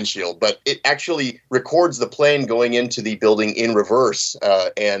of the windshield, but it actually records the plane going into the building in reverse,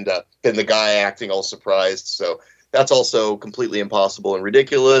 and then the guy acting all surprised. So that's also completely impossible and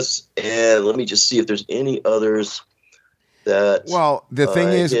ridiculous. And let me just see if there's any others that. Well, the thing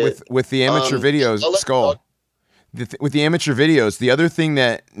is with the amateur videos, Skull. With the amateur videos, the other thing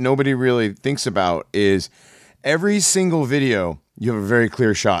that nobody really thinks about is every single video, you have a very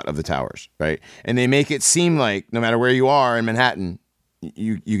clear shot of the towers, right? And they make it seem like no matter where you are in Manhattan,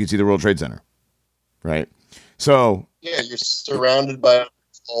 you can see the World Trade Center, right? So yeah, you're surrounded by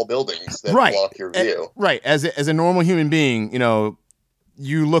tall buildings that block your view. Right. As a normal human being,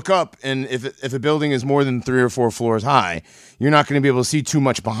 you look up, and if a building is more than 3 or 4 floors high, you're not going to be able to see too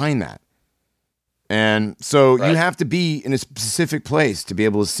much behind that. And so you have to be in a specific place to be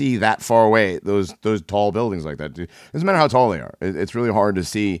able to see that far away, those tall buildings like that. It doesn't matter how tall they are. It's really hard to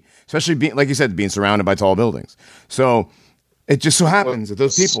see, especially like you said, being surrounded by tall buildings. So it just so happens that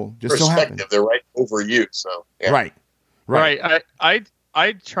those people just so happen. They're right over you. So yeah. Right.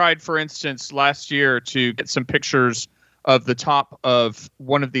 I tried, for instance, last year to get some pictures of the top of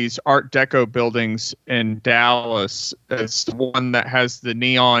one of these Art Deco buildings in Dallas. It's the one that has the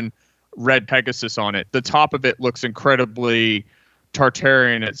neon red Pegasus on it. The top of it looks incredibly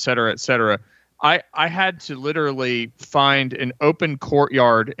Tartarian, et cetera, et cetera. I had to literally find an open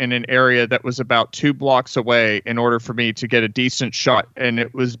courtyard in an area that was about 2 blocks away in order for me to get a decent shot, and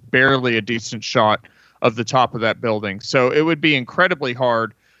it was barely a decent shot of the top of that building. So it would be incredibly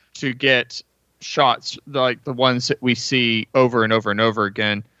hard to get shots like the ones that we see over and over and over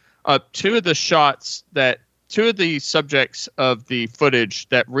again. Two of the subjects of the footage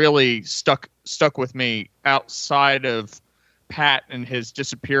that really stuck with me outside of Pat and his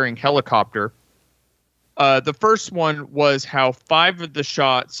disappearing helicopter. The first one was how 5 of the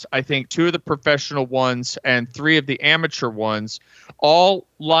shots, I think 2 of the professional ones and 3 of the amateur ones, all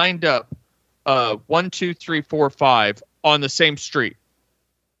lined up 1, 2, 3, 4, 5 on the same street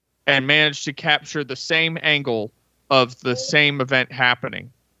and managed to capture the same angle of the same event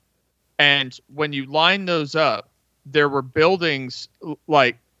happening. And when you line those up, there were buildings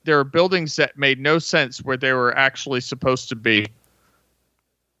that made no sense where they were actually supposed to be.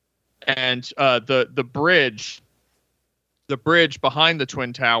 And the bridge behind the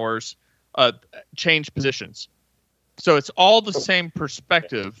Twin Towers changed positions. So it's all the same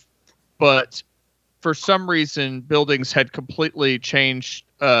perspective, but for some reason, buildings had completely changed.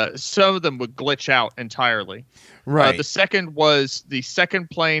 Some of them would glitch out entirely. Right. The second was the second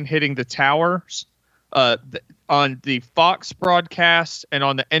plane hitting the towers on the Fox broadcast and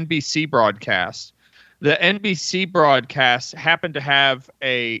on the NBC broadcast. The NBC broadcast happened to have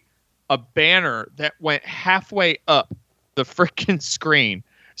a banner that went halfway up the freaking screen.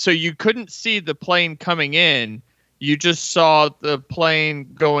 So you couldn't see the plane coming in. You just saw the plane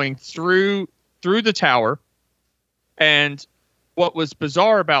going through the tower. And what was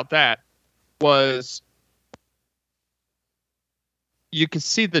bizarre about that was you could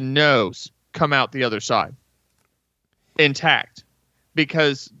see the nose come out the other side intact,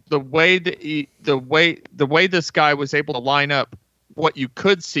 because the way this guy was able to line up what you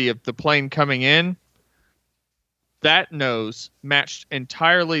could see of the plane coming in, that nose matched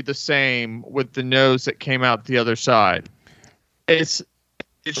entirely the same with the nose that came out the other side. It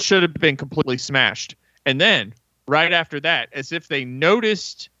should have been completely smashed. And then right after that, as if they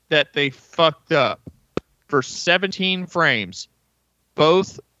noticed that they fucked up, for 17 frames,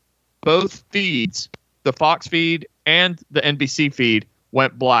 both feeds, the Fox feed and the NBC feed,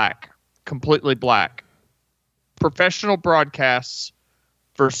 went black, completely black. Professional broadcasts,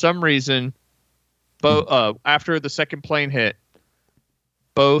 for some reason, after the second plane hit,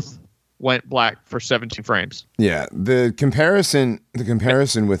 both went black for 17 frames. Yeah, the comparison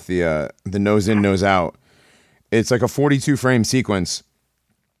with the nose in, nose out, it's like a 42 frame sequence,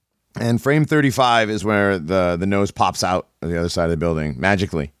 and frame 35 is where the nose pops out of the other side of the building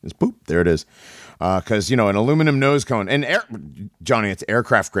magically. Just boop, there it is. Because, an aluminum nose cone. And, Johnny, it's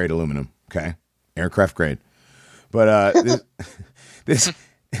aircraft grade aluminum. Okay? Aircraft grade. But this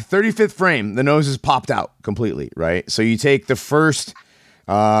 35th frame, the nose is popped out completely, right? So you take the first,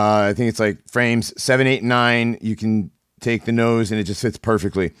 I think it's like frames 7, 8, 9. You can take the nose and it just fits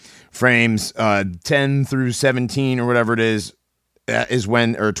perfectly. Frames 10 through 17 or whatever it is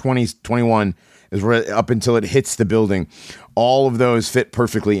when, or 20, 21 is right up until it hits the building. All of those fit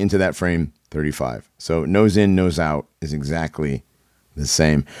perfectly into that frame 35. So nose in, nose out is exactly the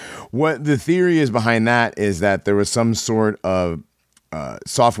same. What the theory is behind that is that there was some sort of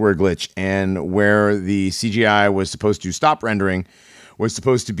software glitch, and where the CGI was supposed to stop rendering was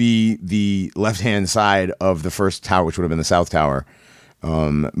supposed to be the left-hand side of the first tower, which would have been the south tower.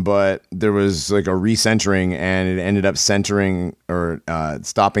 But there was like a recentering, and it ended up centering or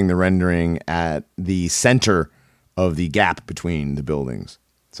stopping the rendering at the center of the gap between the buildings.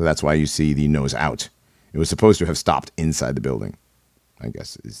 So that's why you see the nose out. It was supposed to have stopped inside the building, I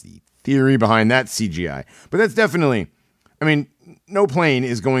guess, is the theory behind that CGI. But that's definitely, no plane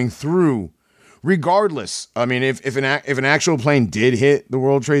is going through, regardless. If an actual plane did hit the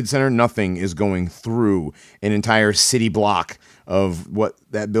World Trade Center, nothing is going through an entire city block of what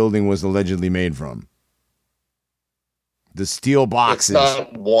that building was allegedly made from. The steel boxes. It's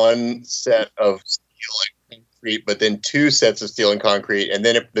not one set of steel and concrete, but then two sets of steel and concrete, and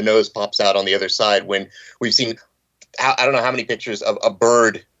then if the nose pops out on the other side, when we've seen, I don't know how many pictures of a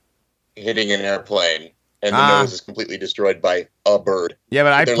bird hitting an airplane, and the nose is completely destroyed by a bird. Yeah,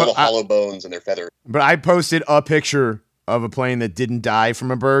 but their little hollow bones and their feathers. But I posted a picture of a plane that didn't die from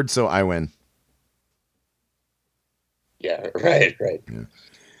a bird, so I win. Yeah, right. Yeah.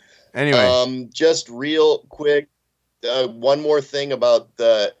 Anyway, just real quick, one more thing about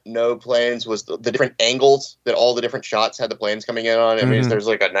the no planes was the different angles that all the different shots had the planes coming in on. There's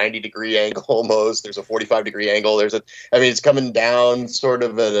like a 90-degree angle almost. There's a 45-degree angle. It's coming down sort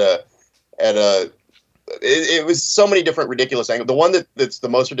of at a. It was so many different ridiculous angles. The one that's the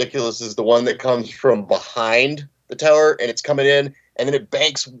most ridiculous is the one that comes from behind the tower, and it's coming in, and then it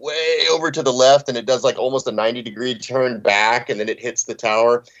banks way over to the left, and it does like almost a 90-degree turn back, and then it hits the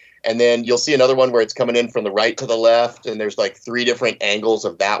tower. And then you'll see another one where it's coming in from the right to the left, and there's like 3 different angles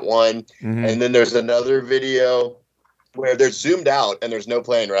of that one. Mm-hmm. And then there's another video where they're zoomed out and there's no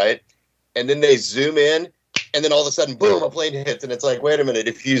plane, right? And then they zoom in, and then all of a sudden, boom, a plane hits. And it's like, wait a minute,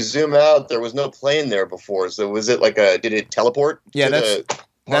 if you zoom out, there was no plane there before. So was it like did it teleport? Yeah,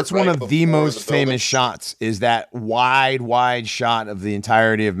 that's one of the most famous shots, is that wide shot of the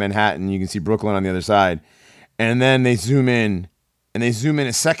entirety of Manhattan. You can see Brooklyn on the other side. And then they zoom in. And they zoom in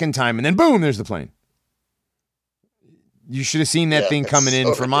a second time, and then boom, there's the plane. You should have seen that thing coming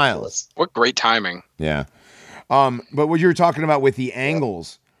in for miles. What great timing. Yeah. But what you were talking about with the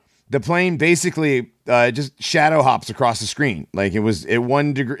angles, the plane basically just shadow hops across the screen. Like it was at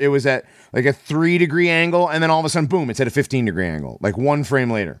 1 degree, it was at like a 3-degree angle, and then all of a sudden, boom, it's at a 15-degree angle, like 1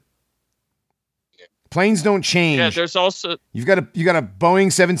 frame later. Planes don't change. Yeah, there's also you got a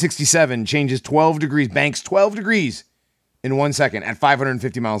Boeing 767 changes 12 degrees, banks 12 degrees. In 1 second at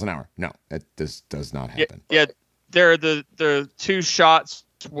 550 miles an hour. No, that does not happen. Yeah, there are the 2 shots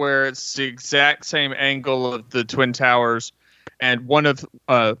where it's the exact same angle of the Twin Towers, and one of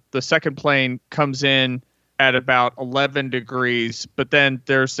the second plane comes in at about 11 degrees, but then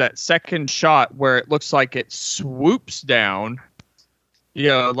there's that second shot where it looks like it swoops down,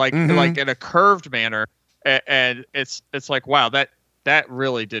 like in a curved manner, and it's like, wow, that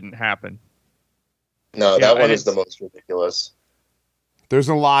really didn't happen. No, that one is the most ridiculous. There's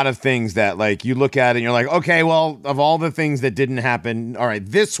a lot of things that, like, you look at it and you're like, okay, well, of all the things that didn't happen, all right,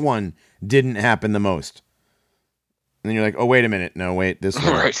 this one didn't happen the most. And then you're like, oh, wait a minute. No, wait, this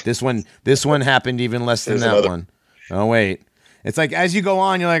one, right. this one happened even less than that one. Oh, wait. It's like, as you go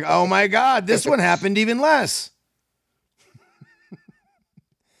on, you're like, oh my God, this one happened even less.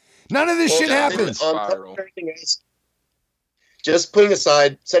 None of this shit happened. Just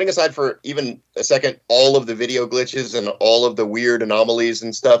setting aside for even a second all of the video glitches and all of the weird anomalies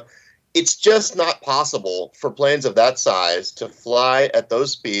and stuff, it's just not possible for planes of that size to fly at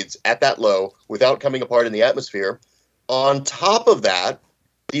those speeds at that low without coming apart in the atmosphere. On top of that,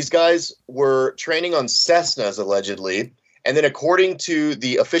 these guys were training on Cessnas, allegedly, and then according to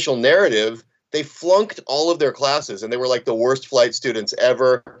the official narrative, they flunked all of their classes, and they were like the worst flight students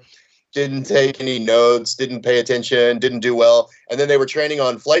ever. Didn't take any notes, didn't pay attention, didn't do well. And then they were training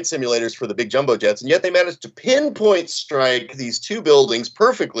on flight simulators for the big jumbo jets. And yet they managed to pinpoint strike these 2 buildings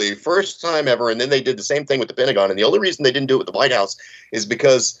perfectly, first time ever. And then they did the same thing with the Pentagon. And the only reason they didn't do it with the White House is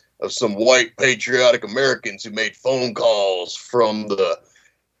because of some white patriotic Americans who made phone calls from the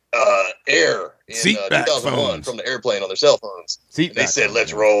Air in Seatback 2001 phones. from the airplane on their cell phones. Seatback They said, phones,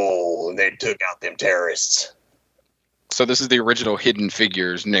 let's yeah. roll, and they took out them terrorists. So this is the original Hidden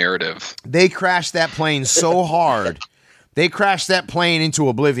Figures narrative. They crashed that plane so hard. They crashed that plane into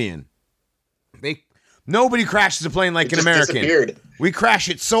oblivion. Nobody crashes a plane like It an just American. disappeared. We crash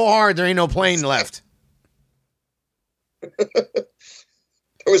it so hard there ain't no plane left. There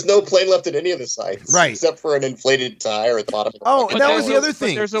was no plane left at any of the sites, Right. except for an inflated tire at the bottom. Of the Oh, fucking that was tower. the other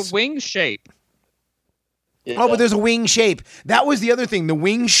thing. But there's a wing shape. Yeah. Oh, but there's a wing shape. That was the other thing. The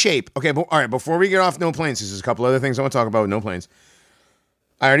wing shape. Okay, all right. Before we get off no planes, there's a couple other things I want to talk about with no planes.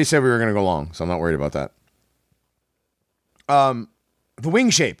 I already said we were going to go long, so I'm not worried about that. The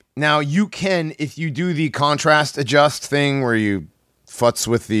wing shape. Now you can, if you do the contrast adjust thing where you futz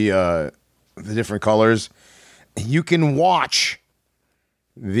with the different colors, you can watch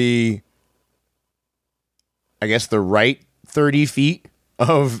the right 30 feet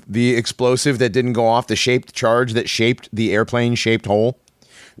of the explosive that didn't go off, the shaped charge that shaped the airplane shaped hole.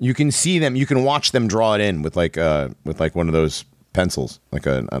 You can see them. You can watch them draw it in with like one of those pencils, like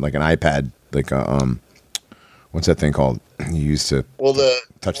an iPad, like what's that thing called? You used to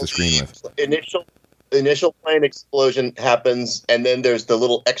touch the screen with. Initial plane explosion happens, and then there's the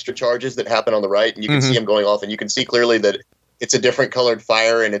little extra charges that happen on the right, and you can see them going off, and you can see clearly that it's a different colored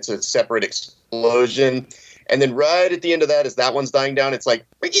fire and it's a separate explosion. And then right at the end of that, as that one's dying down, it's like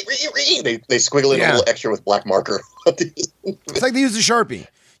they squiggle in a little extra with black marker. It's like they use a Sharpie.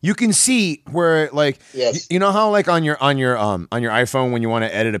 You can see where, like, Yes. you know how, like, on your iPhone when you want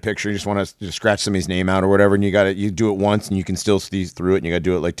to edit a picture, you just want to just scratch somebody's name out or whatever, and you do it once and you can still see through it, and you got to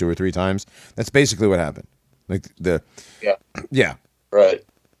do it like 2 or 3 times. That's basically what happened. Like yeah, Right.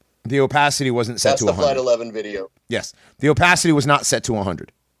 the opacity wasn't set That's to the 100. Flight 11 video. Yes, the opacity was not set to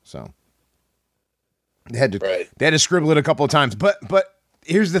 100. So they had to scribble it a couple of times. But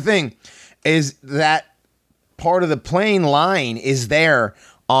here's the thing: is that part of the plane line is there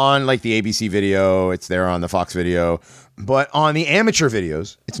on like the ABC video, it's there on the Fox video, but on the amateur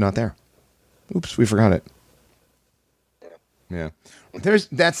videos, it's not there. Oops, we forgot it. Yeah.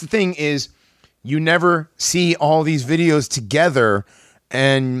 That's the thing is you never see all these videos together,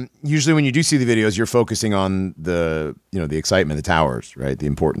 and usually when you do see the videos, you're focusing on the excitement, the towers, right? The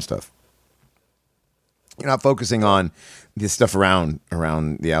important stuff. You're not focusing on the stuff around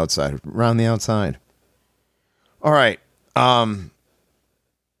the outside. All right.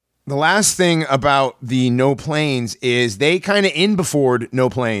 The last thing about the no planes is they kind of in-befored no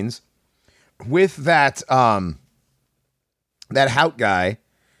planes with that Hout guy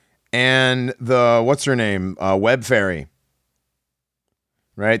and the what's her name Web Fairy,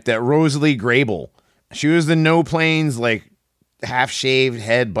 right? That Rosalie Grable. She was the no planes like half-shaved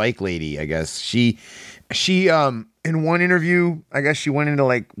head bike lady. I guess she in one interview, I guess she went into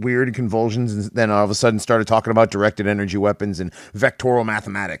like weird convulsions and then all of a sudden started talking about directed energy weapons and vectoral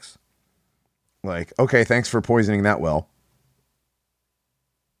mathematics. Like, okay, thanks for poisoning that well.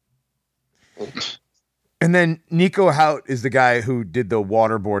 And then Nico Hout is the guy who did the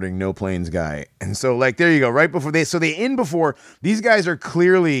waterboarding no planes guy. And so like, there you go. Right before these guys are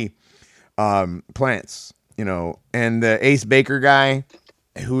clearly plants, and the Ace Baker guy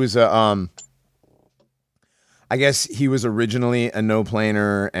who is I guess he was originally a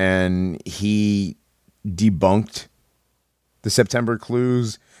no-planer, and he debunked the September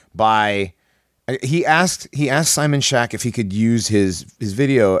clues by he asked Simon Shack if he could use his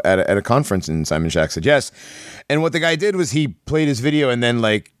video at a conference, and Simon Shack said yes. And what the guy did was he played his video and then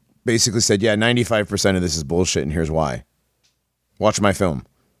like basically said, yeah, 95% of this is bullshit, and here's why. Watch my film.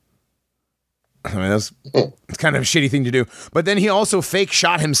 I mean, it's kind of a shitty thing to do. But then he also fake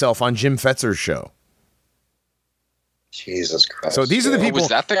shot himself on Jim Fetzer's show. Jesus Christ. So these are the people. Was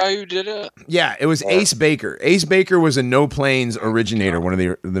that the guy who did it? Yeah, it was Ace Baker. Ace Baker was a no planes originator, one of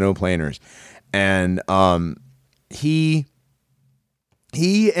the no planers, and he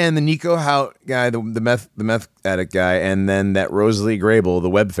and the Nico Hout guy, the meth addict guy, and then that Rosalie Grable, the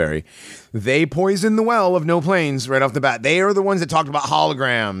Web Fairy, they poisoned the well of no planes right off the bat. They are the ones that talked about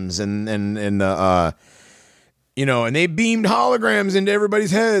holograms and the and they beamed holograms into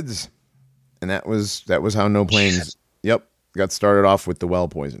everybody's heads, and that was how no planes. Yep, got started off with the well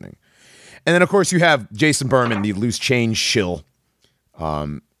poisoning. And then, of course, you have Jason Berman, the loose change shill.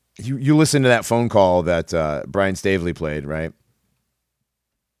 You listen to that phone call that Brian Stavely played, right?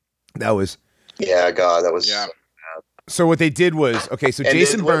 That was... Yeah, God, that was... Yeah. So what they did was... Okay, so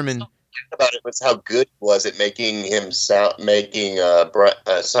Jason Berman... About it was how good was it making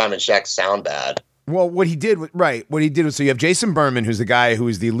Simon Shack sound bad. Well, what he did was... So you have Jason Berman, who's the guy who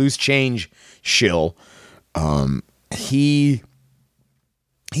is the loose change shill. He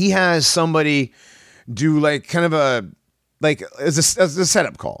he has somebody do like kind of a like as a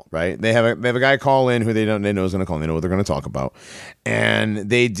setup call, right? They have a guy call in who they know is going to call. They know what they're going to talk about, and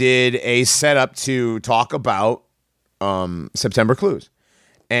they did a setup to talk about September Clues,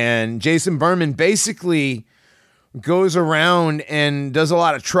 and Jason Berman basically goes around and does a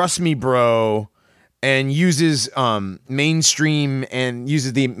lot of trust me, bro, and uses mainstream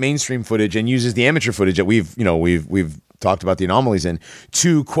footage and uses the amateur footage that we've talked about the anomalies in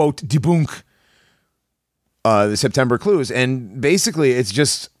to quote debunk the September Clues. And basically it's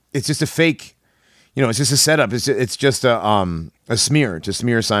just a fake, it's just a setup. It's just a smear to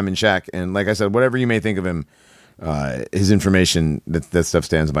smear Simon Shack. And like I said, whatever you may think of him, his information, that stuff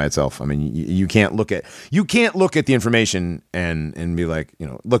stands by itself. I mean, you can't look at the information and be like,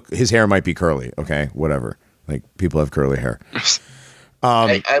 look, his hair might be curly. Okay, whatever. Like, people have curly hair.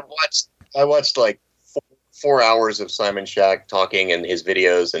 I watched like 4 hours of Simon Shack talking and his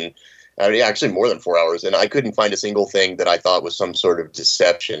videos, and actually more than 4 hours, and I couldn't find a single thing that I thought was some sort of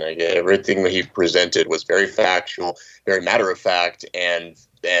deception. Everything that he presented was very factual, very matter of fact, and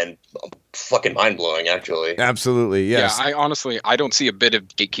fucking mind blowing. Actually, absolutely, yes. Yeah, I don't see a bit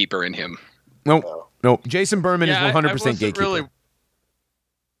of gatekeeper in him. No. Jason Berman is 100% gatekeeper.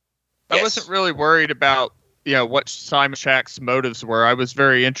 I wasn't really worried about what Simon Shack's motives were. I was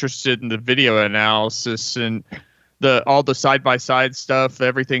very interested in the video analysis and all the side-by-side stuff,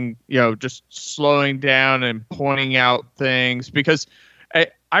 everything, just slowing down and pointing out things. Because,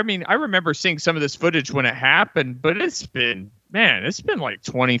 I remember seeing some of this footage when it happened, but it's been like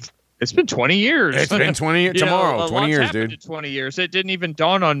 20 years. It's been 20 years. Tomorrow, 20 years, dude. 20 years. It didn't even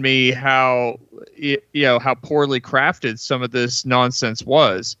dawn on me how poorly crafted some of this nonsense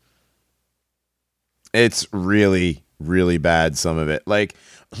was. It's really, really bad, some of it. Like,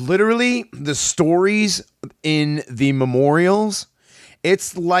 literally, the stories in the memorials,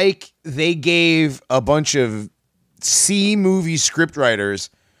 it's like they gave a bunch of C-movie scriptwriters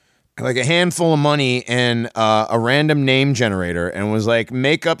like a handful of money and a random name generator and was like,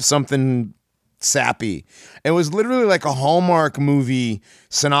 make up something sappy. It was literally like a Hallmark movie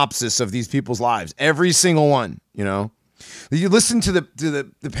synopsis of these people's lives. Every single one, You listen to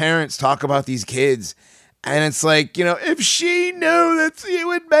the parents talk about these kids, and it's like, if she knew that she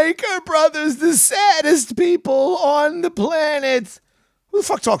would make her brothers the saddest people on the planet. Who the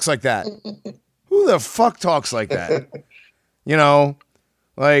fuck talks like that?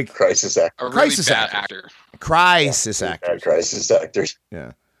 Like crisis actor. A really bad actor. Crisis actors. Crisis actors.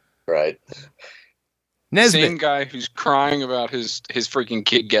 Yeah. Right. Nesbitt. Same guy who's crying about his freaking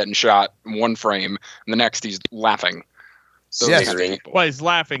kid getting shot in one frame, and the next he's laughing. Yes. Well, he's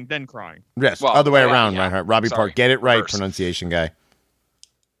laughing, then crying. Yes, well, other way around, yeah. Reinhardt. Robbie Park, get it right, reverse. Pronunciation guy.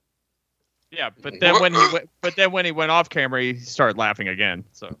 Yeah, but then when he went off camera, he started laughing again.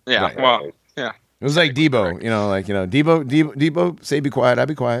 So yeah, right. Well, yeah. It was like Debo, Debo, say be quiet, I'll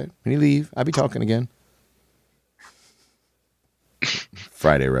be quiet. When you leave, I'll be talking again.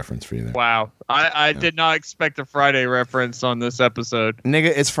 Friday reference for you there. Wow. I did not expect a Friday reference on this episode.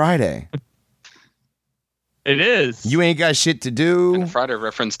 Nigga, it's Friday. It is. You ain't got shit to do. And a Friday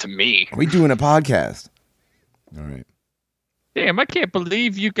reference to me. We doing a podcast. All right. Damn, I can't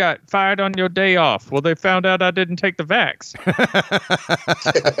believe you got fired on your day off. Well, they found out I didn't take the vax.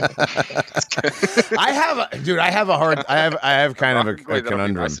 I have kind of a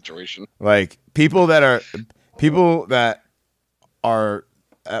conundrum. Situation. Like people that are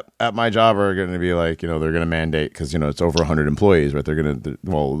at my job are going to be like, they're going to mandate because it's over 100 employees, right? They're going to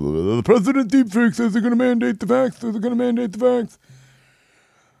the president deepfake says they're going to mandate the vax. So they're going to mandate the vax.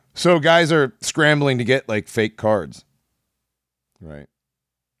 So guys are scrambling to get like fake cards. Right.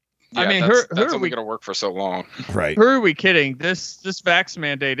 Yeah, I mean, that's only going to work for so long. Right. Who are we kidding? This vax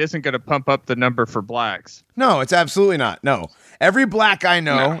mandate isn't going to pump up the number for blacks. No, it's absolutely not. No. Every black guy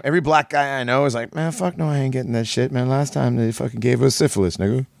I know is like, man, fuck no, I ain't getting that shit, man. Last time they fucking gave us syphilis,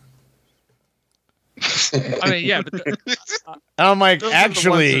 nigga. I mean, yeah, but and I'm like, those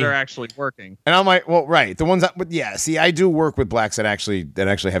actually, are the ones that are actually working. And I'm like, well, right, the ones that, but yeah, see, I do work with blacks that actually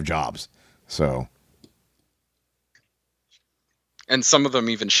have jobs, so. And some of them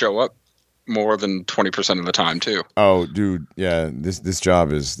even show up more than 20% of the time too. Oh, dude, yeah. This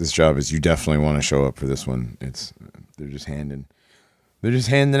job is you definitely want to show up for this one. They're just handing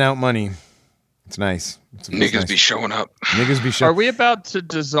out money. It's nice. Niggas nice. Be showing up. Niggas be showing. Are we about to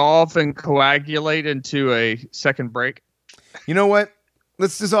dissolve and coagulate into a second break? You know what?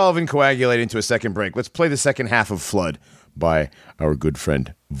 Let's dissolve and coagulate into a second break. Let's play the second half of Flood by our good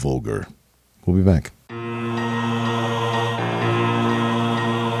friend Vulgar. We'll be back.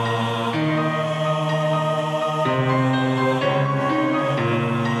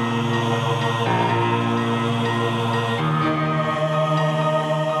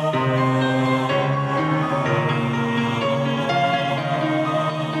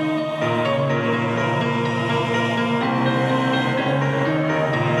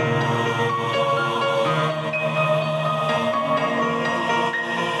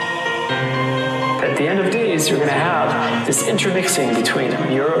 the end of days, you're going to have this intermixing between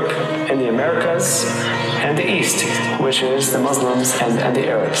Europe and the Americas and the East, which is the Muslims and the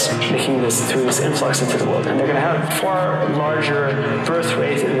Arabs, making this through this influx into the world. And they're going to have far larger birth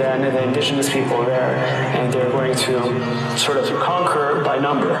rate than the indigenous people there, and they're going to sort of conquer by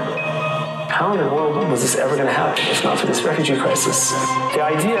number. How in the world was this ever going to happen if not for this refugee crisis? The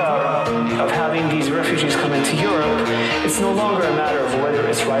idea of having these refugees come into Europe, it's no longer a matter of whether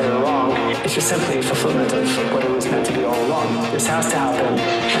it's right or wrong. It's just simply a fulfillment of what it was meant to be all along. This has to happen,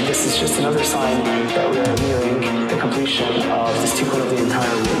 and this is just another sign that we are nearing the completion of this tikkun of the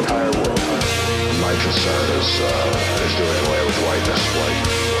entire world. My concern is doing away with whiteness.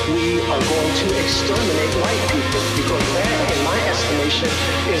 We are going to exterminate white people because that, in my estimation,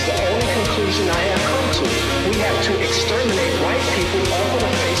 is the only conclusion I have come to. We have to exterminate white people off of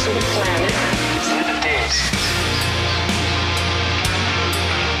the face of the planet. It's the end of days.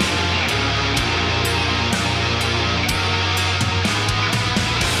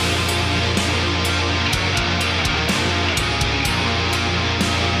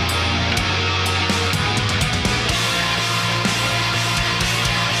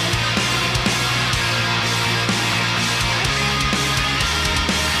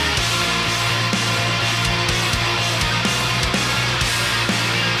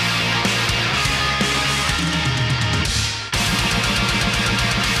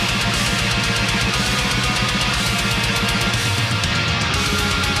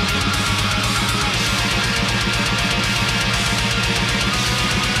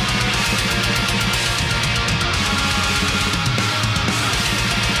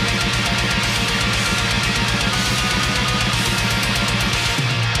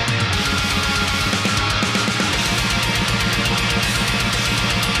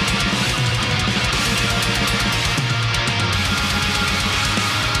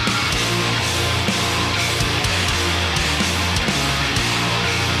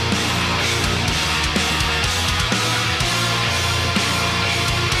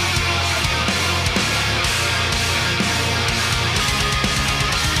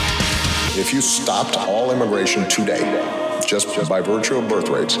 If you stopped all immigration today, just by virtue of birth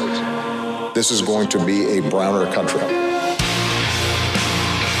rates, this is going to be a browner country.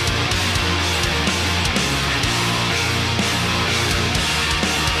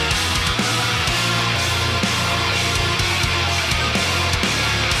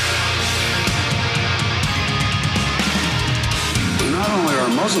 Not only our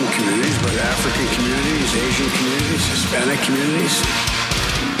Muslim communities, but African communities, Asian communities, Hispanic communities.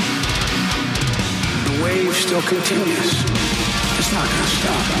 The wave still continues. It's not going to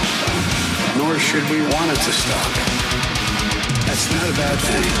stop. Nor should we want it to stop. That's not a bad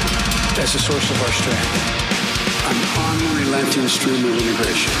thing. That's the source of our strength. An unrelenting stream of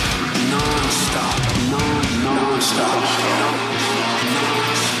immigration. Non-stop. Non-stop.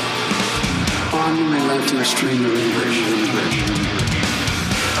 Unrelenting stream of immigration.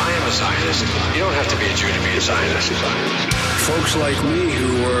 I am a Zionist. You don't have to be a Jew to be a Zionist. Folks like me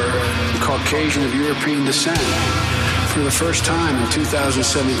who were Caucasian of European descent, for the first time in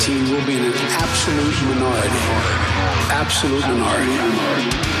 2017, will be in an absolute minority. Absolute minority.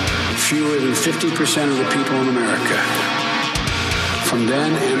 Fewer than 50% of the people in America. From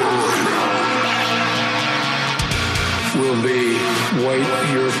then and on, will be white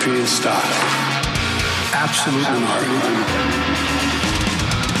European stock. Absolute minority.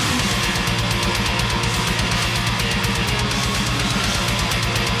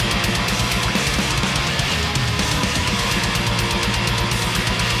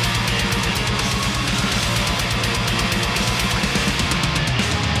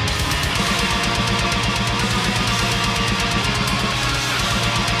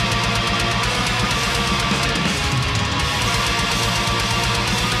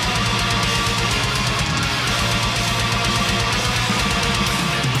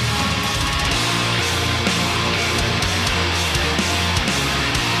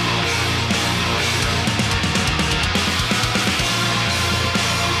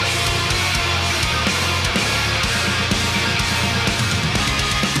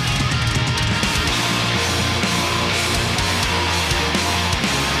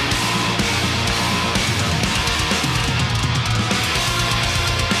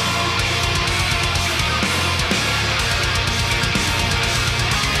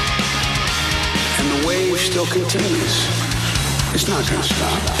 Still continues. It's not going to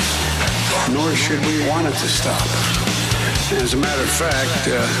stop, nor should we want it to stop. As a matter of fact,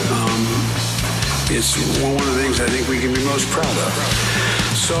 it's one of the things I think we can be most proud of.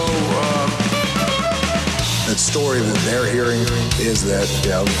 So, the story that they're hearing is that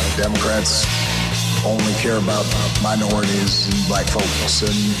Democrats only care about minorities and black folks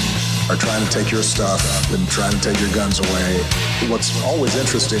and are trying to take your stuff and trying to take your guns away. What's always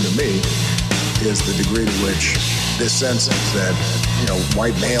interesting to me is the degree to which this sense that,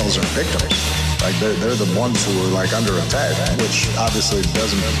 white males are victims. Like they're the ones who are like under attack, which obviously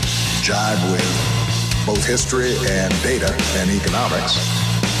doesn't jive with both history and data and economics.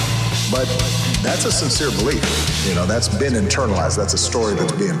 But that's a sincere belief. That's been internalized. That's a story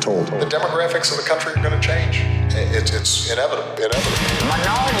that's being told. The demographics of the country are going to change. It's inevitable.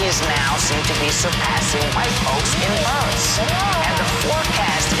 Minorities now seem to be surpassing white folks in births. And the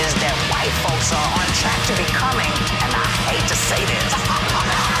forecast is that white folks are on track to becoming, and I hate to say this,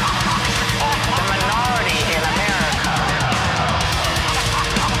 the minority in America.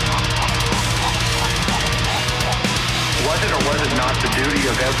 Was it or was it not the duty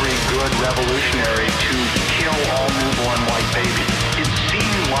of every good revolutionary to kill all newborn white babies? It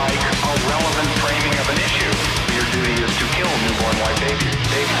seemed like a relevant framing of an issue. Your duty is to kill newborn white babies.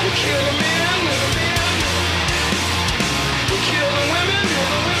 We kill the men, we kill the women,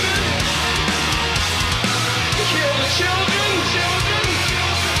 we kill the children,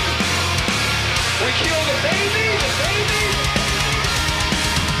 we kill the baby,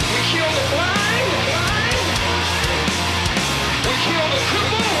 we kill the blind, we kill the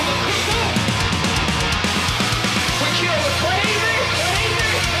cripple, we kill the crazy.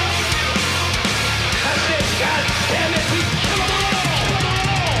 I said, God damn it, we kill them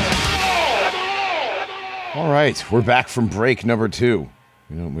all. All right, we're back from break number 2.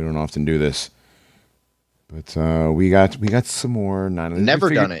 We don't often do this, but we got some more. Never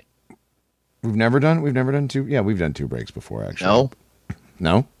done it. We've never done 2. Yeah, we've done 2 breaks before, actually.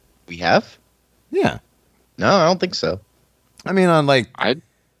 No, we have. Yeah, no, I don't think so. I mean, I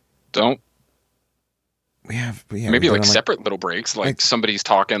don't. We have maybe like separate little breaks, like somebody's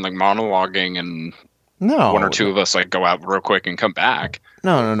talking, like monologuing, and no, one or two of us like go out real quick and come back.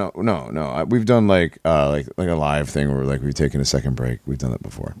 No. We've done like a live thing where like we've taken a second break. We've done that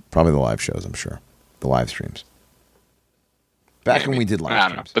before. Probably the live shows, I'm sure. The live streams. Back when we did live I don't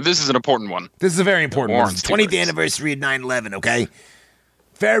streams. know, but this is an important one. This is a very important one. It's 20th anniversary of 9/11. Okay,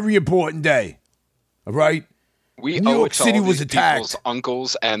 very important day. All right. We New owe York it to City all was these attacked. people's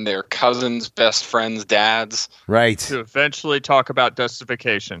uncles and their cousins, best friends, dads. Right. To eventually talk about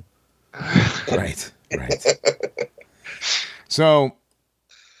Dustification. Right. So,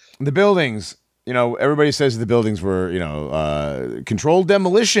 the buildings, everybody says the buildings were, controlled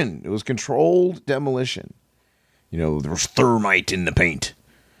demolition. It was controlled demolition. There was thermite in the paint.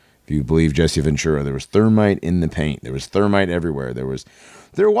 If you believe Jesse Ventura, there was thermite in the paint. There was thermite everywhere. There was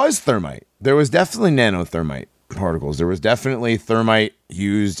thermite. There was definitely nanothermite particles. There was definitely thermite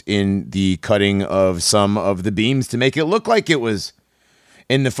used in the cutting of some of the beams to make it look like it was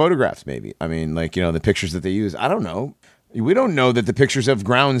in the photographs, maybe. I mean, the pictures that they use. I don't know. We don't know that the pictures of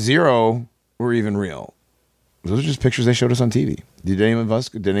Ground Zero were even real. Those are just pictures they showed us on TV. Did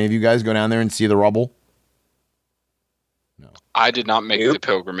any of you guys go down there and see the rubble? No. I did not make the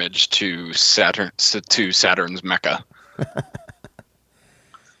pilgrimage to Saturn's Mecca.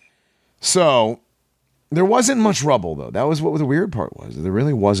 So, there wasn't much rubble, though. That was what the weird part was. There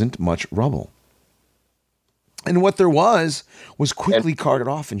really wasn't much rubble. And what there was quickly carted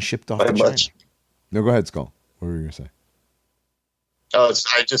off and shipped off to China. No, go ahead, Skull. What were you going to say? I was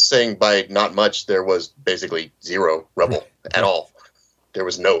just saying by not much, there was basically zero rubble at all. There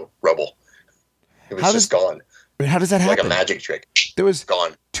was no rubble. It was just gone. How does that happen? Like a magic trick. There was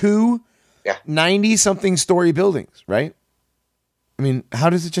gone. 2 90-something story buildings, right? I mean, how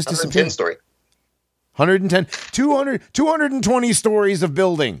does it just disappear? 110 story. 110. 220 stories of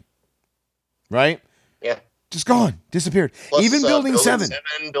building, right? Yeah. Just gone. Disappeared. Plus, even building 7.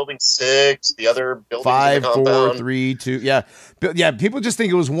 Building 6, the other buildings 5, in the 4, compound. 3, 2. Yeah. Yeah, people just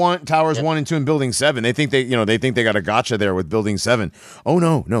think it was towers 1 and 2 and building 7. They think they got a gotcha there with building 7. Oh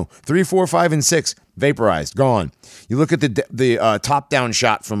no. 3, 4, 5, and 6 vaporized, gone. You look at the top-down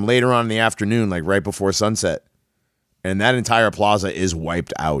shot from later on in the afternoon, like right before sunset, and that entire plaza is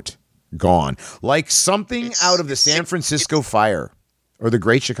wiped out, gone. Like something out of the San Francisco fire or the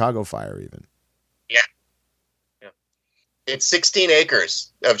Great Chicago Fire even. Yeah. It's 16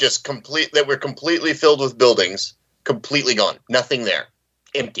 acres of just that were completely filled with buildings, completely gone. Nothing there.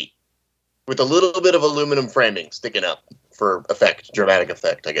 Empty. With a little bit of aluminum framing sticking up for dramatic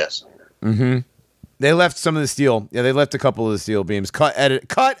effect, I guess. Mm-hmm. They left some of the steel. Yeah, they left a couple of the steel beams cut at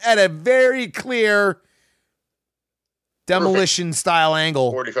a very clear demolition style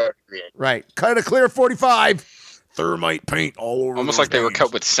angle. 45 degree angle. Right. Cut at a clear 45. Thermite paint all over. Almost like they were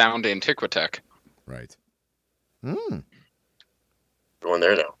cut with sound antiquitech. Right. Going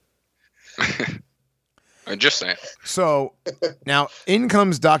there now. I'm just saying. So now in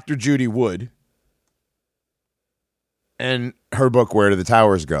comes Dr. Judy Wood and her book, Where Do the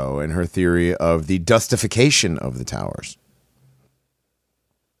Towers Go? And her theory of the dustification of the towers.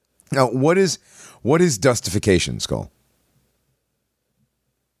 Now, what is dustification, Skull?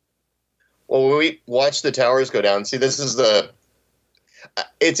 Well, when we watch the towers go down, see,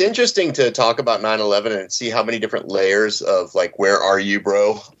 it's interesting to talk about 9/11 and see how many different layers of, like, where are you,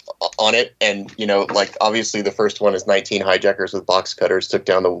 bro, on it. And, like, obviously the first one is 19 hijackers with box cutters took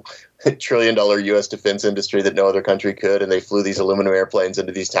down the $1 trillion U.S. defense industry that no other country could. And they flew these aluminum airplanes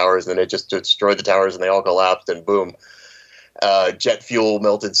into these towers, and it just destroyed the towers, and they all collapsed, and boom. Jet fuel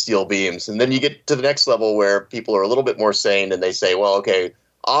melted steel beams. And then you get to the next level where people are a little bit more sane, and they say, well, okay,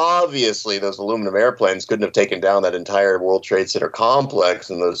 obviously those aluminum airplanes couldn't have taken down that entire World Trade Center complex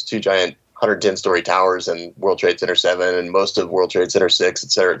and those two giant 110-story towers and World Trade Center 7 and most of World Trade Center 6,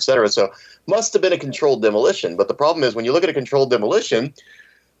 et cetera, et cetera. So must have been a controlled demolition. But the problem is, when you look at a controlled demolition,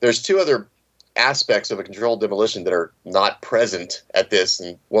 there's two other aspects of a controlled demolition that are not present at this.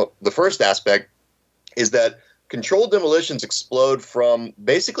 And the first aspect is that controlled demolitions explode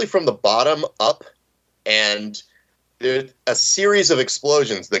basically from the bottom up, and there's a series of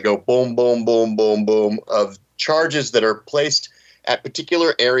explosions that go boom, boom, boom, boom, boom, of charges that are placed at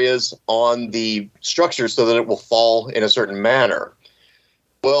particular areas on the structure so that it will fall in a certain manner.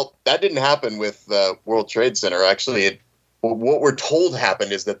 Well, that didn't happen with World Trade Center. Actually, what we're told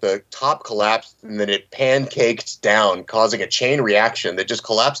happened is that the top collapsed and then it pancaked down, causing a chain reaction that just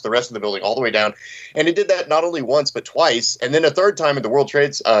collapsed the rest of the building all the way down. And it did that not only once, but twice. And then a third time at the World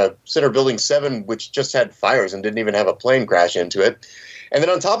Trade Center Building 7, which just had fires and didn't even have a plane crash into it. And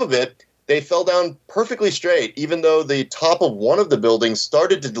then on top of it, they fell down perfectly straight, even though the top of one of the buildings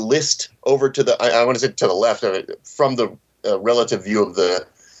started to list over to the, I want to say to the left of it, from the relative view of the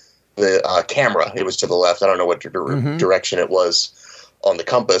camera. It was to the left. I don't know what direction it was on the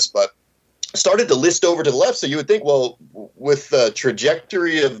compass, but started to list over to the left. So you would think, well, with the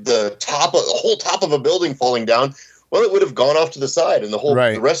trajectory of the whole top of a building falling down, well, it would have gone off to the side, and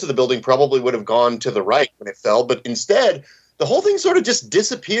the rest of the building probably would have gone to the right when it fell. But instead, the whole thing sort of just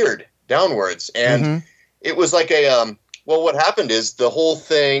disappeared downwards. And it was like what happened is the whole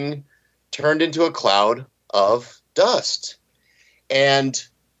thing turned into a cloud of dust. And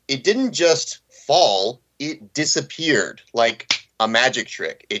it didn't just fall, it disappeared like a magic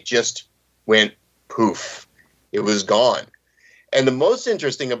trick. It just went poof. It was gone. And the most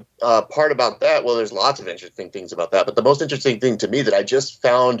interesting part about that, well, there's lots of interesting things about that, but the most interesting thing to me that I just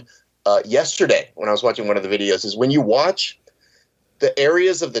found yesterday when I was watching one of the videos is when you watch the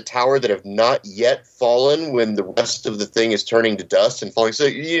areas of the tower that have not yet fallen when the rest of the thing is turning to dust and falling. So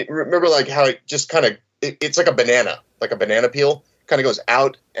you remember like how it just kind of, it's like a banana peel. Kind of goes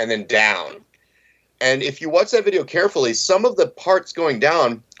out and then down. And if you watch that video carefully, some of the parts going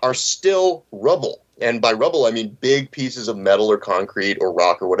down are still rubble. And by rubble, I mean big pieces of metal or concrete or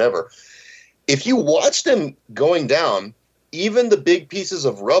rock or whatever. If you watch them going down, even the big pieces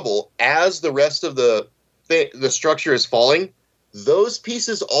of rubble, as the rest of the structure is falling, those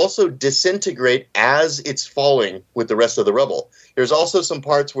pieces also disintegrate as it's falling with the rest of the rubble. There's also some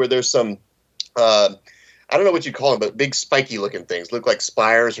parts where there's some I don't know what you call them, but big spiky looking things look like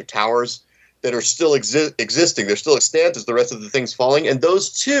spires or towers that are still existing. They're still extant as the rest of the thing's falling. And those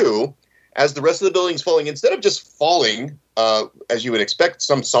two, as the rest of the building's falling, instead of just falling, as you would expect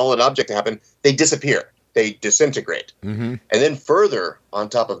some solid object to happen, they disappear. They disintegrate. Mm-hmm. And then further on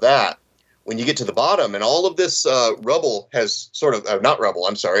top of that, when you get to the bottom and all of this rubble has sort of,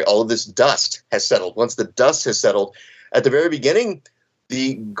 all of this dust has settled. Once the dust has settled, at the very beginning,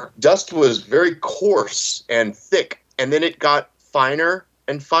 the dust was very coarse and thick, and then it got finer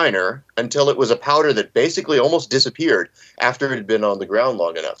and finer until it was a powder that basically almost disappeared after it had been on the ground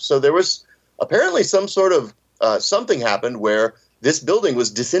long enough. So there was apparently some sort of something happened where this building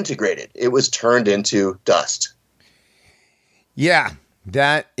was disintegrated. It was turned into dust. Yeah,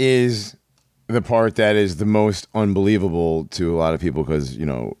 that is the part that is the most unbelievable to a lot of people because,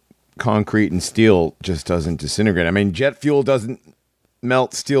 concrete and steel just doesn't disintegrate. I mean, jet fuel doesn't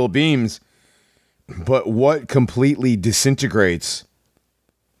melt steel beams, but what completely disintegrates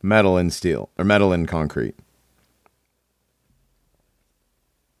metal and steel or metal and concrete?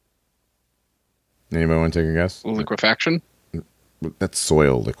 Anybody want to take a guess? Liquefaction. That's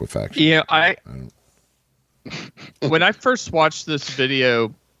soil liquefaction. Yeah, when I first watched this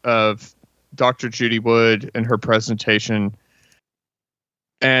video of Dr. Judy Wood and her presentation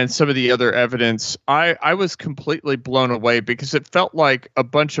and some of the other evidence, I was completely blown away because it felt like a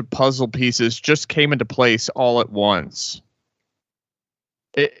bunch of puzzle pieces just came into place all at once.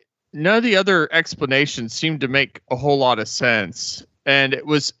 none of the other explanations seemed to make a whole lot of sense. And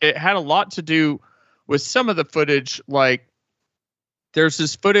it had a lot to do with some of the footage. Like, there's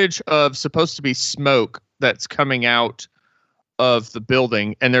this footage of supposed to be smoke that's coming out of the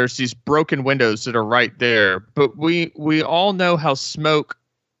building, and there's these broken windows that are right there. But we all know how smoke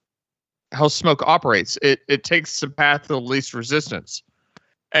operates. It takes the path of least resistance,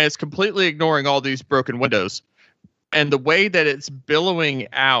 and it's completely ignoring all these broken windows. And the way that it's billowing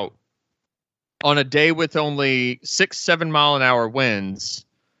out on a day with only 6-7 mile an hour winds,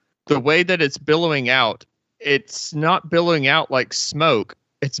 the way that it's billowing out, it's not billowing out like smoke.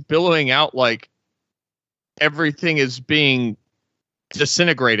 It's billowing out like everything is being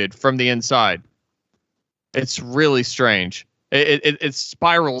disintegrated from the inside. It's really strange. It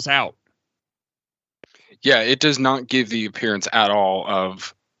spirals out. Yeah, it does not give the appearance at all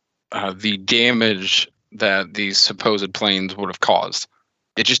of the damage that these supposed planes would have caused.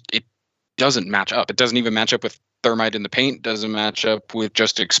 It doesn't match up. It doesn't even match up with thermite in the paint. Doesn't match up with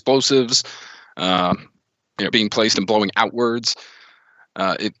just explosives, being placed and blowing outwards.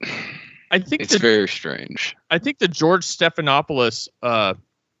 I think it's very strange. I think the George Stephanopoulos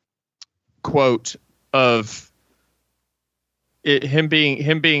quote of him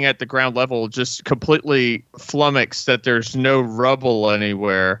being at the ground level just completely flummoxed that there's no rubble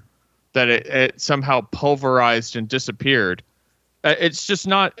anywhere, that it somehow pulverized and disappeared. It's just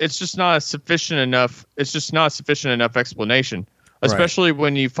not a sufficient enough explanation, especially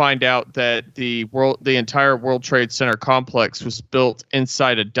when you find out that the entire World Trade Center complex was built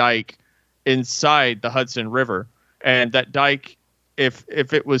inside a dike inside the Hudson River, and that dike, if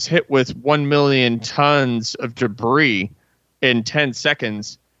it was hit with 1 million tons of debris in 10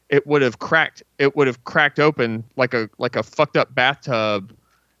 seconds, it would have cracked open like a fucked up bathtub,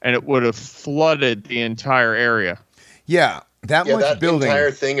 and it would have flooded the entire area. Yeah. That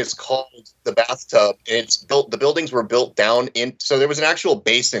entire thing is called the bathtub. It's built. The buildings were built down in. So there was an actual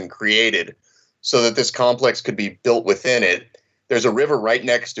basin created so that this complex could be built within it. There's a river right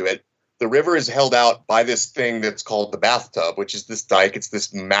next to it. The river is held out by this thing that's called the bathtub, which is this dike. It's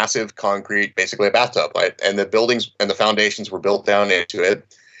this massive concrete, basically a bathtub, right? And the buildings and the foundations were built down into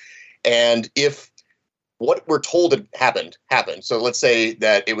it. And if what we're told had happened. So let's say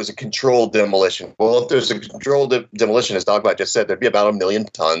that it was a controlled demolition. Well, if there's a controlled demolition, as Dogbot just said, there'd be about 1 million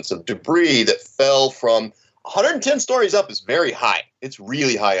tons of debris that fell from 110 stories up. Is very high. It's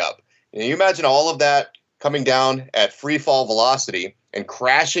really high up. And you imagine all of that coming down at free fall velocity and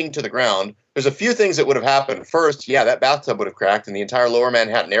crashing to the ground. There's a few things that would have happened. First, that bathtub would have cracked and the entire lower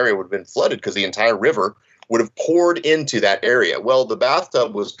Manhattan area would have been flooded because the entire river would have poured into that area. Well, the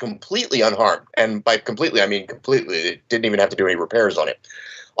bathtub was completely unharmed. And by completely, I mean completely. It didn't even have to do any repairs on it.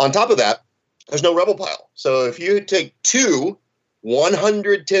 On top of that, there's no rubble pile. So if you take two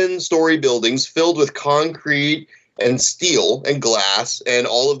 110-story buildings filled with concrete and steel and glass and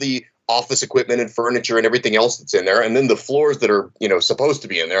all of the office equipment and furniture and everything else that's in there, and then the floors that are, supposed to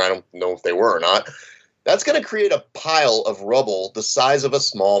be in there, I don't know if they were or not, that's going to create a pile of rubble the size of a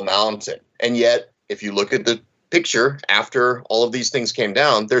small mountain. And yet, if you look at the picture after all of these things came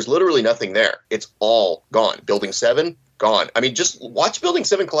down, there's literally nothing there. It's all gone. Building 7, gone. I mean, just watch Building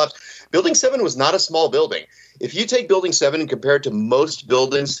 7 collapse. Building 7 was not a small building. If you take Building 7 and compare it to most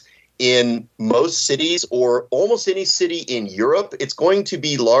buildings in most cities or almost any city in Europe, it's going to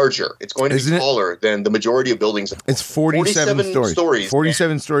be larger. It's going to be taller than the majority of buildings. It's 47 stories.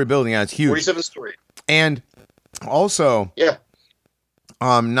 47-story building. Yeah, it's huge. 47 stories. And also,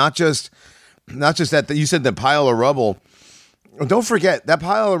 not just that you said the pile of rubble. Don't forget that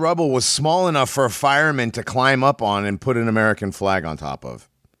pile of rubble was small enough for a fireman to climb up on and put an American flag on top of,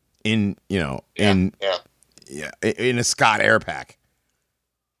 in a Scott air pack.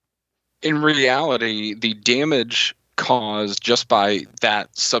 In reality, the damage caused just by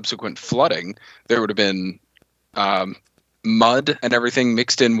that subsequent flooding, there would have been mud and everything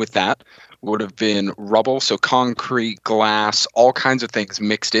mixed in with that. Would have been rubble, so concrete, glass, all kinds of things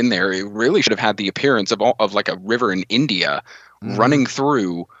mixed in there. It really should have had the appearance of like a river in India running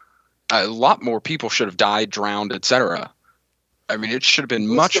through. A lot more people should have died, drowned, etc. I mean, it should have been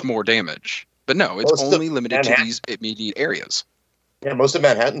much more damage. But no, it's only limited to these immediate areas. Yeah, most of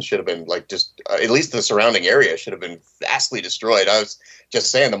Manhattan should have been at least the surrounding area should have been vastly destroyed. I was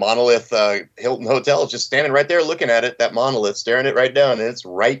just saying the monolith Hilton Hotel is just standing right there looking at it, that monolith, staring it right down, and it's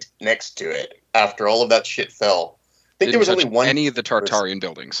right next to it after all of that shit fell. I think there was only one. Any of the Tartarian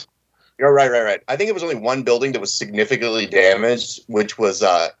buildings. You're right. I think it was only one building that was significantly damaged, which was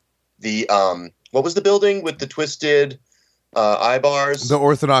what was the building with the twisted eye bars? The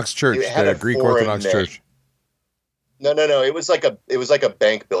Orthodox Church, the Greek Orthodox Church. No. It was like a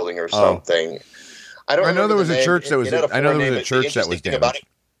bank building or something. I know there was a church that was. I know there was a church that was damaged.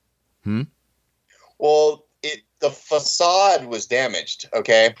 Well, the facade was damaged.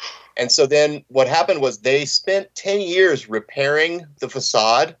 Okay, and so then what happened was they spent 10 years repairing the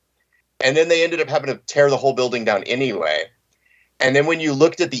facade, and then they ended up having to tear the whole building down anyway. And then when you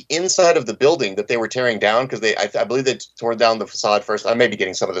looked at the inside of the building that they were tearing down, because I believe they tore down the facade first. I may be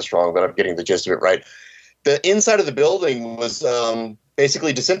getting some of this wrong, but I'm getting the gist of it right. The inside of the building was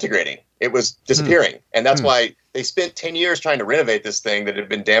basically disintegrating. It was disappearing. And that's why they spent 10 years trying to renovate this thing that had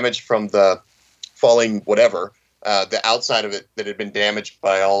been damaged from the falling whatever, the outside of it that had been damaged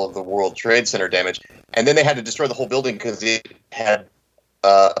by all of the World Trade Center damage. And then they had to destroy the whole building because it had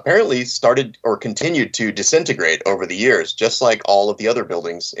apparently started or continued to disintegrate over the years, just like all of the other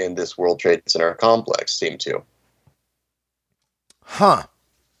buildings in this World Trade Center complex seem to. Huh.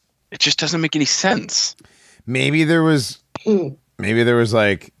 It just doesn't make any sense. Maybe there was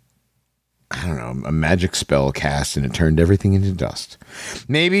like, I don't know, a magic spell cast and it turned everything into dust.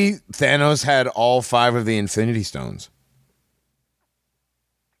 Maybe Thanos had all 5 of the Infinity Stones.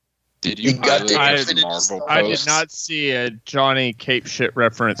 Did you? I did not see a Johnny Cape shit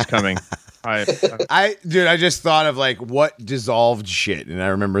reference coming. I just thought of like what dissolved shit, and I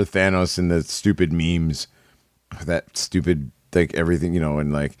remember Thanos and the stupid memes, that stupid like everything,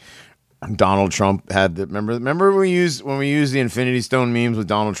 and like Donald Trump had the remember when we used the Infinity Stone memes with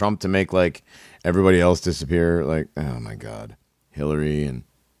Donald Trump to make like everybody else disappear, like oh my god, Hillary and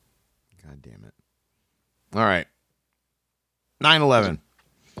god damn it. All right, 9/11.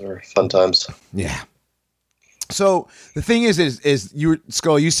 Fun times. Yeah. So the thing is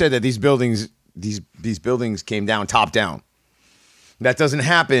Skull, you said that these buildings came down top down. That doesn't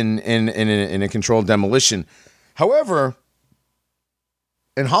happen in a controlled demolition. However,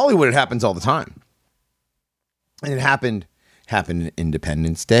 in Hollywood it happens all the time. And it happened in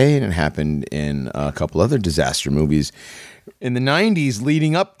Independence Day, and it happened in a couple other disaster movies. In the 90s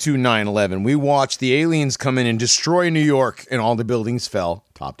leading up to 9/11, we watched the aliens come in and destroy New York, and all the buildings fell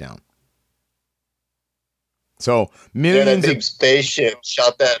top down. So millions that big spaceship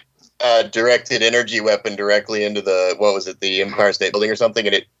shot that directed energy weapon directly into the Empire State Building or something,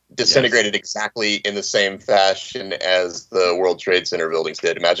 and it disintegrated exactly in the same fashion as the World Trade Center buildings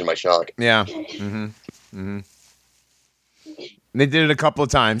did. Imagine my shock. Yeah. Mm-hmm. Mm-hmm. They did it a couple of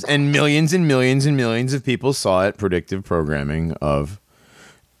times, and millions and millions and millions of people saw it. Predictive programming of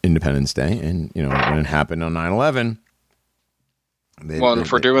Independence Day, and when it happened on 9/11.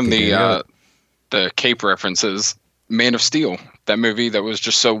 If we're doing the Cape references, Man of Steel, that movie that was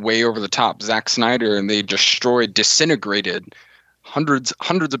just so way over the top, Zack Snyder, and they disintegrated hundreds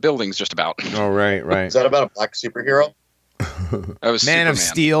of buildings just about. Oh, right. Is that about a black superhero? That was Man Superman. of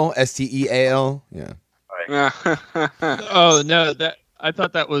Steel, STEAL. Yeah. Oh no, I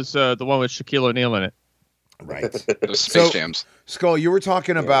thought that was the one with Shaquille O'Neal in it. Right. Those Space Jams. Skull, you were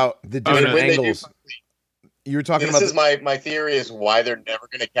talking about the different angles. You were talking about. This is my theory is why they're never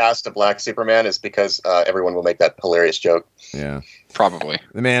going to cast a black Superman is because everyone will make that hilarious joke. Yeah, probably.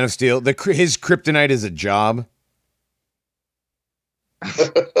 The Man of Steel. His kryptonite is a job.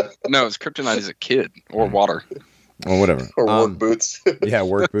 No, his kryptonite is a kid or water. Or whatever. Or work boots. Yeah,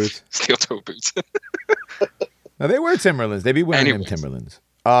 work boots. Steel toe boots. No, they wear Timberlands. They be wearing them Timberlands.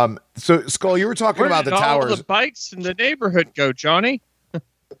 So Skull, you were talking about the towers. All the bikes in the neighborhood go, Johnny.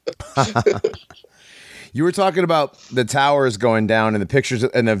 You were talking about the towers going down and the pictures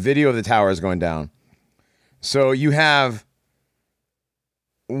and the video of the towers going down. So you have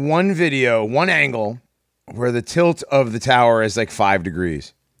one video, one angle where the tilt of the tower is like 5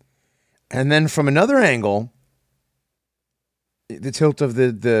 degrees. And then from another angle, the tilt of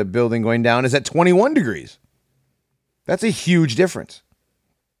the building going down is at 21 degrees. That's a huge difference.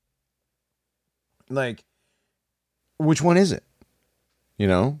 Like, which one is it?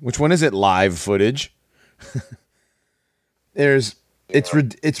 Which one is it live footage? It's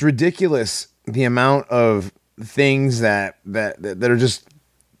ridiculous the amount of things that are just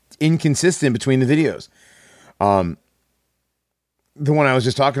inconsistent between the videos. The one I was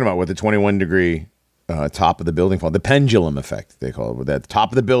just talking about with the 21 degree top of the building fall, the pendulum effect they call it, where that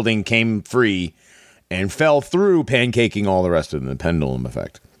top of the building came free and fell through, pancaking all the rest of them, the pendulum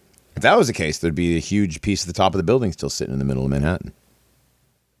effect. If that was the case, there'd be a huge piece of the top of the building still sitting in the middle of Manhattan.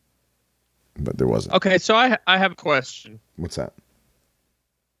 But there wasn't. Okay, so I have a question. What's that?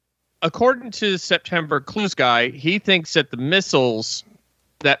 According to the September Clues guy, he thinks that missiles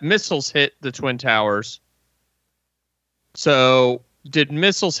hit the Twin Towers. So, did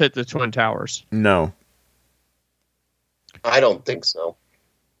missiles hit the Twin Towers? No. I don't think so.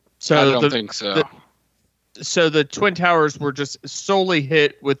 I don't think so. so the Twin Towers were just solely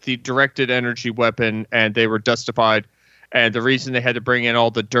hit with the directed energy weapon, and they were dustified. And the reason they had to bring in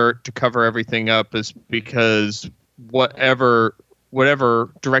all the dirt to cover everything up is because whatever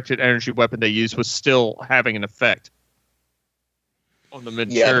directed energy weapon they used was still having an effect on the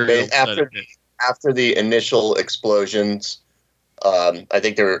material. Yeah, after the initial explosions, I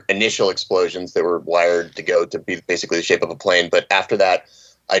think there were initial explosions that were wired to go to be basically the shape of a plane. But after that,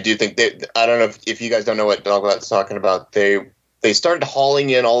 I do think I don't know if you guys don't know what Dogbot's talking about. They started hauling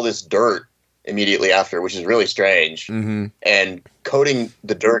in all this dirt immediately after, which is really strange, and coating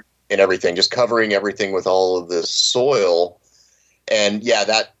the dirt and everything, just covering everything with all of this soil. And yeah,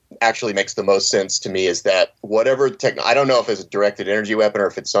 that actually makes the most sense to me, is that whatever I don't know if it's a directed energy weapon or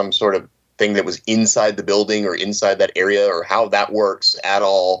if it's some sort of thing that was inside the building or inside that area or how that works at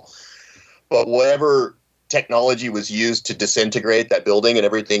all. But whatever technology was used to disintegrate that building and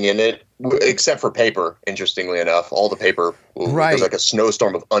everything in it, except for paper, interestingly enough, all the paper, right, there's like a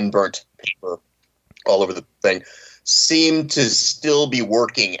snowstorm of unburnt paper all over the thing, seemed to still be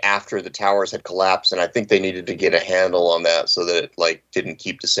working after the towers had collapsed. And I think they needed to get a handle on that so that it didn't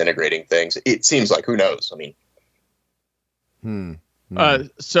keep disintegrating things. It seems like, who knows? I mean,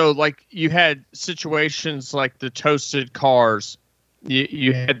 so you had situations like the toasted cars.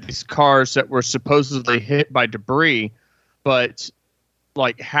 You had these cars that were supposedly hit by debris, but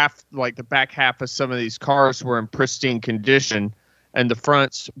the back half of some of these cars were in pristine condition, and the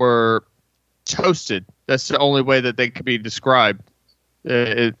fronts were toasted. That's the only way that they could be described.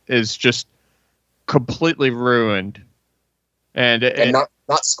 It is just completely ruined, and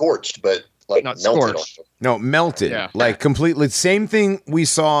not scorched, but not melted. No, melted. Yeah. Completely. Same thing we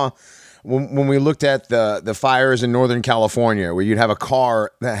saw when we looked at the fires in Northern California, where you'd have a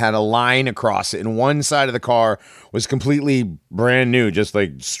car that had a line across it, and one side of the car was completely brand new, just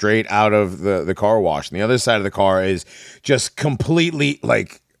straight out of the car wash, and the other side of the car is just completely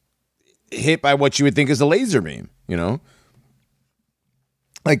hit by what you would think is a laser beam,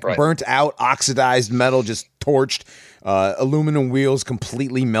 burnt out, oxidized metal, just torched, aluminum wheels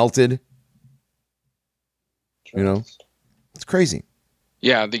completely melted. It's crazy.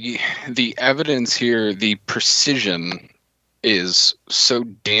 Yeah, the evidence here, the precision is so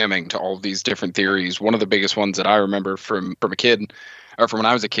damning to all of these different theories. One of the biggest ones that I remember from a kid, or from when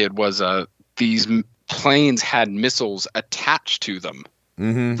I was a kid, was these planes had missiles attached to them.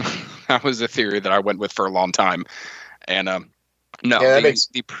 Mm-hmm. That was a theory that I went with for a long time. And that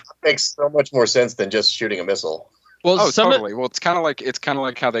makes so much more sense than just shooting a missile. Well, totally. Well, it's kind of like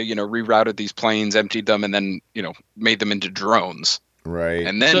how they rerouted these planes, emptied them, and then made them into drones. Right.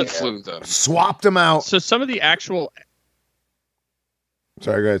 And then flew them. Swapped them out. So some of the actual...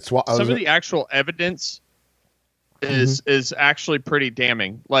 Sorry, go ahead. Some of the actual evidence is actually pretty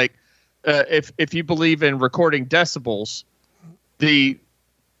damning. If you believe in recording decibels, the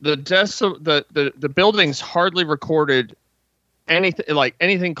buildings hardly recorded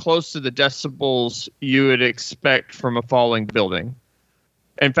anything close to the decibels you would expect from a falling building.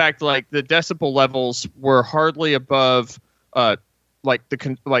 In fact, the decibel levels were hardly above a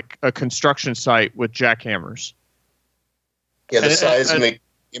construction site with jackhammers. Yeah, the seismic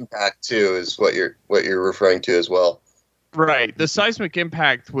impact too is what you're referring to as well. Right. The seismic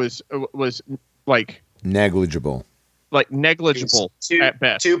impact was negligible. Negligible at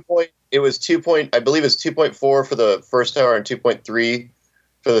best. It was 2. I believe it's 2.4 for the first tower and 2.3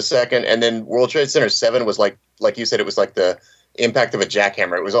 for the second, and then World Trade Center 7 was like you said, it was like the impact of a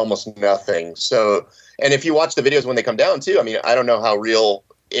jackhammer. It was almost nothing. So, and if you watch the videos when they come down too, I mean, I don't know how real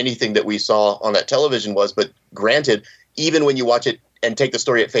anything that we saw on that television was, but granted, even when you watch it and take the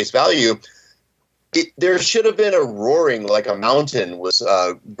story at face value, there should have been a roaring, like a mountain was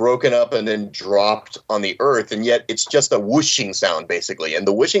broken up and then dropped on the earth, and yet it's just a whooshing sound, basically. And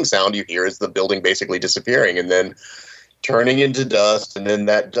the whooshing sound you hear is the building basically disappearing and then turning into dust, and then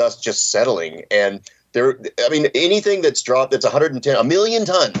that dust just settling. And anything that's dropped that's 110, a million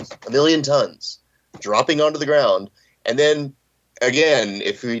tons dropping onto the ground, and then again,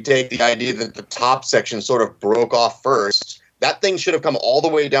 if we take the idea that the top section sort of broke off first, that thing should have come all the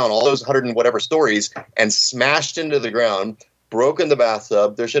way down, all those 100 and whatever stories, and smashed into the ground, broken the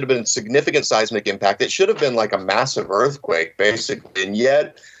bathtub. There should have been significant seismic impact. It should have been like a massive earthquake, basically. And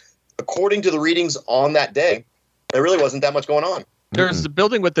yet, according to the readings on that day, there really wasn't that much going on. There's the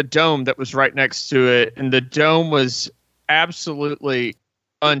building with the dome that was right next to it, and the dome was absolutely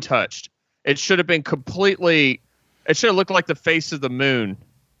untouched. It should have been completely... It should have looked like the face of the moon.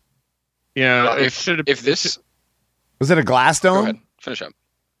 It should have... Was it a glass dome? Go ahead. Finish up.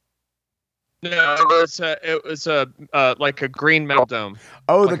 No, it was like a green metal dome.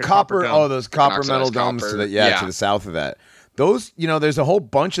 Oh, like the copper. dome. Those copper oxidized metal domes copper. to the south of that. Those, there's a whole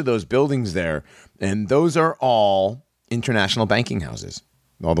bunch of those buildings there, and those are all international banking houses.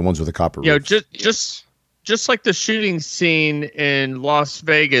 All the ones with the copper roof. Just like the shooting scene in Las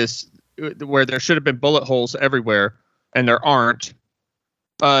Vegas, where there should have been bullet holes everywhere, and there aren't.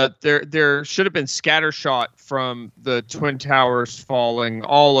 There should have been scatter shot from the Twin Towers falling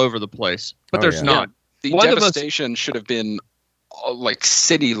all over the place, but there's not. The devastation should have been like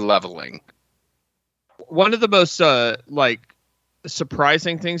city leveling. One of the most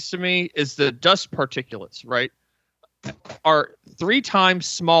surprising things to me is the dust particulates, right? Are 3 times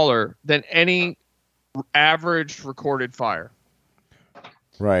smaller than any average recorded fire.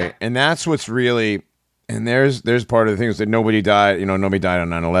 Right. And that's what's really, and there's part of the thing is that nobody died, nobody died on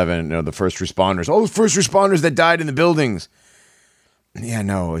 9/11, the first responders. Oh, the first responders that died in the buildings. Yeah,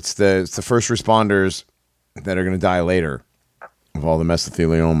 no, it's the first responders that are going to die later of all the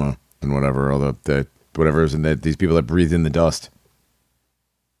mesothelioma and whatever, all the whatever is in these people that breathe in the dust.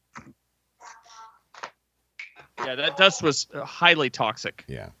 Yeah, that dust was highly toxic.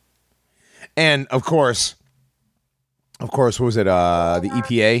 Yeah. And of course, what was it? The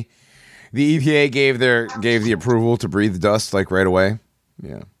EPA. The EPA gave the approval to breathe dust like right away.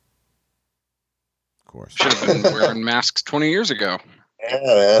 Yeah. Of course. Should have been wearing masks 20 years ago.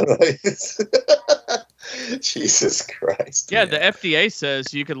 Yeah, man. Jesus Christ. Yeah, the FDA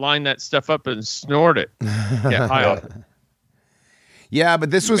says you could line that stuff up and snort it. Yeah, high on it. Yeah,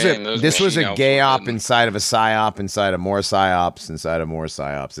 but this was a gay op been... inside of a psyop, inside of more psyops, inside of more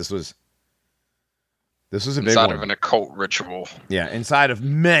psyops. This was a big one. Inside of an occult ritual. Yeah, inside of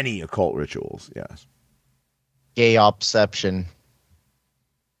many occult rituals. Yes. Gay opception.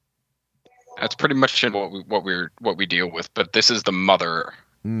 That's pretty much what we deal with. But this is the mother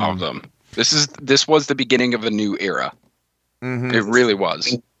of them. This was the beginning of a new era. Mm-hmm. It really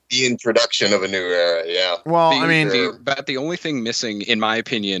was. The introduction of a new era, yeah. Well, the only thing missing, in my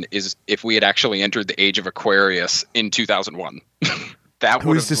opinion, is if we had actually entered the age of Aquarius in 2001.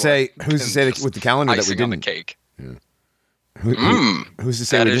 Who's to say that with the calendar that we didn't? On the cake. Yeah. Who's to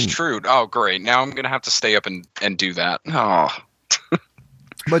say that we is didn't? true? Oh, great! Now I'm gonna have to stay up and do that. Oh.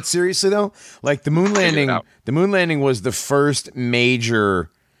 But seriously though, like the moon landing was the first major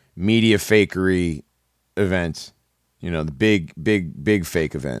media fakery event. The big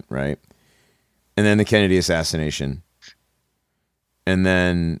fake event, right? And then the Kennedy assassination. And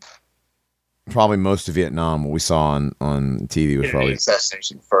then probably most of Vietnam, what we saw on TV was probably...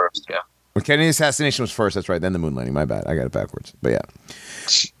 assassination first, yeah. Well, Kennedy assassination was first, that's right. Then the moon landing, my bad. I got it backwards. But yeah.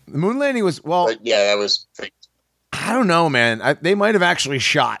 The moon landing was, that was fake. I don't know, man. They might have actually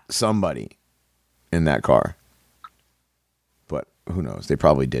shot somebody in that car. But who knows? They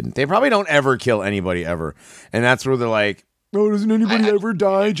probably didn't. They probably don't ever kill anybody ever. And that's where they're like, oh, doesn't anybody ever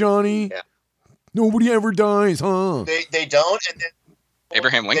die, Johnny? Yeah. Nobody ever dies, huh? They don't. And then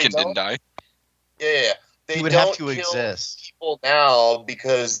Abraham Lincoln didn't die. Yeah. He would have to exist. People now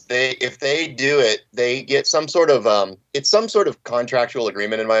because if they do it, they get some sort of it's some sort of contractual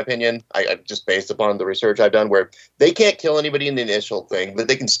agreement, in my opinion. I just based upon the research I've done, where they can't kill anybody in the initial thing, but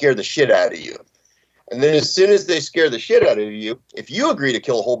they can scare the shit out of you. And then as soon as they scare the shit out of you, if you agree to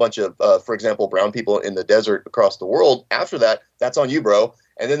kill a whole bunch of, for example, brown people in the desert across the world, after that, that's on you, bro.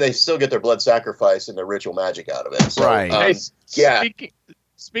 And then they still get their blood sacrifice and their ritual magic out of it. So, right. Yeah.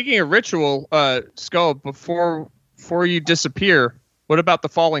 Speaking of ritual, Skull, before you disappear, what about the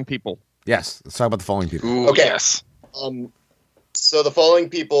falling people? Yes, let's talk about the falling people. Ooh, okay. Yes. So the falling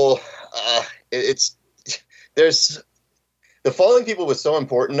people, the falling people was so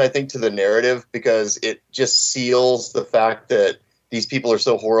important, I think, to the narrative because it just seals the fact that these people are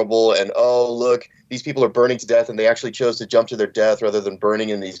so horrible and, oh, look, these people are burning to death and they actually chose to jump to their death rather than burning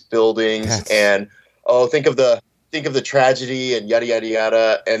in these buildings. Yes. And, oh, think of the tragedy and yada, yada,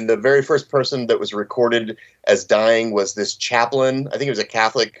 yada. And the very first person that was recorded as dying was this chaplain. I think he was a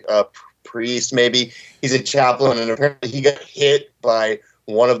Catholic priest, maybe. He's a chaplain, and apparently he got hit by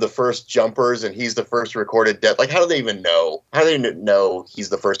one of the first jumpers, and he's the first recorded death. Like, how do they even know? How do they know he's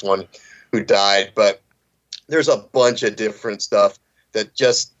the first one who died? But there's a bunch of different stuff that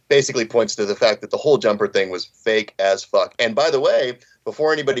just basically points to the fact that the whole jumper thing was fake as fuck. And by the way,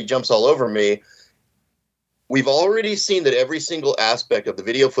 before anybody jumps all over me, we've already seen that every single aspect of the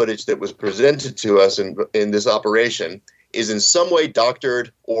video footage that was presented to us in this operation is in some way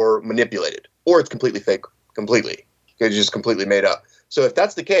doctored or manipulated, or it's completely fake, completely. It's just completely made up. So if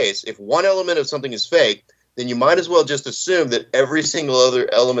that's the case, if one element of something is fake, then you might as well just assume that every single other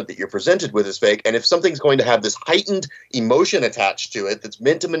element that you're presented with is fake. And if something's going to have this heightened emotion attached to it that's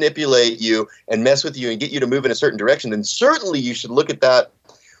meant to manipulate you and mess with you and get you to move in a certain direction, then certainly you should look at that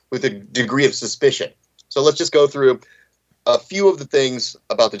with a degree of suspicion. So let's just go through a few of the things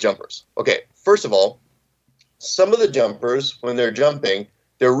about the jumpers. Okay, first of all, some of the jumpers, when they're jumping,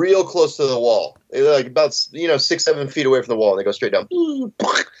 they're real close to the wall. They're like about 6-7 feet away from the wall, and they go straight down.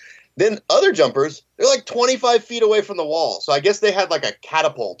 Then other jumpers, they're like 25 feet away from the wall. So I guess they had like a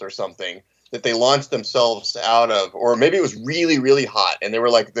catapult or something that they launched themselves out of. Or maybe it was really, really hot. And they were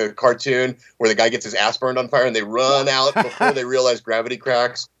like the cartoon where the guy gets his ass burned on fire and they run out before they realize gravity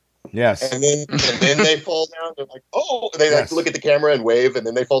cracks. Yes. And then they fall down. They're like, oh, they like look at the camera and wave, and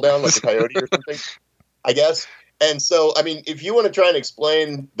then they fall down like a coyote or something, I guess. And so, I mean, if you want to try and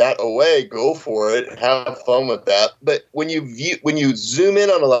explain that away, go for it. Have fun with that. But when you zoom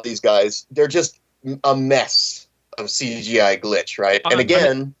in on a lot of these guys, they're just a mess of CGI glitch, right? And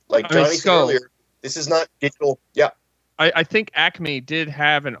again, like Johnny said earlier, this is not digital. Yeah. I think Acme did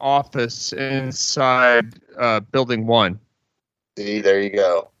have an office inside Building 1. See, there you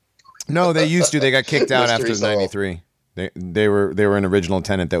go. No, they used to. They got kicked out after Mystery '93. They were an original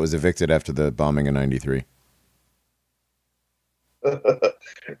tenant that was evicted after the bombing in '93.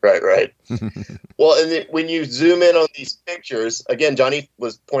 Right. Well, and then when you zoom in on these pictures, again, Johnny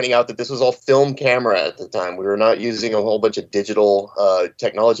was pointing out that this was all film camera at the time. We were not using a whole bunch of digital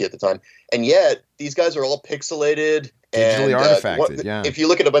technology at the time. And yet, these guys are all pixelated. Digitally artifacted, yeah. If you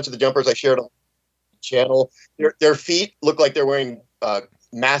look at a bunch of the jumpers I shared on the channel, their feet look like they're wearing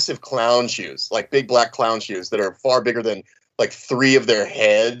massive clown shoes, like big black clown shoes that are far bigger than like 3 of their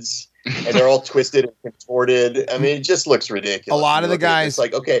heads. And they're all twisted and contorted. I mean, it just looks ridiculous. A lot of the guys, it's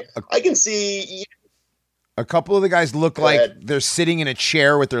like, okay, I can see. A couple of the guys look like they're sitting in a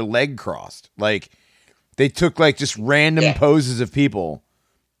chair with their leg crossed. Like they took like just random poses of people,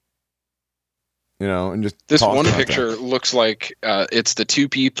 and just this one picture looks like it's the 2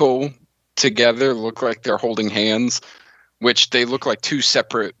 people together look like they're holding hands, which they look like 2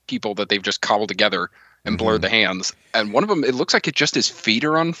 separate people that they've just cobbled together and blurred the hands. And one of them, it looks like it just his feet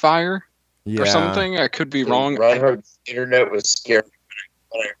are on fire or something. I could be wrong. Reinhardt's internet was scary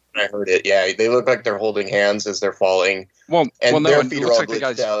when I heard it. Yeah, they look like they're holding hands as they're falling. Well, their feet are all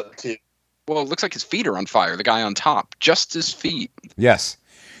glitched out too. Well, it looks like his feet are on fire. The guy on top, just his feet. Yes.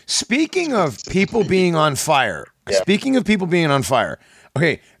 Speaking of people being on fire.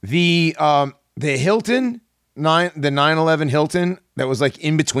 Okay, the Hilton, the 9/11 Hilton that was like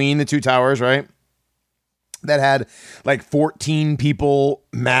in between the 2 towers, right? That had like 14 people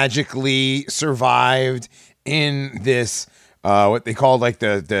magically survived in this, what they called like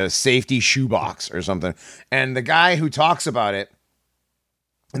the safety shoebox or something. And the guy who talks about it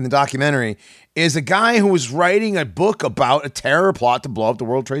in the documentary is a guy who was writing a book about a terror plot to blow up the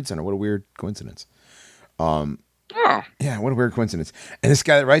World Trade Center. What a weird coincidence. Yeah, what a weird coincidence. And this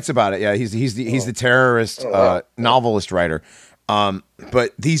guy that writes about it, he's the terrorist novelist writer.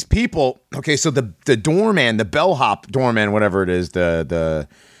 But these people, okay, so the doorman, the bellhop doorman, whatever it is, the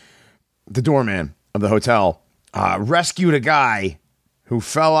doorman of the hotel, rescued a guy who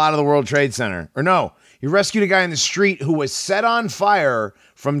fell out of the World Trade Center. Or no, he rescued a guy in the street who was set on fire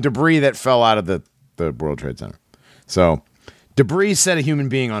from debris that fell out of the World Trade Center. So debris set a human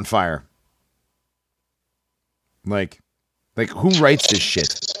being on fire. Like who writes this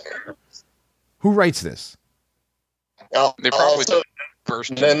shit? Who writes this? They probably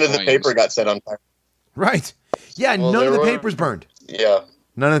burst. None of the paper got set on fire. Right. Yeah, none of the papers burned. Yeah.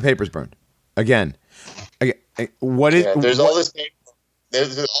 None of the papers burned. Again, what is... there's all this paper.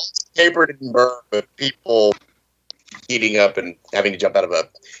 There's all this paper didn't burn, but people heating up and having to jump out of a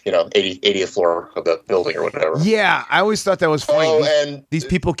 80th floor of the building or whatever. Yeah, I always thought that was funny. And these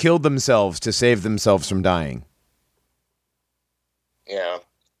people killed themselves to save themselves from dying. Yeah.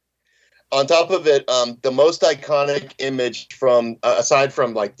 On top of it, the most iconic image from, aside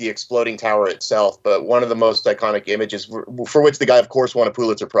from like the exploding tower itself, but one of the most iconic images for which the guy, of course, won a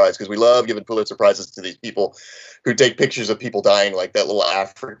Pulitzer Prize, because we love giving Pulitzer Prizes to these people who take pictures of people dying, like that little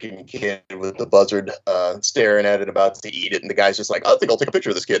African kid with the buzzard staring at it, about to eat it. And the guy's just like, I think I'll take a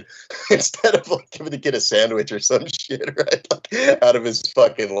picture of this kid instead of like giving the kid a sandwich or some shit, right? Like, out of his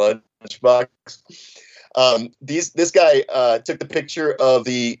fucking lunchbox. This guy took the picture of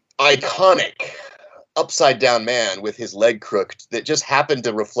the iconic upside down man with his leg crooked that just happened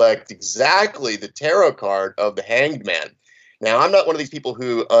to reflect exactly the tarot card of the Hanged Man. Now, I'm not one of these people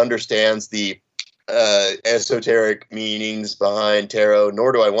who understands the esoteric meanings behind tarot,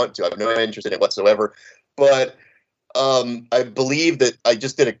 nor do I want to. I have no interest in it whatsoever. But I believe that I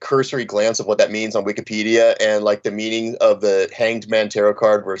just did a cursory glance of what that means on Wikipedia, and like the meaning of the Hanged Man tarot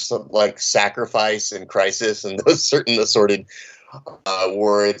card were some like sacrifice and crisis and those certain assorted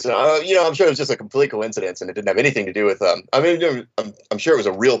words. I'm sure it was just a complete coincidence, and it didn't have anything to do with I'm sure it was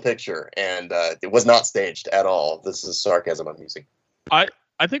a real picture, and it was not staged at all. This is sarcasm I'm using. I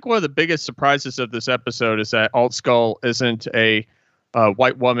think one of the biggest surprises of this episode is that Alt Skull isn't a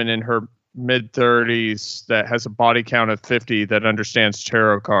white woman in her mid-30s that has a body count of 50 that understands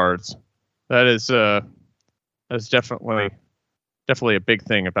tarot cards. That's definitely a big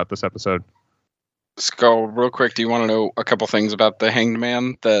thing about this episode. Skull, real quick, do you want to know a couple things about the Hanged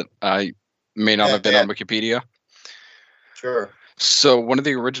Man that I may not have been on Wikipedia? Sure. So one of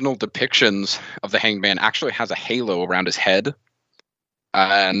the original depictions of the Hanged Man actually has a halo around his head,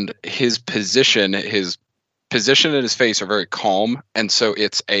 and his position and his face are very calm, and so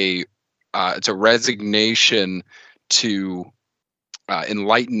it's a resignation to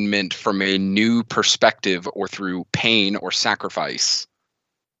enlightenment from a new perspective or through pain or sacrifice.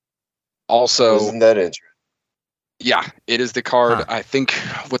 Also, isn't that interesting? Yeah, it is the card. I think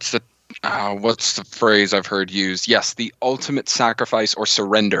what's the phrase I've heard used? Yes, the ultimate sacrifice or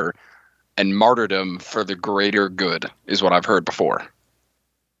surrender and martyrdom for the greater good is what I've heard before.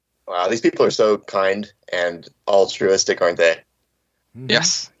 Wow, these people are so kind and altruistic, aren't they?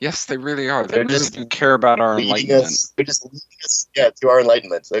 Yes, they really are. They really do care about our enlightenment. They're just leading us, to our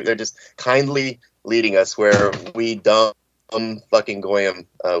enlightenment. They're just kindly leading us where we fucking goyim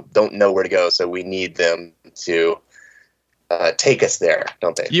don't know where to go, so we need them to take us there,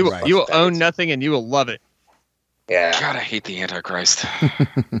 don't they? You will own nothing and you will love it. Yeah. God, I hate the Antichrist.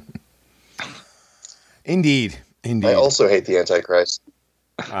 Indeed. I also hate the Antichrist.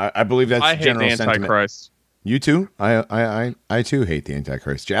 I believe that's I hate general the Antichrist. Sentiment. You too? I too hate the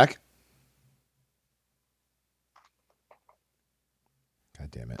Antichrist. Jack?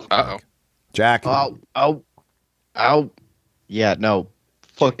 God damn it. Uh-oh. Jack. Oh. Yeah, no.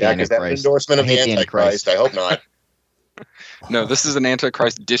 Fuck the Is that an Antichrist. endorsement of the Antichrist? I hope not. No, this is an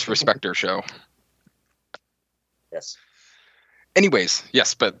Antichrist disrespecter show. Yes. Anyways,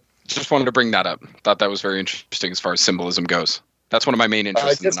 yes, but just wanted to bring that up. Thought that was very interesting as far as symbolism goes. That's one of my main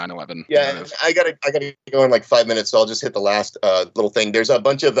interests in the 9/11. Yeah, I gotta go in like 5 minutes, so I'll just hit the last little thing. There's a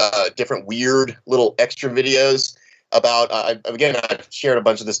bunch of different weird little extra videos about. I've shared a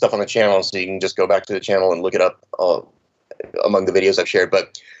bunch of this stuff on the channel, so you can just go back to the channel and look it up among the videos I've shared.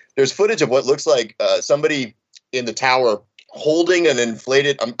 But there's footage of what looks like somebody in the tower holding an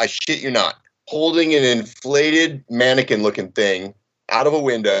inflated. I shit you not, holding an inflated mannequin-looking thing out of a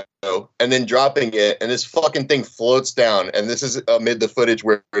window and then dropping it, and this fucking thing floats down, and this is amid the footage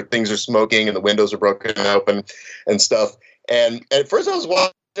where things are smoking and the windows are broken open and stuff. And at first I was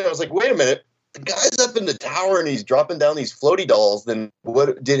watching, I was like, wait a minute, the guy's up in the tower and he's dropping down these floaty dolls, then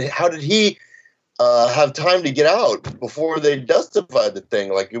how did he have time to get out before they dustified the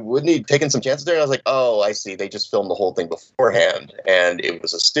thing? Like, wouldn't he taken some chances there? And I was like, oh, I see. They just filmed the whole thing beforehand, and it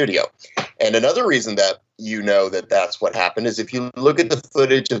was a studio. And another reason that that's what happened is if you look at the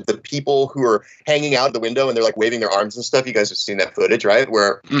footage of the people who are hanging out the window and they're like waving their arms and stuff. You guys have seen that footage, right?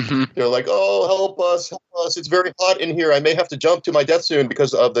 Where they're like, oh, help us. It's very hot in here. I may have to jump to my death soon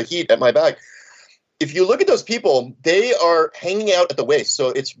because of the heat at my back. If you look at those people, they are hanging out at the waist. So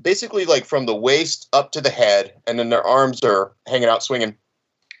it's basically like from the waist up to the head, and then their arms are hanging out, swinging,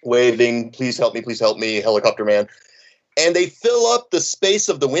 waving, please help me, helicopter man. And they fill up the space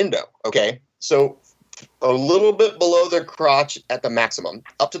of the window, okay? So a little bit below their crotch at the maximum,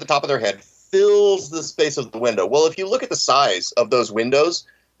 up to the top of their head, fills the space of the window. Well, if you look at the size of those windows,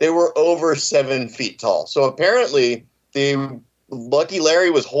 they were over 7 feet tall. So apparently Lucky Larry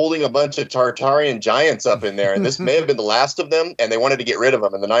was holding a bunch of Tartarian giants up in there, and this may have been the last of them, and they wanted to get rid of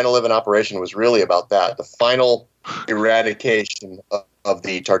them. And the 9/11 operation was really about that, the final eradication of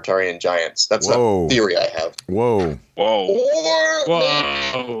the Tartarian giants. That's a theory I have. Whoa.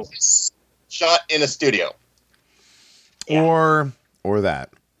 Or shot in a studio. Or that.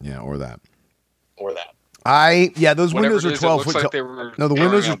 Yeah, or that. Or that. Those windows are 12 foot tall. No, the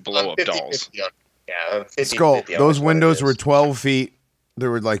windows are blow-up dolls. 50, yeah, 50, Skull, 50, those windows were 12 feet. They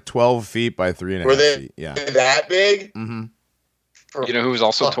were like 12 feet by 3.5 feet. Yeah. That big? Mm-hmm. You know who was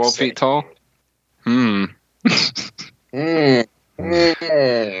also 12 feet tall?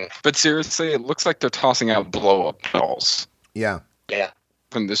 But seriously, it looks like they're tossing out blow-up dolls. Yeah.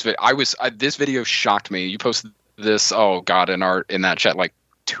 From this video, this video shocked me. You posted this, oh god, in that chat like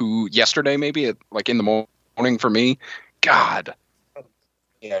yesterday maybe, like in the morning for me. God.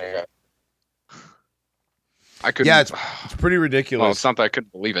 Yeah. I couldn't. Yeah, it's pretty ridiculous. Well, it's not that I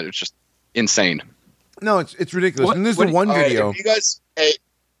couldn't believe it. It's just insane. No, it's ridiculous. What- and there's what the do one All right, video. if you guys, hey,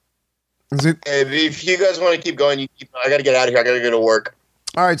 Is it? if you guys want to keep going, I got to get out of here. I got to go to work.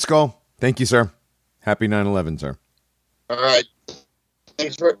 All right, Skull. Thank you, sir. Happy 9/11, sir. All right.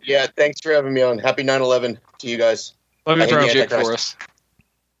 Thanks for having me on. Happy 9/11 to you guys. Love you, I hate bro. the Jake Antichrist. for us.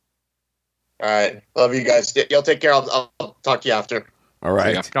 All right. Love you guys. Y'all take care. I'll talk to you after. All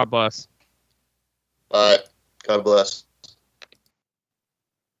right. Yeah. God bless. All right. God bless.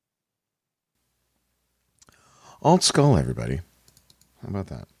 Alt Skull, everybody. How about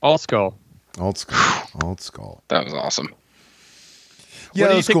that? All skull. Alt Skull. Alt Skull. That was awesome. Yeah, What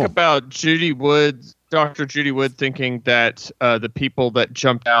do you that's think cool. about Judy Wood, Dr. Judy Wood, thinking that the people that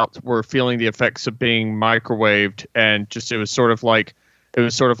jumped out were feeling the effects of being microwaved, and just it was sort of like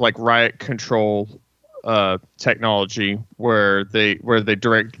riot control technology, where they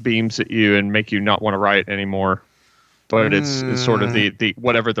direct beams at you and make you not want to riot anymore. But it's sort of the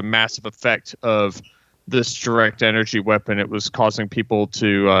whatever the massive effect of this direct energy weapon, it was causing people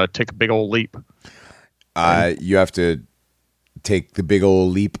to take a big old leap. You have to take the big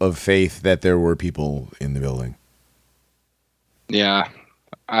old leap of faith that there were people in the building. Yeah.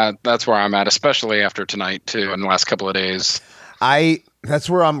 That's where I'm at, especially after tonight, too, in the last couple of days. That's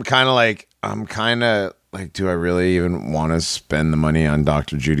where I'm kind of like, do I really even want to spend the money on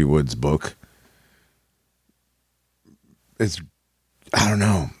Dr. Judy Wood's book? I don't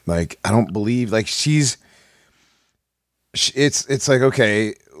know. Like, I don't believe, like, it's like,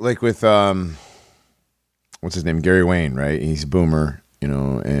 okay, like with, what's his name? Gary Wayne, right? He's a boomer,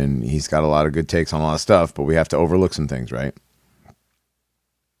 and he's got a lot of good takes on a lot of stuff, but we have to overlook some things, right?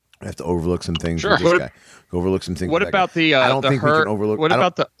 We have to overlook some things. Sure. With this guy. Overlook some things. What with that about guy. the? I don't think we can overlook. What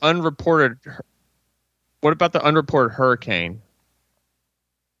about the unreported? What about the unreported hurricane?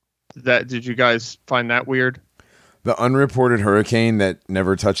 Did you guys find that weird? The unreported hurricane that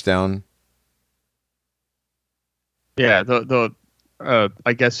never touched down? Yeah,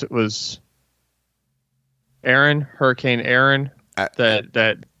 I guess it was Hurricane Aaron.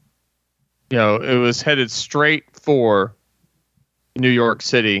 That it was headed straight for New York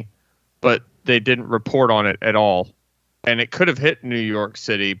City, but they didn't report on it at all. And it could have hit New York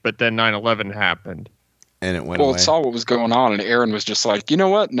City, but then 9/11 happened. And it went away. Well, it saw what was going on, and Aaron was just like, you know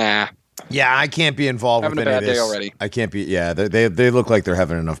what? Nah. Yeah, I can't be involved Having with a any bad of this. day already. I can't be. Yeah, they look like they're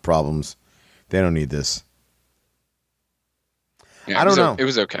having enough problems. They don't need this. Yeah, I don't know. It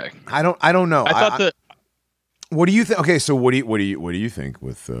was okay. I don't know. I thought that. What do you think? Okay, so what do you think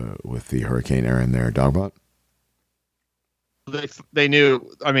with the Hurricane Aaron there, Dogbot? They knew.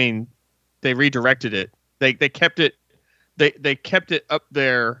 I mean, they redirected it. They kept it. They kept it up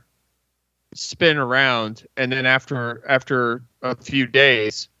there, spin around, and then after a few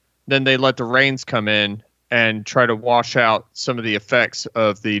days, then they let the rains come in and try to wash out some of the effects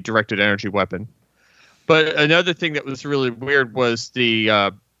of the directed energy weapon. But another thing that was really weird was the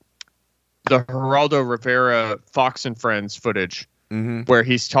Geraldo Rivera Fox and Friends footage, where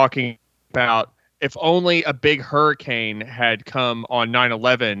he's talking about if only a big hurricane had come on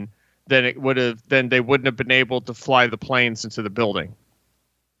 9/11, then they wouldn't have been able to fly the planes into the building.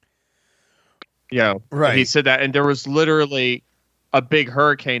 Yeah, right. He said that, and there was literally a big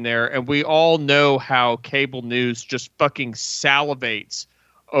hurricane there, and we all know how cable news just fucking salivates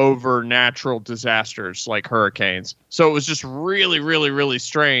over natural disasters like hurricanes. So it was just really, really, really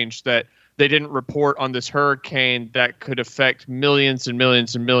strange that they didn't report on this hurricane that could affect millions and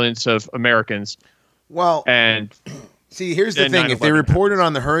millions and millions of Americans. Well, and see, here's the thing: if they reported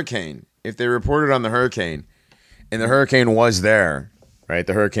on the hurricane, and the hurricane was there, right?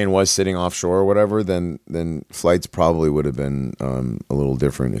 The hurricane was sitting offshore or whatever. Then flights probably would have been a little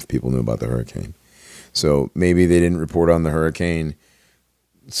different if people knew about the hurricane. So maybe they didn't report on the hurricane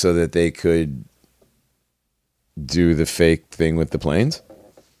so that they could do the fake thing with the planes.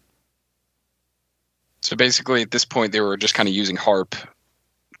 So basically, at this point, they were just kind of using HARP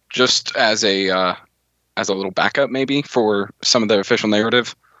just as a little backup, maybe, for some of the official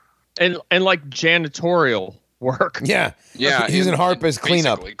narrative. And like janitorial work. Yeah. Using HARP as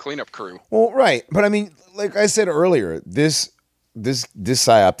cleanup crew. Well, right. But I mean, like I said earlier, this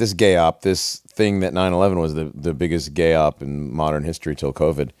psyop, this gay op, this thing that 9/11 was the biggest gay op in modern history till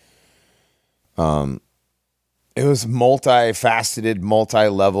COVID. It was multifaceted,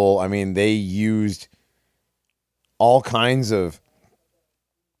 multi-level. I mean, they used all kinds of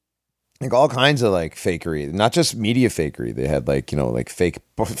like fakery, not just media fakery. They had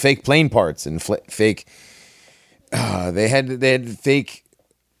fake plane parts and fake. They had fake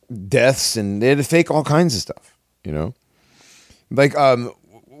deaths and they had to fake all kinds of stuff. Like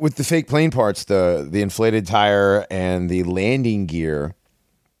with the fake plane parts, the inflated tire and the landing gear.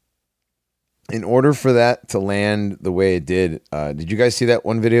 in order for that to land the way it did you guys see that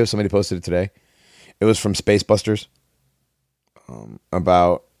one video? Somebody posted it today. It was from Space Busters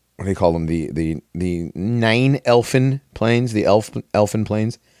about, what do you call them? The 9 elfin planes, the elfin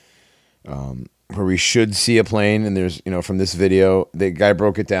planes, where we should see a plane. And there's, from this video, the guy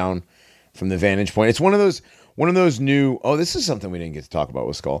broke it down from the vantage point. It's one of those new. Oh, this is something we didn't get to talk about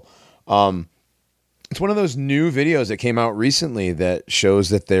with Skull. It's one of those new videos that came out recently that shows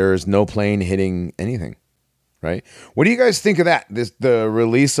that there's no plane hitting anything. Right? What do you guys think of that? The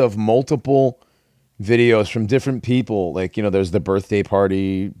release of multiple videos from different people. Like, there's the birthday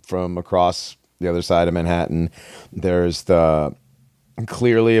party from across the other side of Manhattan. There's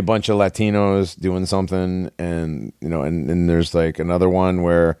clearly a bunch of Latinos doing something, and and there's like another one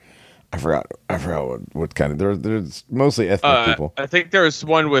where I forgot what kind of. There's mostly ethnic people. I think there's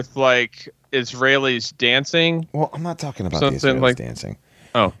one with like Israelis dancing. Well, I'm not talking about the Israelis dancing.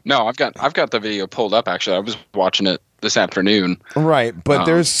 Oh no, I've got the video pulled up. Actually, I was watching it this afternoon. Right, but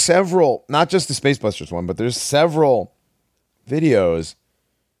there's several, not just the Space Busters one, but there's several videos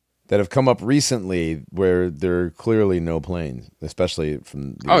that have come up recently where there are clearly no planes, especially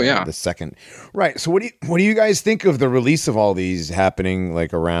from the second. Right. So what do you guys think of the release of all these happening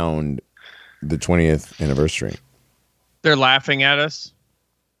like around the 20th anniversary? They're laughing at us.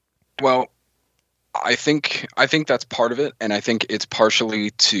 Well, I think that's part of it, and I think it's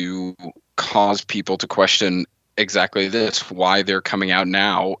partially to cause people to question exactly this, why they're coming out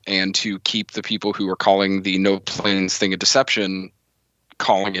now, and to keep the people who are calling the no planes thing a deception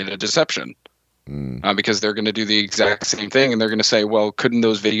calling it a deception, because they're going to do the exact same thing, and they're going to say, well, couldn't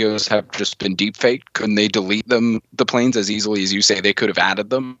those videos have just been deep faked? Couldn't they delete the planes as easily as you say they could have added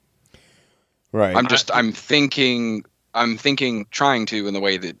them? Right. I'm thinking trying to, in the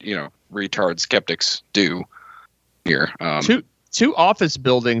way that retard skeptics do here. Two office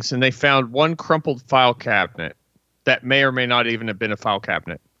buildings, and they found one crumpled file cabinet that may or may not even have been a file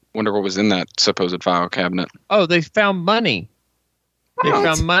cabinet. Wonder what was in that supposed file cabinet. Oh, they found money. They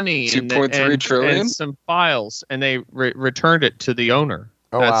found money 2.3 trillion and some files, and they returned it to the owner.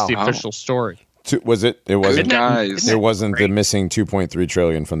 That's the official story. Was it? It wasn't. Guys. It wasn't the missing 2.3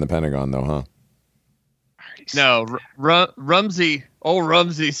 trillion from the Pentagon, though, huh? No, Rumsey. Old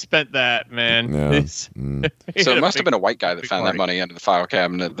Rumsey spent that, man. Yeah. So it must have been a white guy that found that money under the file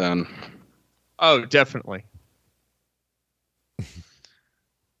cabinet then. Oh, definitely.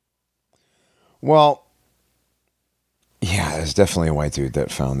 Well, yeah, there's definitely a white dude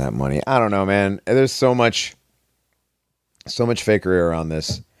that found that money. I don't know, man. There's so much fakery around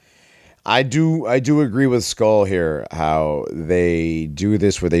this. I do agree with Skull here, how they do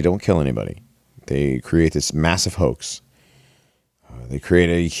this where they don't kill anybody. They create this massive hoax. They create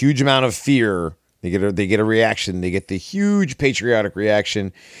a huge amount of fear. They get a reaction. They get the huge patriotic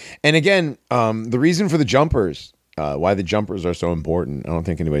reaction. And again, the reason for the jumpers, why the jumpers are so important. I don't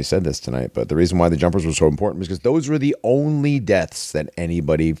think anybody said this tonight, but the reason why the jumpers were so important is because those were the only deaths that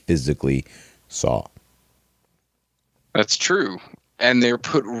anybody physically saw. That's true. And they're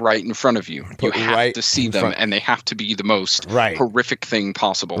put right in front of you. You have to see them, and they have to be the most horrific thing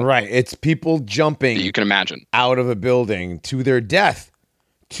possible. Right. It's people jumping that you can imagine out of a building to their death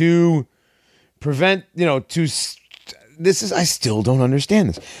to prevent, I still don't understand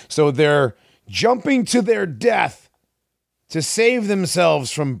this. So they're jumping to their death to save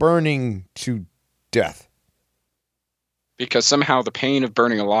themselves from burning to death. Because somehow the pain of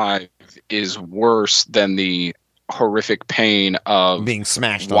burning alive is worse than the horrific pain of being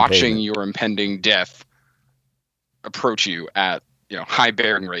smashed, watching your impending death approach you at high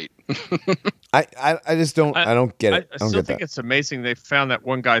bearing rate. I just don't get it. I still think it's amazing they found that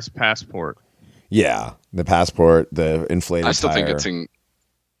one guy's passport. Yeah, the passport, the inflated I still tire. think it's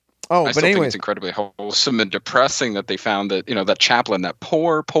think it's incredibly wholesome and depressing that they found that that chaplain, that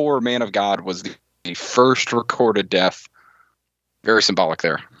poor man of God, was the first recorded death. Very symbolic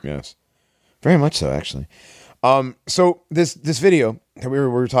there. Yes, very much so, actually. So this video that we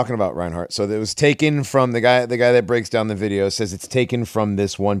were talking about, Reinhardt. So it was taken from the guy that breaks down the video says it's taken from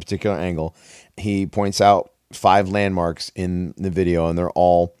this one particular angle. He points out 5 landmarks in the video, and they're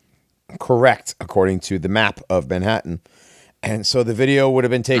all correct according to the map of Manhattan. And so the video would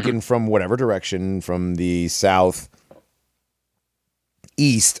have been taken from whatever direction, from the south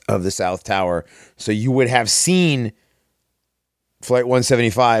east of the South Tower. So you would have seen Flight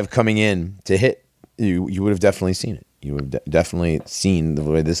 175 coming in to hit. You would have definitely seen it. You would have definitely seen the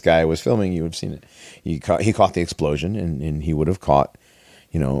way this guy was filming. You would have seen it. He caught the explosion, and he would have caught,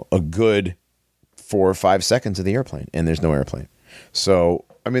 a good 4 or 5 seconds of the airplane, and there's no airplane. So,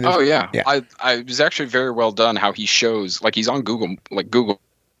 I mean, I was actually very well done how he shows, like, he's on Google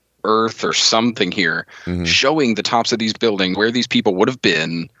Earth or something here, showing the tops of these buildings where these people would have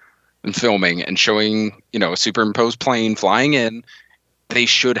been and filming, and showing, a superimposed plane flying in. They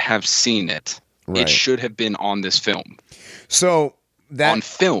should have seen it. Right. It should have been on this film. So that on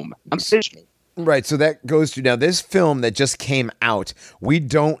film. Right. So that goes to now this film that just came out. We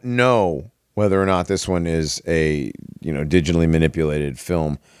don't know whether or not this one is a, digitally manipulated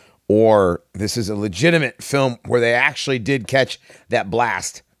film, or this is a legitimate film where they actually did catch that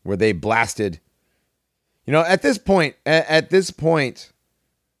blast, where they blasted. At this point,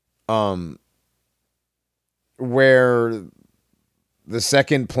 where the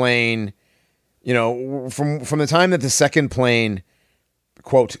second plane, from the time that the second plane,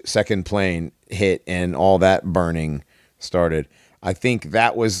 quote, second plane hit and all that burning started, I think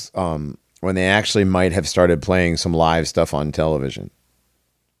that was when they actually might have started playing some live stuff on television.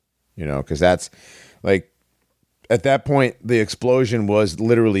 Because that's like, at that point, the explosion was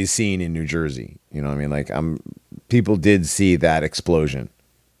literally seen in New Jersey. You know what I mean? Like, people did see that explosion,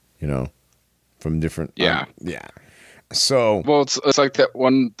 from different. Yeah. Yeah. So. Well, it's like that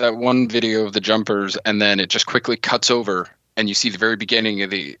one video of the jumpers, and then it just quickly cuts over, and you see the very beginning of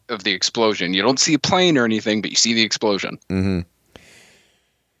the explosion. You don't see a plane or anything, but you see the explosion. Mm-hmm.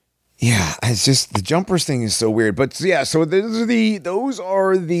 Yeah, it's just the jumpers thing is so weird. But yeah, so those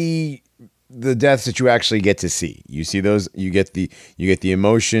are the deaths that you actually get to see. You see those, you get the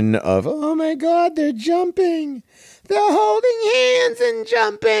emotion of, oh my God, they're jumping. They're holding hands and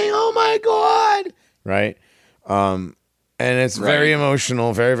jumping. Oh my God. Right? And it's very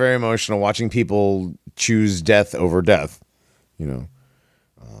emotional, very, very emotional watching people choose death over death, I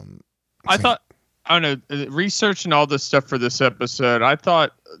don't know, researching all this stuff for this episode, I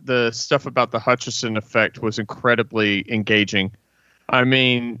thought the stuff about the Hutchison effect was incredibly engaging. I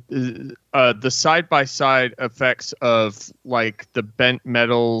mean, the side-by-side effects of like the bent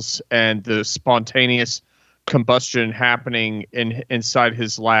metals and the spontaneous combustion happening inside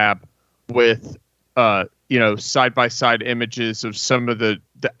his lab with, side-by-side images of some of the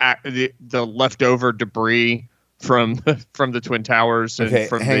leftover debris from the Twin Towers and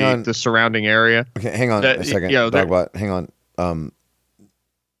from the surrounding area. Okay, hang on a second, Dogbot. Hang on.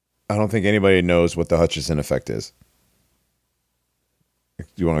 I don't think anybody knows what the Hutchison effect is. Do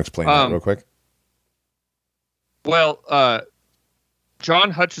you want to explain that real quick? Well,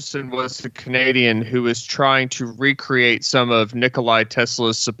 John Hutchison was a Canadian who was trying to recreate some of Nikola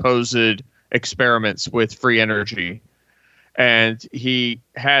Tesla's supposed experiments with free energy. And he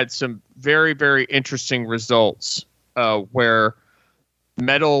had some very, very interesting results where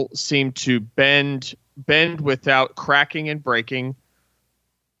metal seemed to bend without cracking and breaking.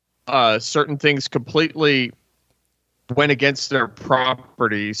 Certain things completely went against their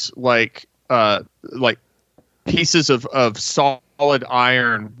properties, like pieces of solid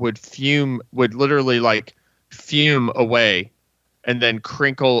iron would literally fume away, and then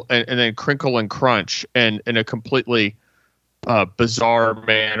crinkle and crunch in a completely bizarre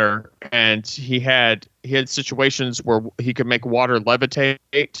manner. And he had situations where he could make water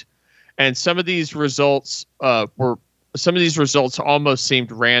levitate, and some of these results almost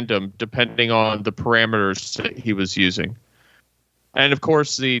seemed random depending on the parameters that he was using. And of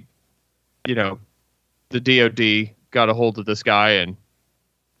course the DOD got a hold of this guy and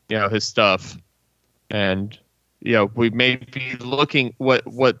his stuff, and we may be looking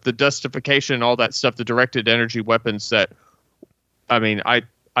what the Dustification and all that stuff, the directed energy weapons that I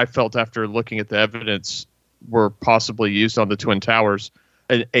felt after looking at the evidence were possibly used on the Twin Towers,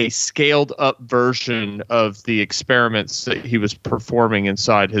 a scaled up version of the experiments that he was performing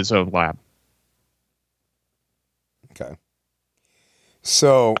inside his own lab. Okay.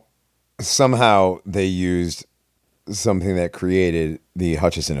 So somehow they used something that created the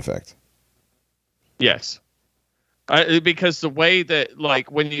Hutchison effect. Yes. Because the way that,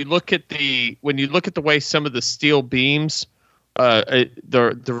 when you look at the way some of the steel beams,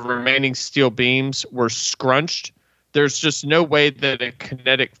 the remaining steel beams were scrunched, there's just no way that a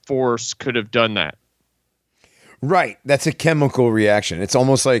kinetic force could have done that. Right. That's a chemical reaction. It's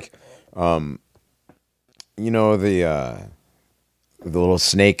almost like, the little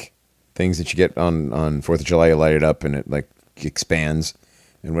snake things that you get on 4th of July, you light it up and it expands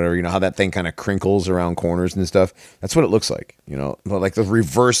and whatever, how that thing kind of crinkles around corners and stuff. That's what it looks like, like the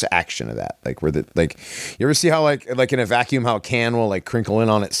reverse action of that. You ever see how in a vacuum, how a can will crinkle in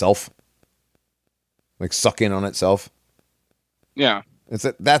on itself? Suck in on itself. Yeah.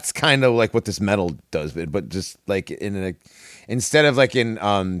 That's kind of what this metal does, but just instead of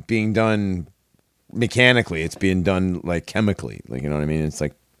being done mechanically, it's being done chemically. You know what I mean? It's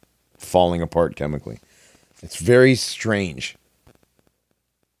falling apart chemically. It's very strange.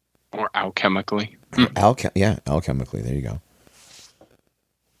 alchemically. Alchemically. There you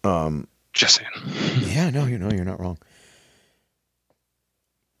go. Just saying. Yeah, no, you're not wrong.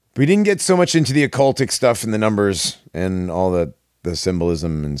 We didn't get so much into the occultic stuff and the numbers and all the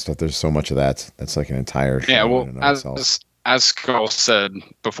symbolism and stuff. There's so much of that. That's like an entire show. Yeah, well, in and of itself. as Skull said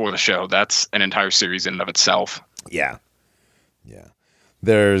before the show, that's an entire series in and of itself. Yeah.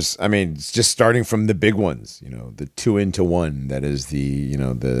 There's, it's just starting from the big ones, the 2 into 1. That is the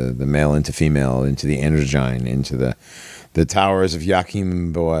male into female, into the androgyne, into the towers of Joachim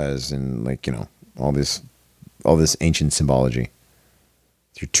and Boaz, and all this ancient symbology.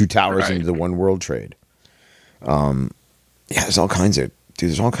 Your 2 towers into the one world trade. There's all kinds of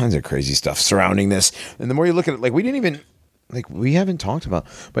crazy stuff surrounding this. And the more you look at it, we haven't talked about,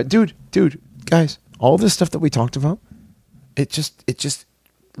 but dude, guys, all this stuff that we talked about, it just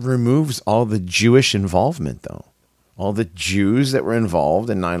removes all the Jewish involvement, though. All the Jews that were involved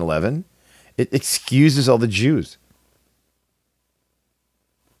in 9/11, it excuses all the Jews.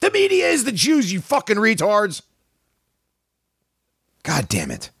 The media is the Jews, you fucking retards. God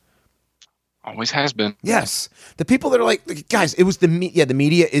damn it. Always has been. Yes. The people that are like, guys, it was the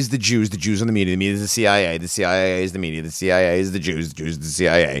media is the Jews on the media is the CIA is the media, the CIA is the Jews is the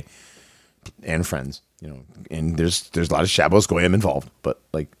CIA, and friends, and there's a lot of Shabbos Goyim involved, but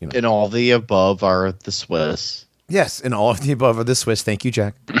And all the above are the Swiss. Yes, and all of the above are the Swiss. Thank you,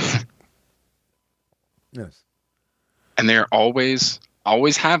 Jack. Yes. And they're always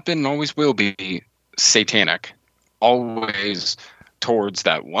have been and always will be satanic. Always towards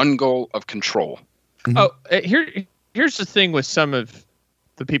that one goal of control. Mm-hmm. Oh, here's the thing with some of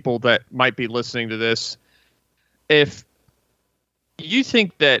the people that might be listening to this. If you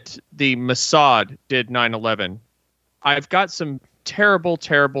think that the Mossad did 9/11, I've got some terrible,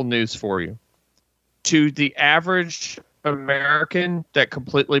 terrible news for you. To the average American that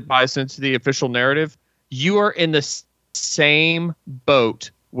completely buys into the official narrative, you are in the same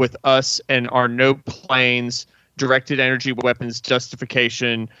boat with us and our no planes, directed energy weapons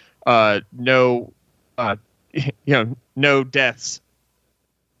justification, no deaths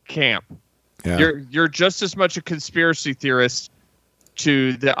camp. Yeah. You're just as much a conspiracy theorist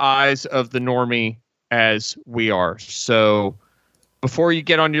to the eyes of the normie as we are. So before you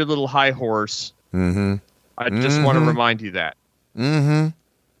get on your little high horse, I just want to remind you that. You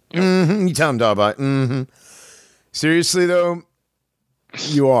tell him, dog, about. Seriously though,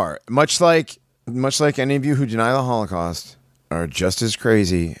 you are much like any of you who deny the Holocaust are just as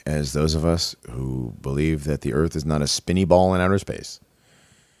crazy as those of us who believe that the Earth is not a spinny ball in outer space.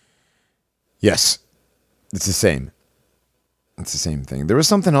 Yes, it's the same. It's the same thing. There was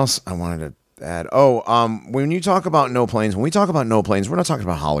something else I wanted to add. When you talk about no planes, we're not talking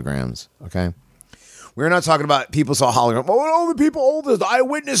about holograms, okay? We're not talking about people saw holograms. All the people, all those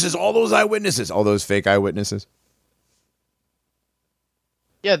eyewitnesses, all those fake eyewitnesses.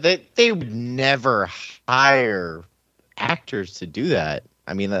 Yeah, they would never hire actors to do that.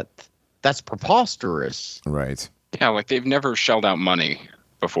 I mean, that's preposterous. Right. Yeah, they've never shelled out money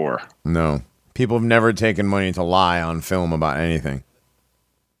before. No. People have never taken money to lie on film about anything.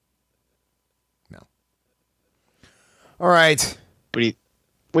 No. All right. What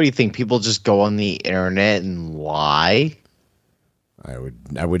do you think? People just go on the internet and lie? I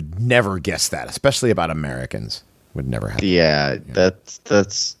would never guess that, especially about Americans. Would never happen. Yeah, that's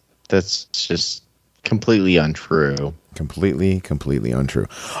just completely untrue. Completely untrue.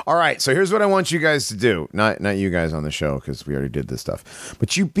 All right, so here's what I want you guys to do. Not you guys on the show, because we already did this stuff.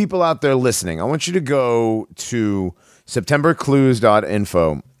 But you people out there listening, I want you to go to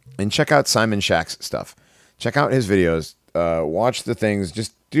septemberclues.info and check out Simon Shack's stuff. Check out his videos. Watch the things.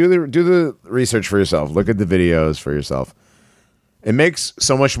 Just do the research for yourself. Look at the videos for yourself. It makes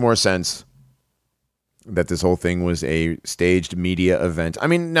so much more sense that this whole thing was a staged media event. I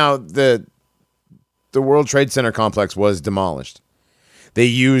mean, now the World Trade Center complex was demolished. They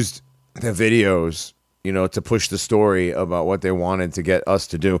used the videos, to push the story about what they wanted to get us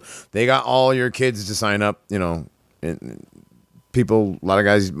to do. They got all your kids to sign up, and people, a lot of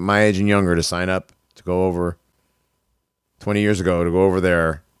guys my age and younger, to sign up to go over 20 years ago, to go over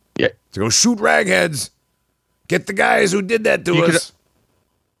there, to go shoot ragheads, get the guys who did that to us.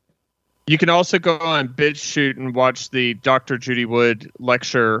 You can also go on BitChute and watch the Dr. Judy Wood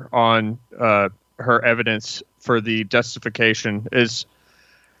lecture on her evidence for the Dustification. Is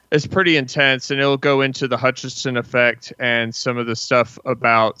pretty intense, and it'll go into the Hutchison effect and some of the stuff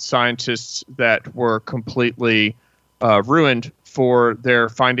about scientists that were completely ruined for their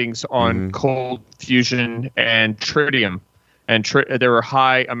findings on cold fusion and tritium. And there were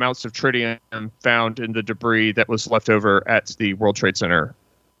high amounts of tritium found in the debris that was left over at the World Trade Center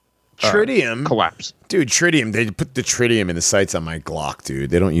Tritium collapse. Dude, tritium. They put the tritium in the sights on my Glock, dude.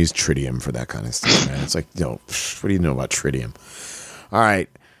 They don't use tritium for that kind of stuff, man. It's like, yo, what do you know about tritium? All right,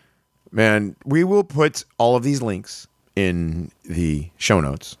 man. We will put all of these links in the show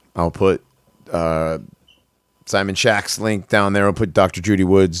notes. I'll put Simon Shack's link down there. I'll put Dr. Judy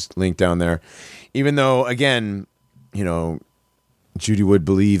Wood's link down there. Even though, again, you know, Judy Wood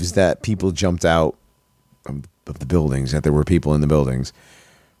believes that people jumped out of the buildings, that there were people in the buildings.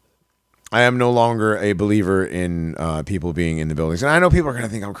 I am no longer a believer in people being in the buildings. And I know people are going to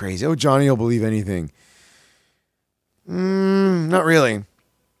think I'm crazy. Oh, Johnny will believe anything. Not really.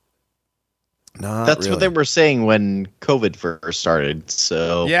 That's what they were saying when COVID first started.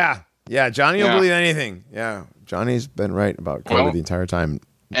 So yeah, Johnny will believe anything. Yeah, Johnny's been right about COVID the entire time.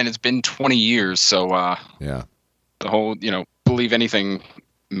 And it's been 20 years, so yeah, the whole believe anything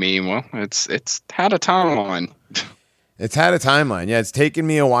meme. Well, it's had a timeline. It's had a timeline. Yeah, it's taken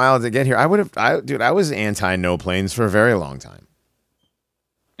me a while to get here. I was anti no planes for a very long time.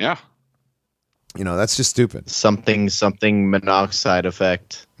 Yeah. That's just stupid. Something monoxide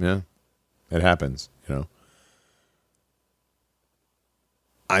effect. Yeah. It happens,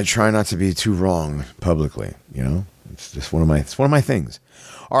 I try not to be too wrong publicly, It's just one of my things.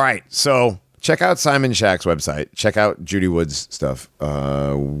 All right, so check out Simon Shack's website. Check out Judy Wood's stuff.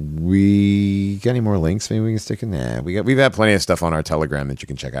 We got any more links? Maybe we can stick in there. We've had plenty of stuff on our Telegram that you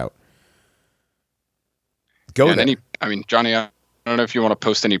can check out. Go there. Johnny, I don't know if you want to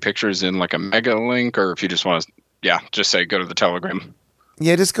post any pictures in like a mega link, or if you just want to, just say go to the Telegram.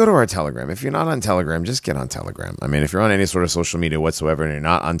 Yeah, just go to our Telegram. If you're not on Telegram, just get on Telegram. If you're on any sort of social media whatsoever and you're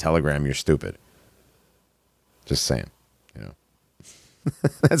not on Telegram, you're stupid. Just saying.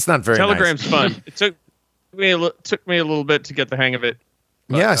 That's not very Telegram's nice. fun. It took me a little bit to get the hang of it.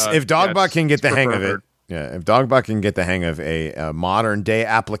 But, yes, if Dogbot can get the hang of it. Yeah, if Dogbot can get the hang of a modern day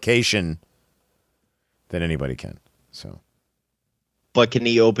application, then anybody can. So, but can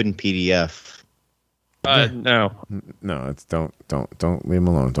he open PDF? No. No, it's don't leave him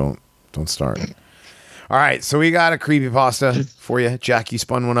alone. Don't start. All right, so we got a creepypasta for you. Jack, you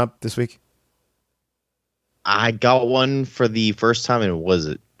spun one up this week? I got one for the first time, and was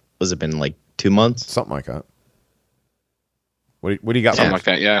it been like 2 months? Something like that. What do you got? Something like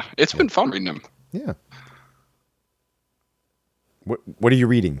that, yeah. It's been fun reading them. Yeah. What are you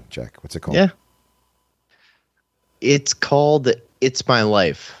reading, Jack? What's it called? Yeah. It's called It's My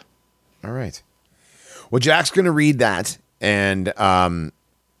Life. All right. Well, Jack's going to read that, and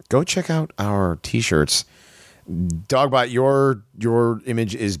go check out our T-shirts. Dogbot, your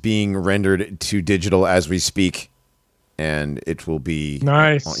image is being rendered to digital as we speak, and it will be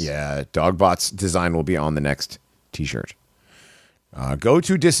nice. Yeah, Dogbot's design will be on the next T-shirt. Go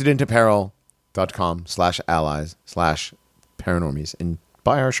to dissidentapparel.com/allies/paranormies and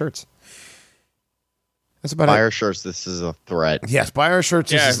buy our shirts. That's about it. Buy our shirts. This is a threat. Yes, buy our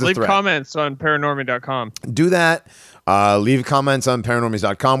shirts. This is the leave threat. comments on paranormy.com. Do that. Leave comments on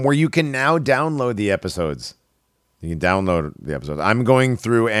paranormies.com where you can now download the episodes. You can download the episodes. I'm going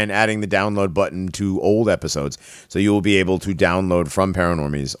through and adding the download button to old episodes. So you will be able to download from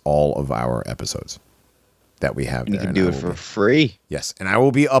Paranormies all of our episodes that we have. You can do it for free. Yes. And I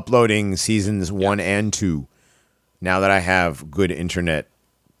will be uploading seasons 1 and 2 now that I have good internet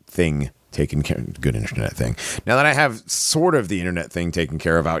thing taken care of. Good internet thing. Now that I have sort of the internet thing taken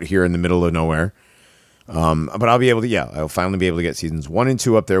care of out here in the middle of nowhere. But I'll be able to, I'll finally be able to get seasons 1 and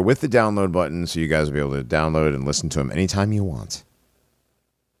 2 up there with the download button, so you guys will be able to download and listen to them anytime you want.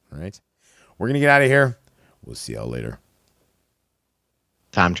 All right. We're going to get out of here. We'll see y'all later.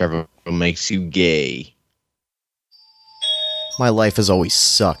 Time travel makes you gay. My life has always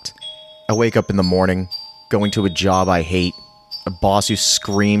sucked. I wake up in the morning, going to a job I hate, a boss who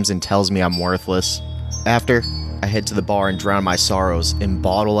screams and tells me I'm worthless. After, I head to the bar and drown my sorrows in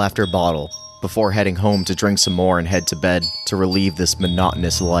bottle after bottle, before heading home to drink some more and head to bed to relieve this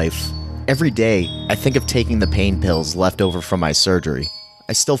monotonous life. Every day, I think of taking the pain pills left over from my surgery.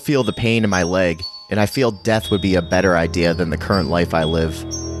 I still feel the pain in my leg, and I feel death would be a better idea than the current life I live.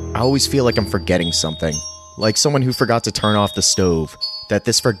 I always feel like I'm forgetting something, like someone who forgot to turn off the stove, that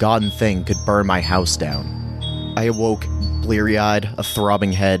this forgotten thing could burn my house down. I awoke, bleary-eyed, a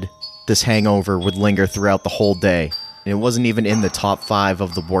throbbing head. This hangover would linger throughout the whole day, and it wasn't even in the top 5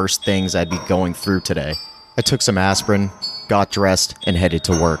 of the worst things I'd be going through today. I took some aspirin, got dressed, and headed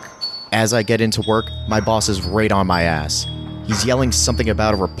to work. As I get into work, my boss is right on my ass. He's yelling something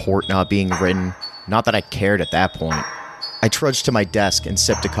about a report not being written, not that I cared at that point. I trudged to my desk and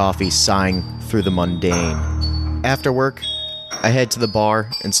sipped a coffee, sighing through the mundane. After work, I head to the bar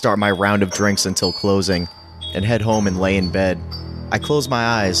and start my round of drinks until closing, and head home and lay in bed. I close my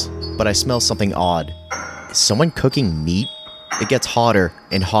eyes, but I smell something odd. Is someone cooking meat? It gets hotter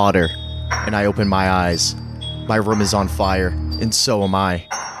and hotter, and I open my eyes. My room is on fire, and so am I.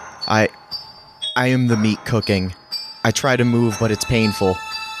 I am the meat cooking. I try to move, but it's painful.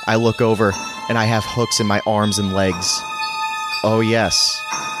 I look over, and I have hooks in my arms and legs. Oh yes,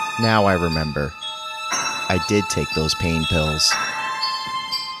 now I remember. I did take those pain pills.